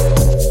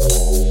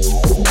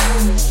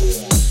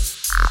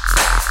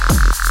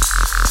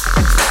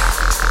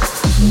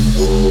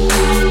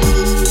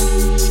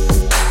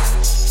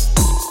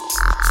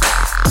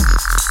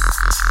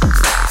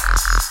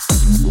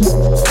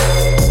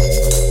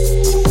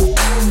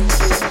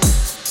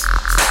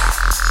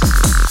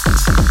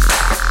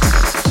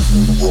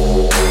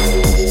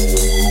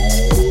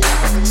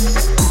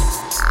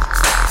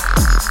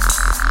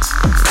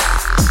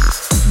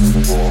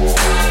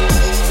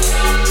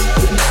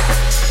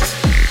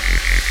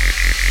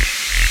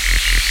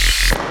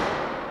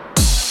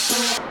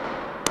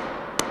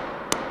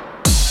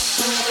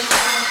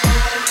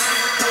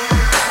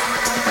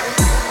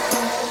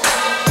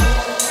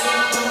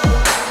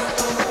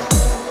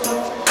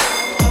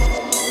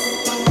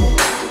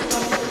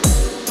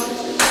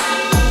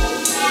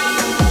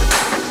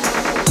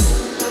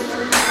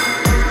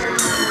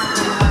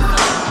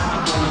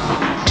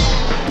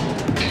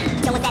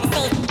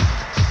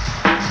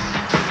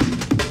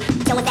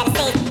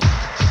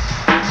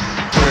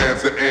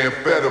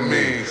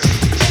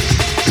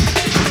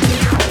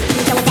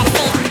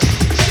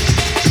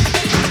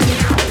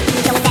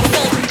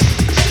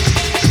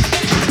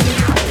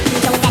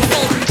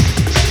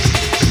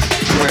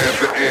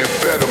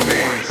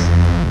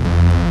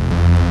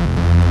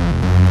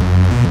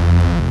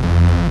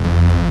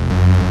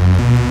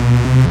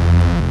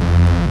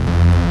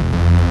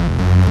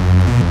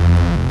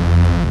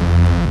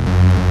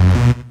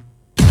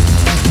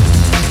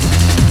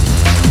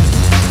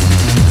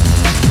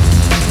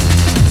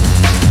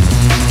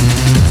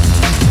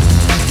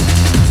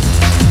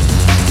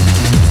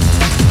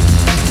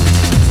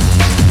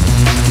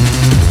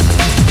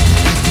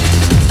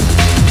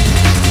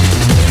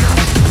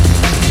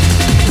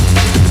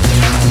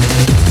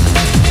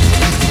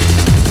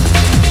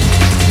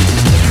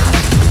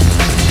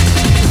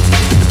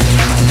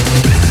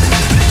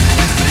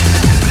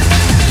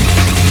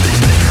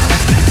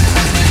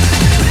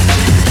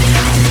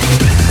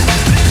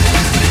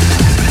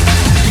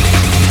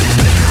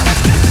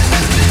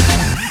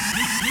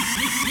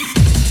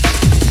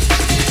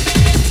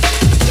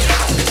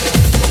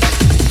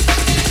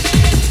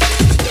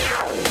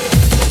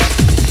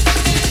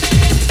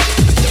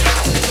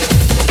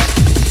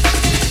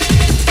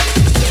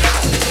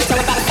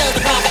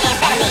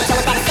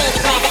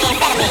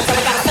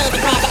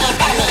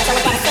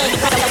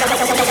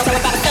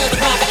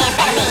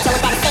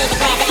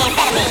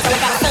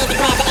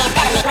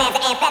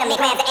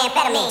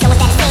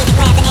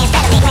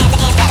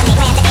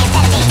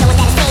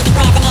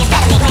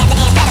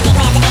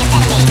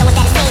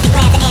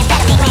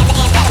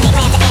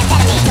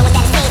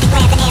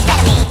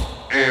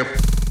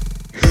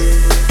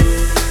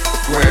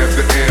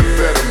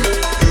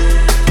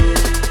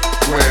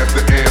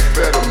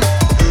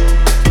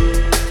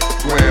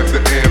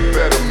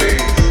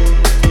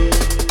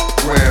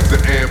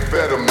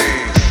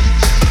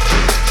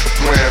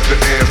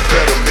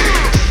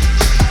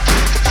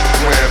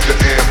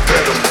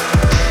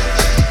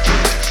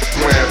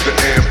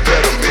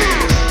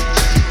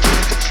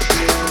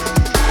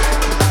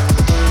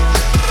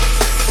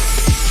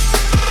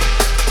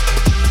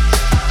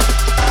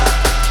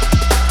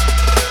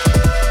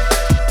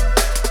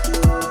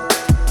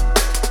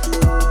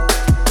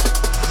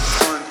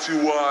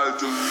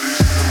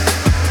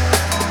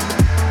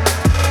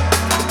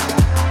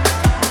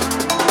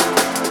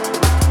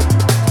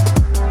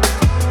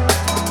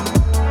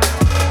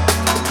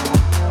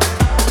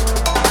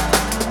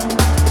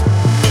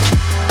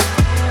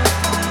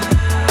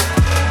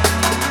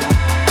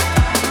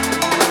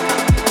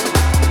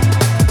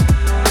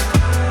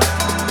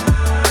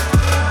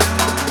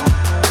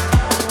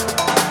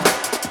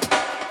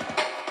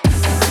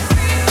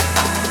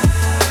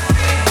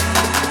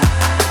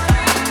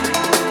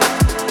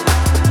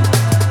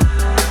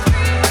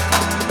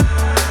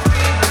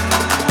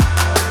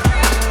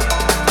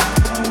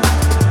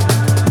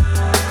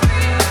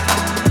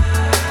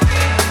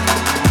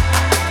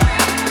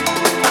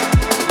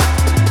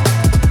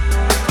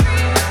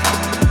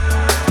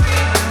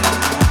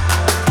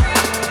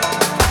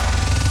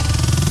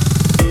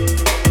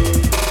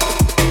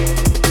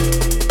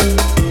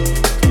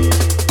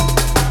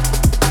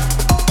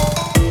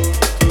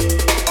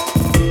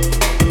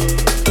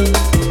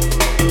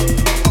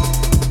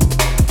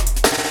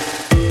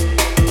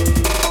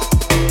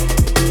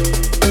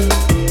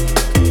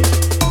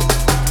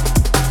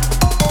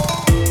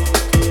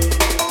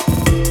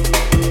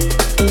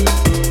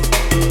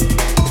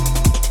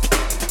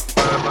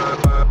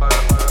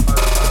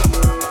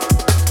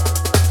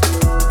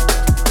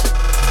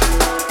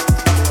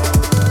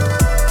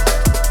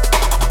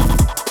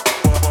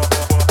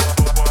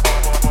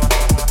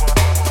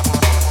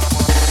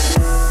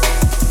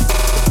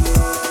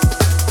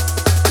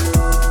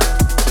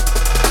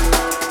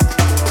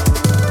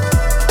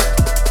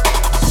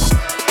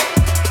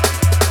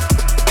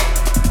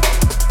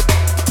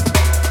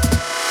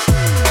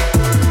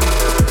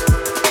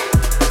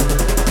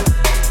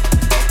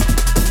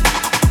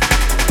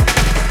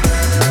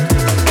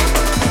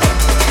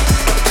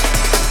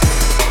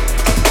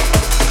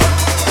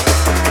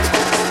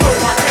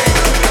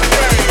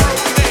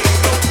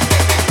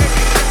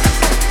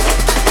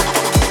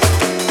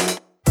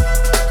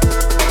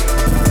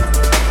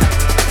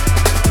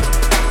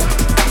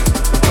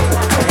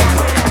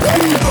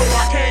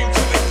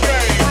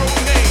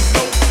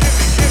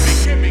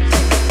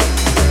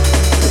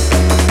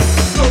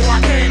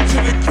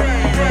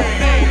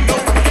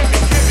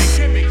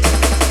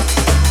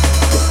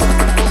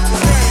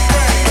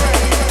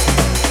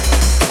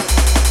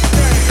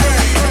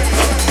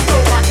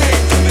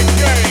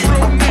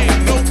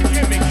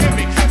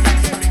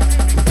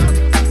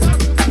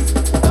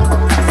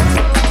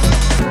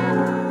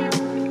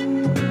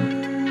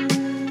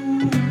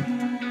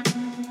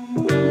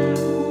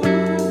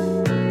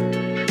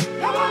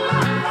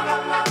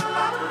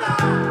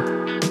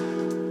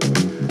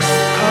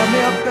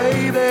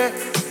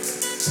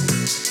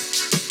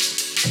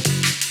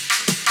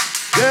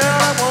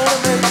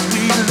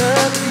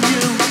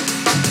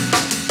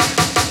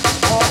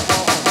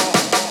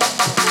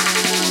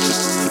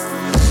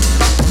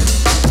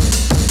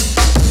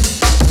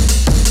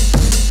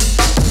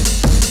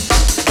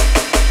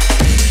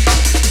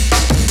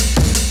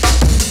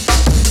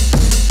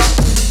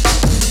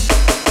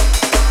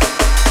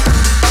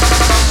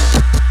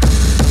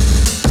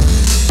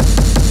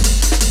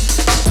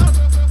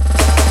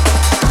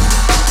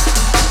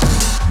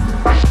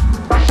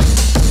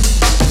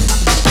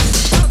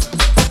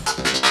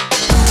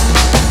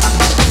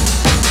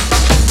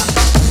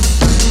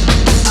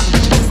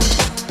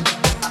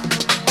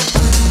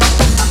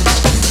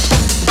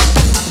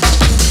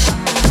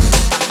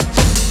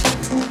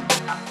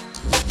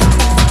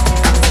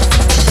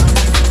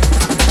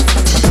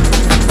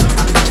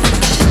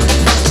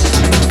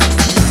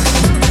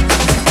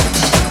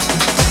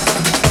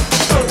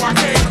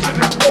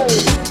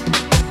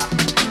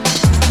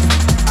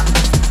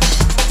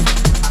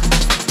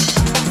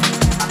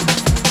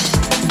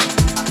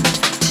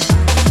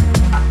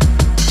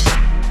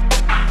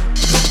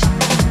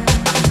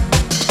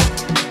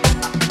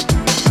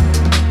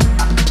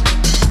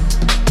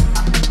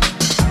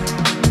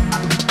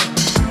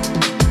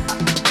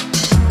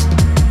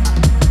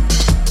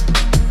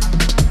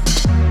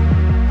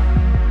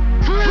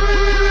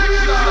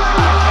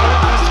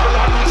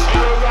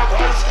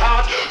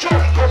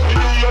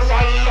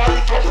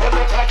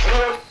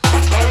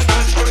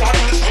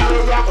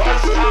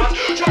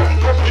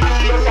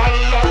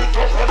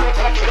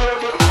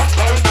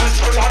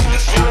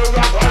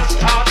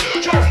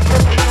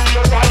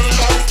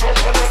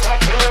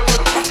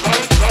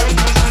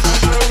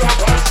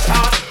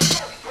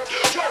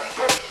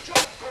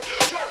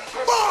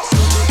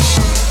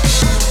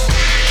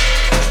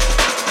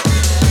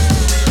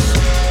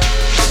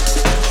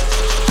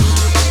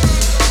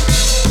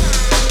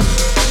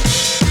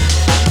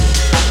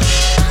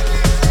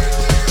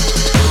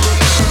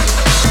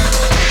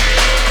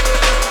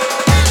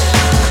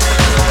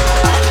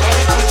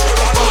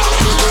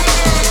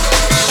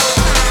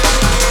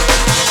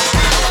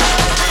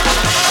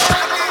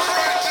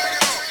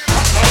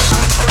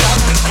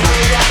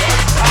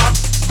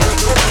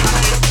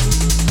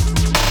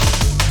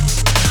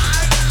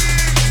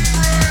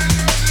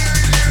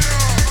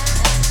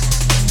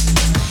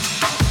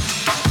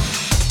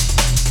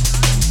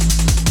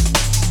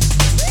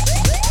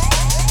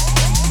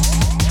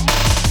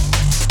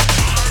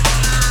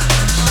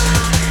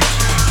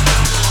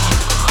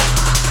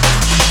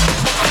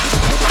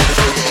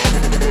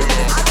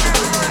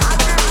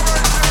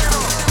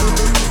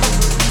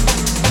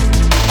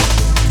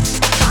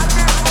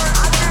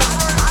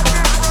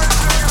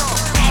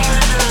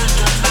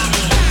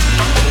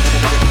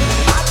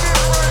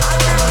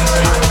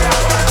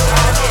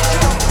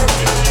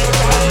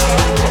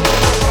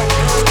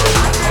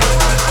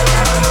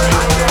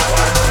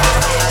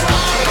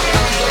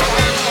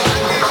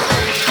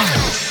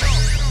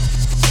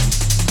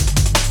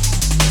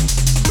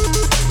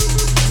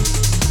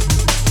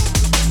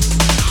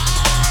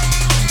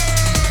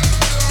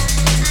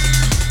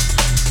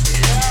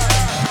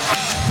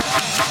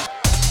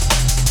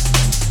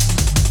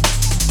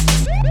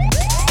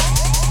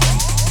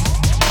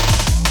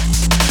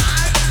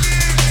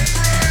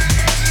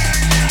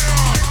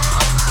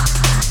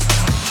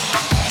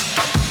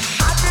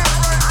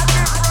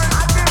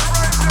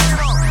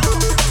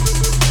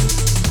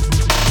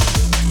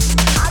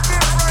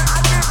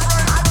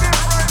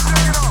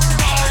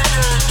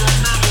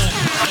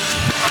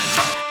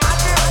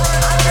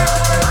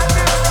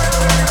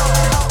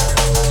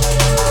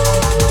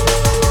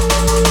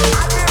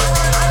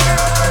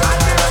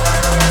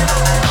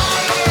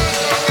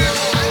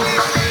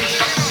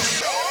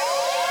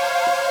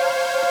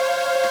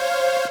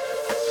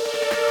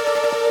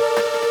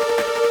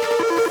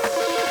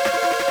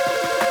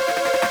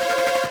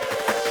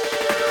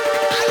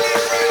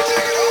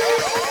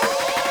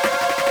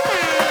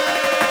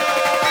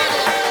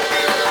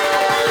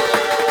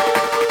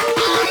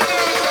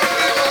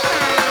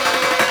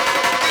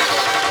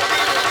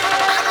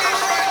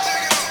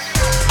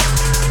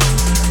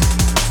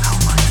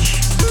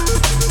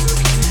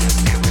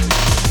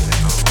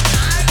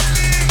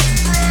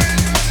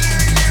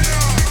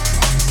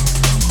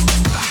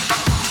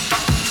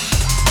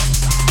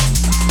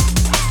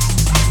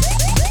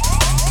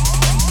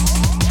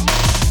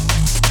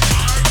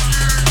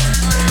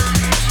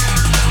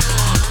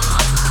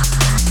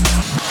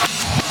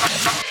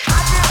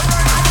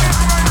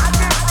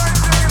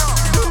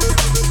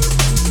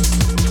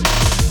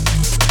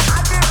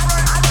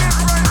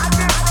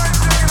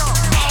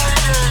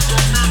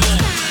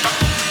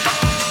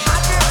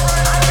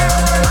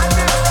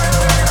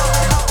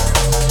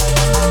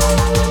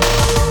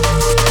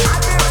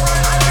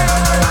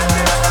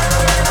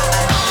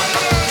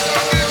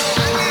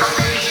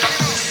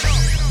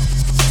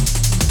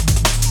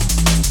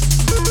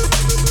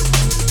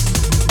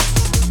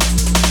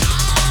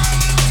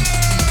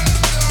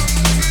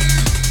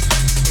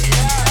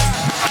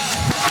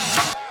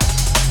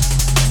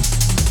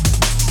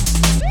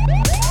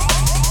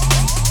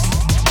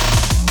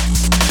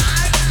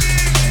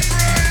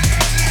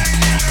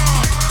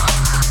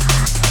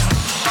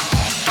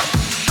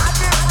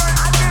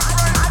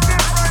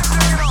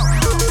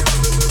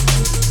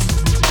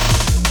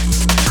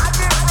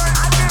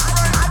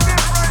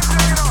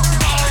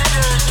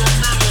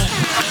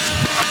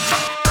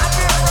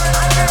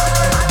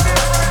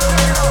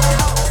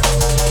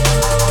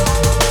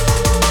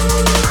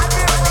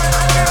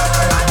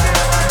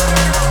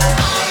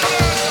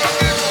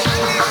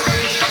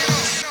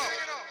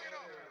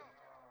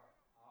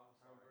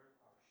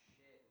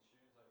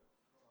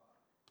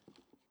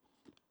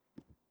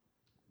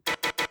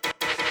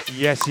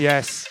 Yes,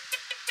 yes.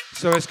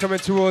 So it's coming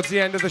towards the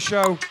end of the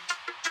show.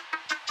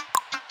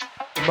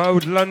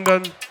 Mode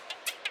London,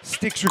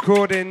 Styx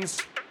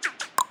Recordings,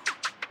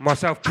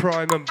 myself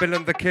Prime and Bill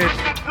and the Kid.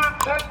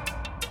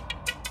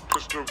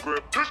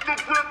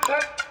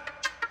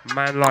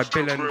 Man like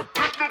Billin.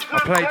 I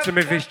played some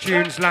of his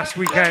tunes last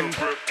weekend.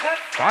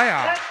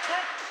 Fire!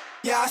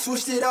 Yeah, I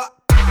switched it up.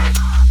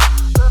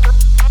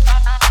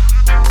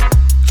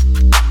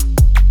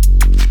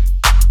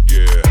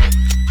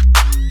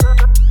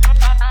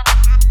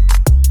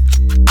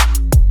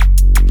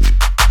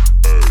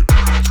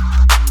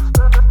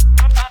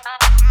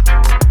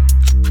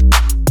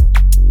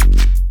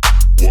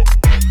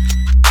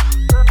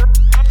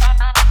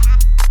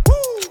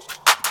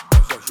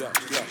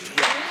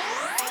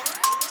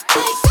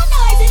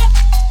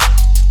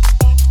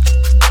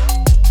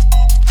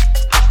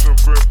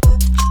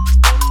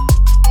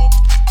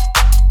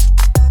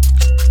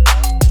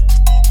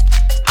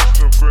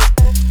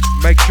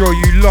 Make sure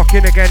you lock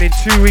in again in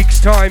 2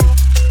 weeks' time.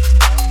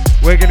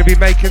 We're going to be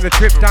making the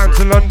trip down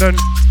to London.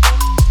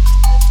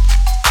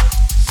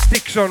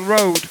 Styx on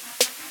road.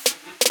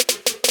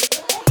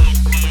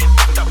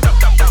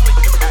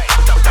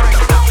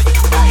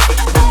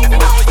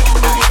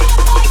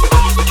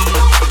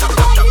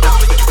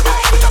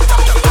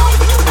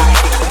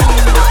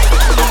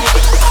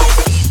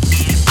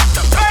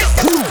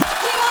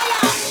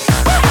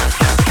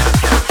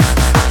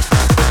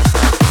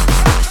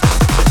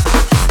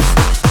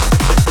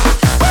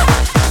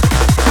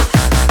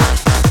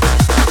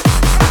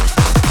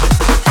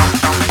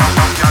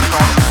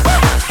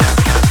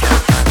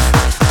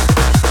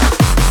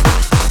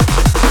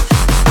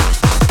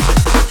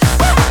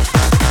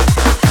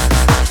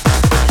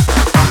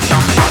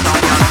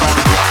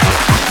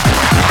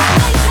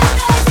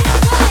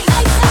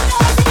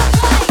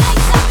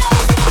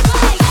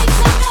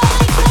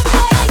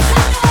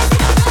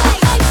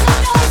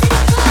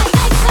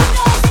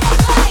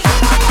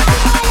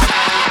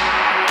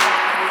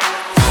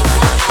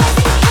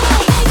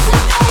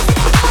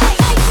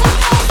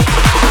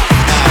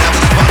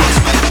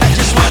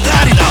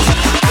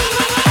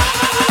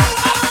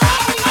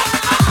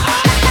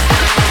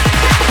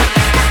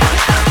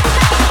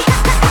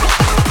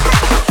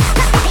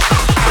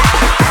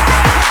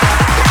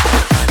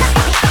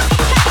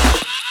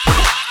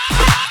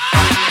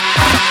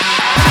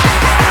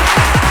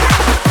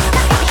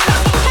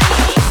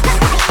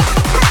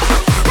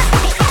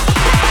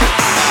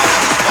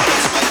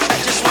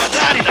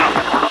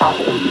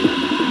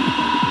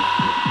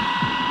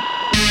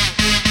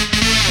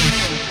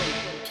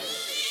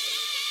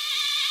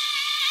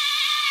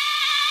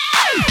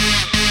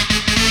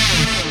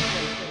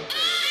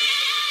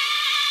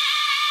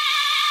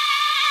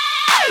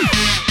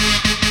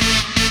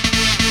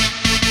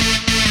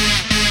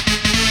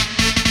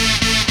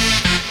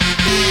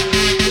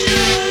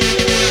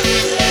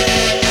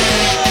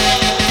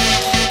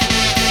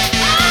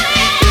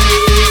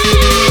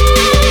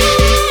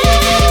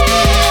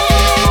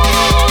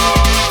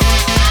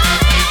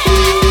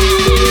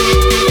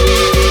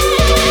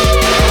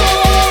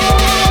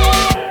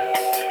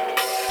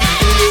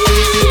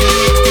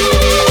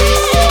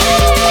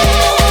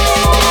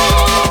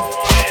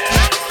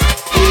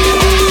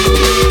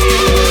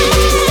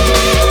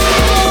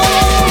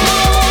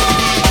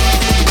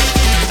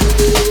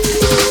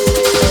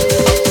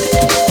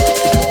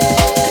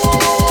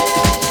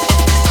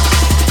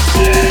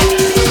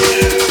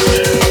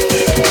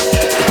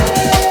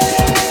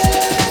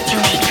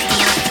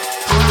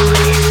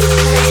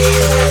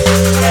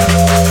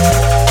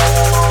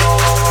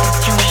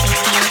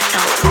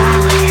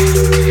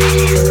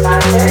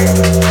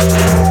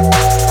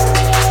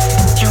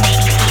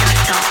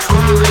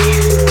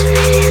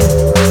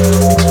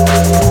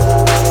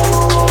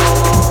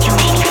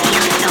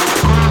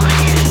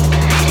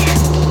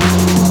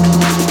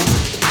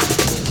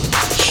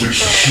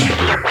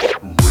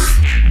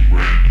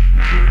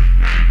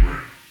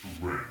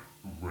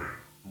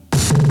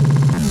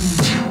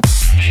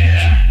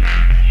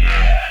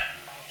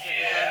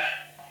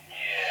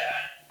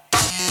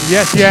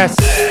 Yes, yes.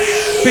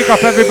 Pick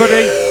up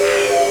everybody.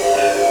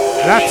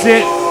 That's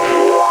it.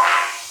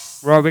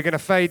 Right, we're going to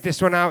fade this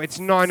one out. It's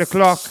 9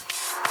 o'clock.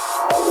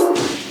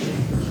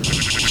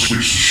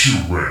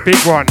 Big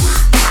one.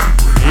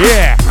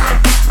 Yeah.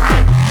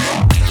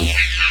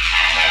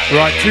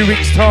 Right, 2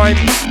 weeks' time.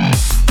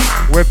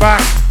 We're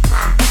back.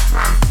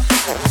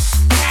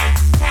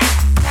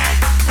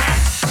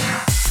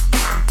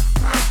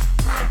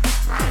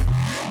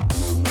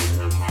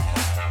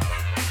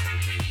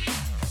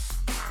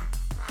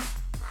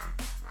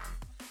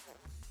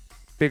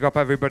 Big up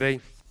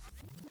everybody.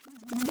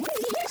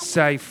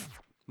 Safe.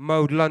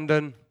 Mode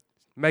London.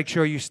 Make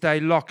sure you stay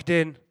locked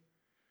in.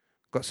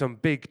 Got some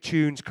big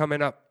tunes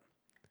coming up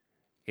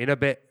in a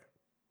bit.